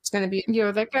 It's going to be...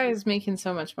 Yo, that guy is making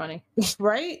so much money.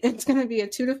 Right? It's going to be a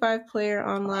 2 to 5 player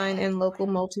online and local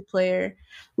multiplayer,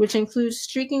 which includes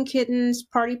Streaking Kittens,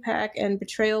 Party Pack, and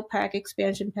Betrayal Pack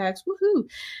expansion packs.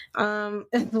 Woohoo!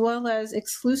 As well as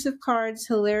exclusive cards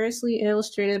hilariously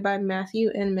illustrated by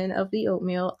Matthew Inman of The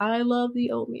Oatmeal. I love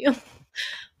The Oatmeal.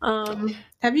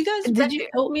 Have you guys read The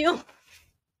Oatmeal?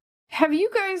 Have you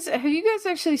guys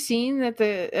actually seen that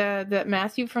that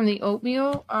Matthew from The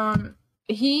Oatmeal,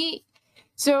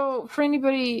 so for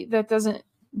anybody that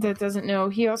doesn't know,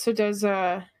 he also does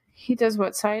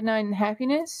what, Cyanide and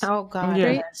Happiness? Oh god.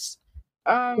 Yes.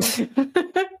 So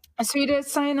he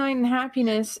does Cyanide and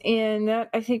Happiness, and that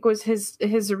I think was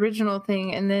his original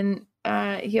thing, and then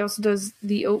he also does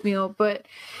The Oatmeal, but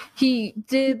he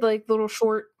did like little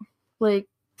short, like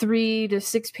 3 to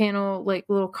 6 panel like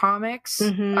little comics.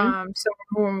 Some of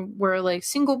them were like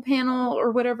single panel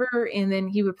or whatever, and then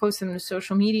he would post them to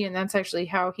social media, and that's actually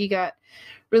how he got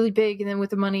really big. And then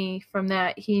with the money from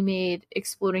that, he made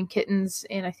Exploding Kittens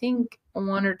and I think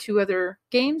 1 or 2 other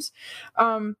games.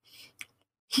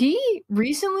 He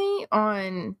recently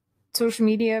on social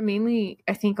media, mainly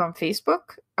I think on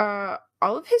Facebook, all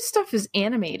of his stuff is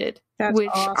animated. That's which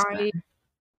awesome. I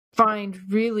find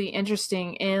really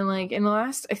interesting. And like in the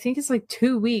last, I think it's like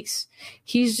 2 weeks,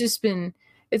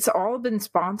 it's all been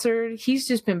sponsored. He's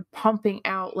just been pumping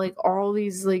out like all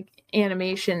these like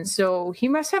animations. So he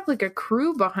must have like a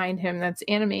crew behind him that's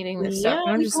animating this stuff.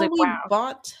 And I'm just like, wow.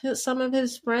 Bought some of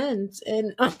his friends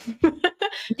and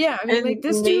yeah, I mean, like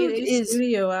this dude is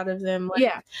studio out of them. Like,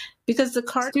 yeah, because the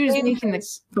card game is making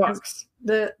the bucks.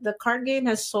 The card game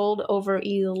has sold over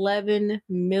 11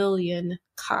 million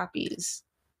copies.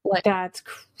 Like, that's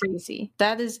crazy.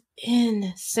 That is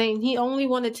insane. He only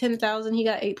wanted 10,000. He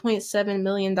got $8.7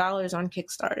 million on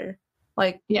Kickstarter.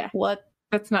 Like, yeah, what?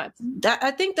 That's nuts. I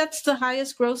think that's the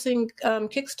highest grossing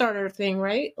Kickstarter thing,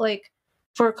 right? Like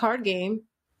for a card game.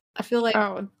 I feel like I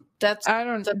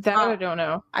don't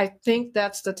know. I think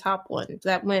that's the top one.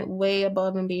 That went way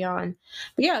above and beyond.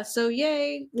 But yeah, so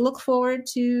yay. Look forward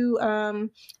to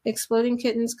Exploding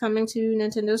Kittens coming to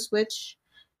Nintendo Switch.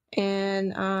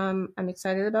 And I'm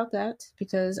excited about that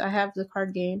because I have the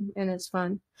card game and it's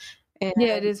fun. And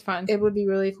yeah, it is fun. It would be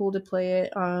really cool to play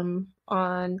it on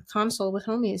console with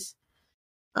homies.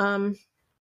 And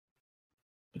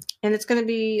it's going to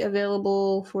be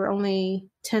available for only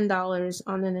 $10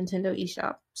 on the Nintendo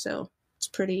eShop. So it's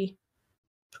pretty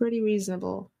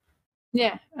reasonable.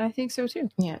 Yeah, I think so too.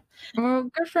 Yeah. Well,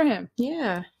 good for him.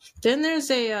 Yeah. Then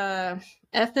there's a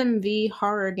FMV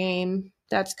horror game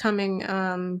that's coming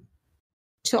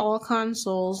to all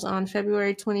consoles on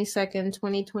February 22nd,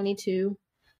 2022.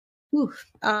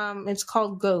 It's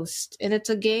called Ghost, and it's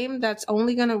a game that's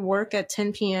only going to work at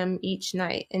 10 p.m. each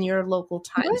night in your local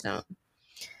time zone.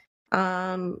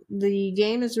 The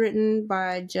game is written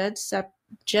by Jed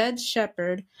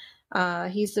Shepard,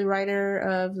 He's the writer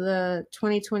of the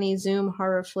 2020 Zoom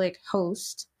horror flick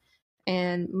Host,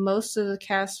 and most of the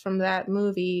cast from that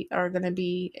movie are going to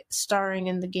be starring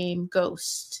in the game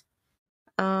Ghost.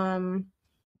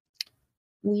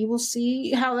 We will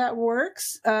see how that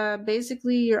works.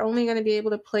 Basically, you're only going to be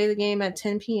able to play the game at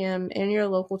 10 p.m. in your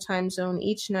local time zone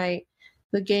each night.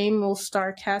 The game will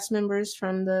star cast members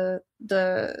from the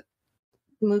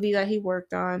movie that he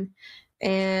worked on,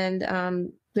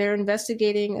 and they're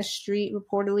investigating a street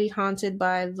reportedly haunted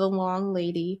by the Long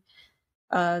Lady.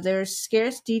 There's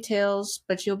scarce details,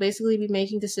 but you'll basically be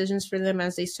making decisions for them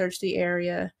as they search the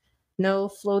area. No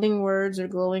floating words or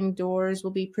glowing doors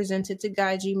will be presented to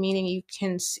guide you, meaning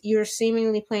you're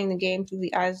seemingly playing the game through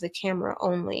the eyes of the camera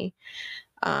only.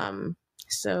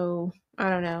 So I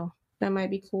don't know. That might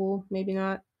be cool, maybe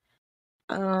not.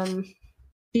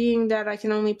 Being that I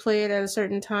can only play it at a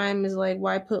certain time is like,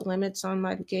 why put limits on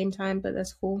my game time? But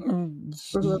that's cool.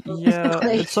 Yeah,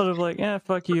 it's sort of like, yeah,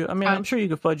 fuck you. I mean, I'm sure you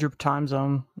could fudge your time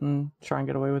zone and try and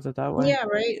get away with it that way. Yeah,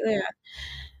 right. Yeah.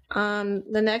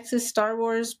 The next is Star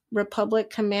Wars Republic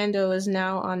Commando is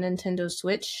now on Nintendo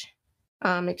Switch.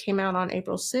 It came out on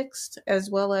April 6th,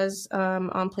 as well as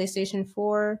on PlayStation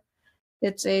 4.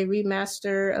 It's a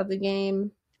remaster of the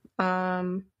game,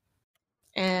 and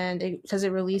because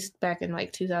it released back in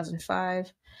like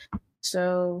 2005.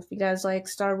 So if you guys like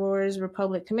Star Wars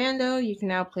Republic Commando, you can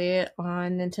now play it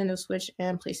on Nintendo Switch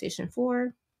and PlayStation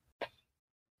 4.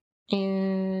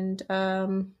 And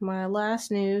my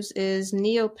last news is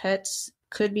Neopets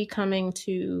could be coming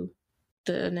to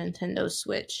the Nintendo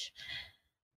Switch.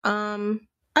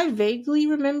 I vaguely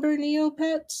remember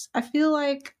Neopets. I feel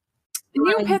like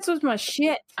Neopets was my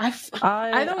shit. I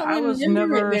was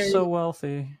never so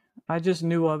wealthy. I just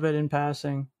knew of it in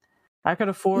passing. I could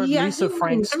afford Lisa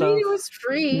Frank stuff. I mean, it was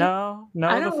free. No,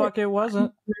 the fuck it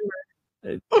wasn't.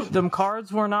 Them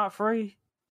cards were not free.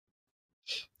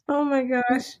 Oh my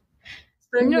gosh.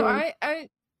 No,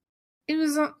 it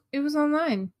was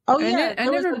online. Oh yeah,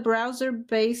 it was a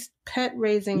browser-based pet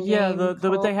raising game. Yeah,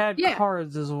 but they had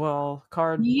cards as well.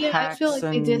 Card packs. I feel like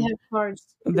they did have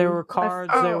cards. There were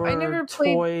cards. There were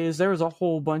toys. There was a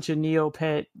whole bunch of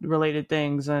Neopet related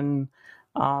things, and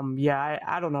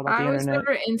I don't know about the internet. I was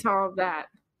never into all of that.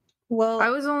 Well, I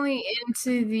was only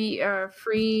into the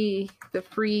free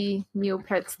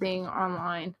Neopets thing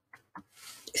online.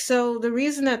 So the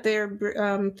reason that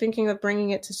they're thinking of bringing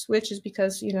it to Switch is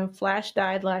because, Flash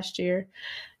died last year,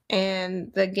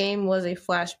 and the game was a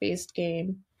Flash-based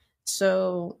game.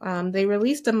 So they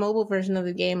released a mobile version of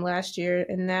the game last year,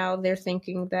 and now they're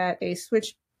thinking that a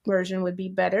Switch version would be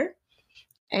better.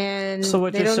 And so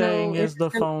what you're saying is the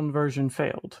phone version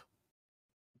failed?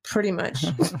 Pretty much.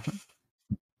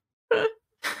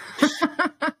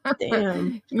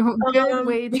 Damn. Good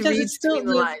way to because read it's still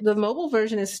the mobile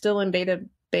version is still in beta,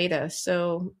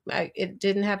 so it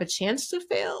didn't have a chance to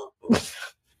fail.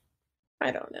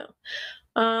 I don't know.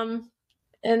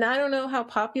 And I don't know how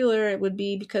popular it would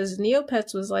be because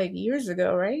Neopets was like years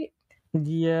ago, right?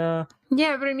 Yeah.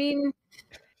 Yeah, but I mean,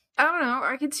 I don't know.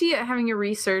 I could see it having a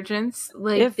resurgence.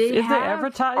 Like if they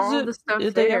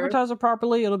advertise it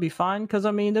properly, it'll be fine. Because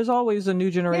I mean, there's always a new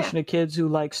generation of kids who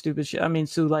like stupid shit. I mean,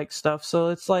 who like stuff. So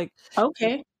it's like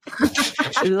okay.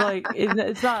 Like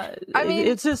it's not. I mean,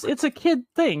 it's a kid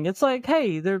thing. It's like,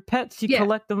 hey, they're pets. You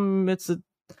collect them. It's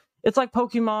like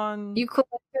Pokemon. You collect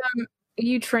them.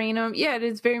 You train them. Yeah, it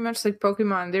is very much like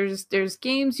Pokemon. There's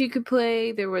games you could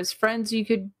play. There was friends you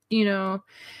could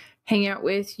hang out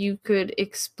with. You could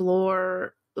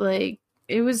explore. Like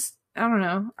it was. I don't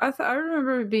know. I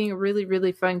remember it being a really,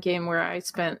 really fun game where I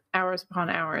spent hours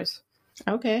upon hours.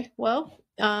 Okay, well.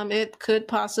 It could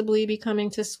possibly be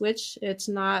coming to Switch. It's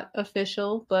not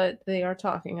official, but they are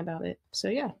talking about it. So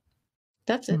yeah,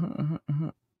 that's it.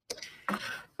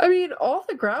 I mean, all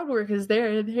the groundwork is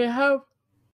there. They have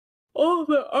all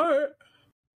the art.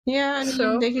 Yeah, I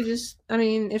mean, they could just. I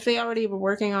mean, if they already were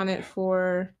working on it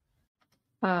for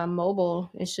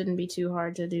mobile, it shouldn't be too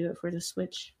hard to do it for the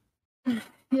Switch.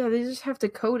 Yeah, they just have to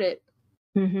code it.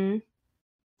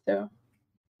 So.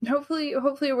 Hopefully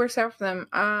it works out for them.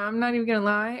 I'm not even gonna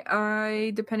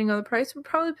lie. Depending on the price, would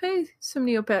probably pay some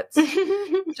Neopets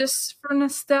just for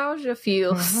nostalgia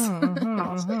feels.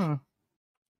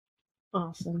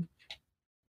 Awesome.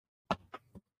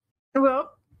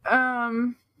 Well,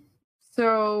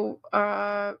 so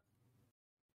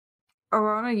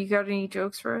Alana, you got any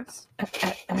jokes for us?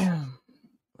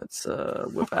 Let's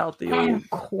whip out the old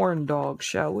corn dog,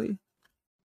 shall we?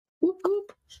 Whoop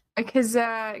whoop. Because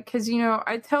I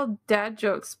tell dad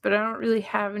jokes, but I don't really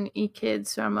have any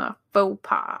kids, so I'm a faux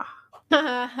pas.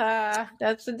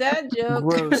 That's a dad joke.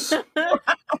 Gross.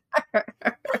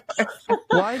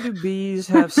 Why do bees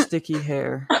have sticky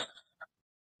hair?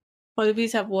 Why do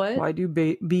bees have what? Why do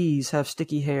bees have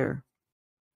sticky hair?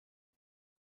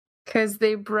 Because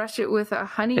they brush it with a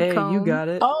honeycomb. Hey, you got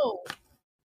it. Oh,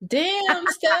 damn,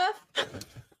 Steph.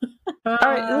 All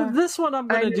right, this one I'm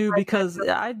going to do because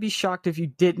I'd be shocked if you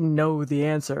didn't know the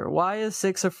answer. Why is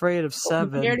 6 afraid of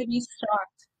 7? Prepare to be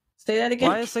shocked. Say that again.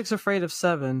 Why is 6 afraid of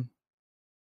 7?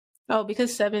 Oh,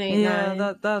 because 7, 8, 9.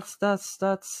 Yeah, that's a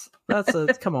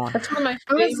come on. That's one of my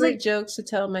favorite jokes to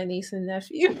tell my niece and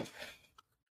nephew.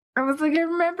 I was like, I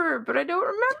remember, but I don't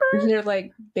remember. They're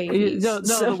like babies. No,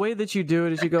 the way that you do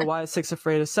it is you go, why is 6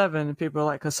 afraid of 7? And people are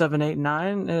like, because 7, 8, 9?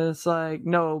 And it's like,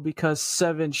 no, because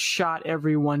 7 shot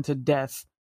everyone to death.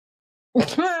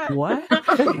 What?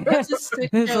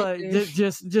 It's like,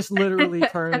 just literally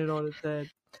turn it on its head.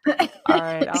 All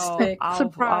right,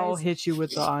 I'll hit you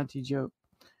with the auntie joke.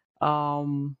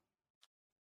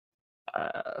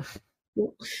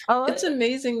 It's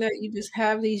amazing that you just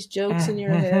have these jokes in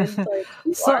your head. Like,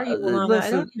 who are you, Lana? I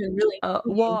don't even really know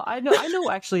well, I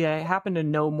know actually I happen to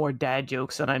know more dad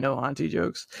jokes than I know auntie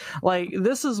jokes. Like,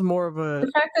 this is more of a...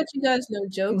 The fact that you guys know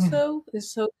jokes, though,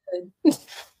 is so good.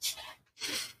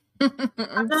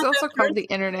 It's also called the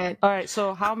internet. All right,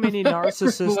 so how many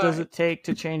narcissists does it take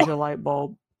to change a light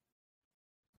bulb?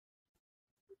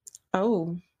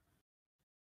 Oh.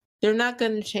 They're not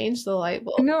going to change the light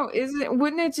bulb. No,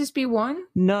 wouldn't it just be one?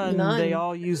 None. They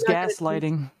all use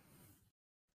gaslighting.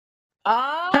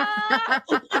 Ah!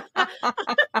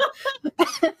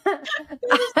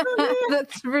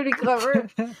 That's pretty clever.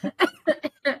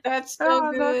 That's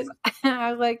so good.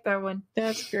 I like that one.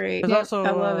 That's great. There's also,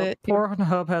 I love it.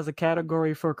 Pornhub has a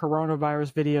category for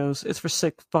coronavirus videos. It's for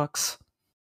sick fucks.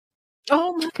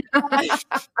 Oh my gosh.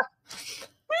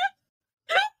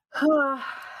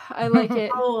 I like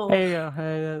it. There you go.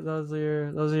 Hey, those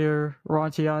are your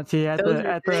raunchy auntie at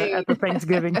the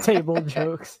Thanksgiving table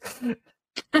jokes.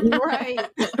 Right.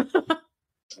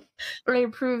 I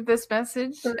approve this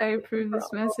message.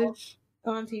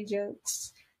 Auntie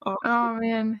jokes. Oh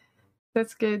man,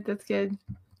 that's good.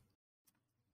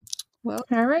 Well,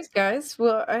 all right, guys.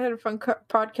 Well, I had a fun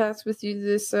podcast with you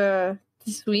this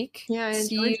week. Yeah, I enjoyed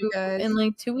See you guys in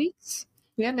like 2 weeks.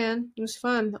 Yeah, man, it was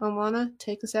fun. Alana,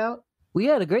 take us out. We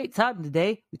had a great time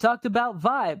today. We talked about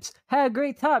vibes. Had a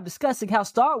great time discussing how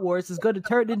Star Wars is going to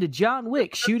turn into John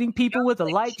Wick shooting people with a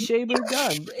lightsaber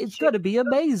gun. It's going to be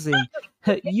amazing.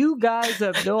 You guys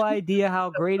have no idea how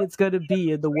great it's going to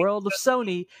be in the world of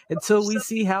Sony until we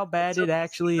see how bad it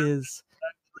actually is.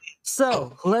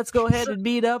 So, let's go ahead and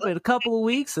meet up in a couple of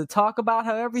weeks and talk about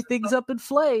how everything's up in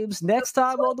flames next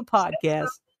time on the podcast.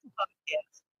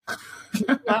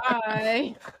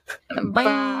 Bye.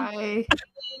 Bye.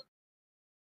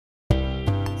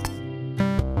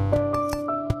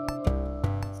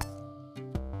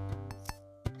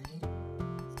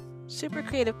 Super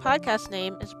Creative Podcast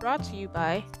name is brought to you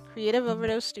by Creative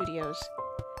Overdose Studios,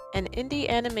 an indie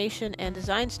animation and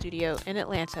design studio in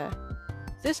Atlanta.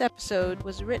 This episode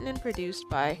was written and produced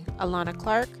by Alana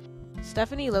Clark,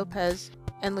 Stephanie Lopez,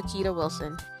 and Lakita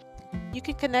Wilson. You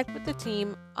can connect with the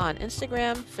team on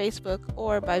Instagram, Facebook,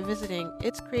 or by visiting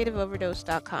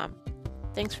itscreativeoverdose.com.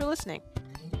 Thanks for listening.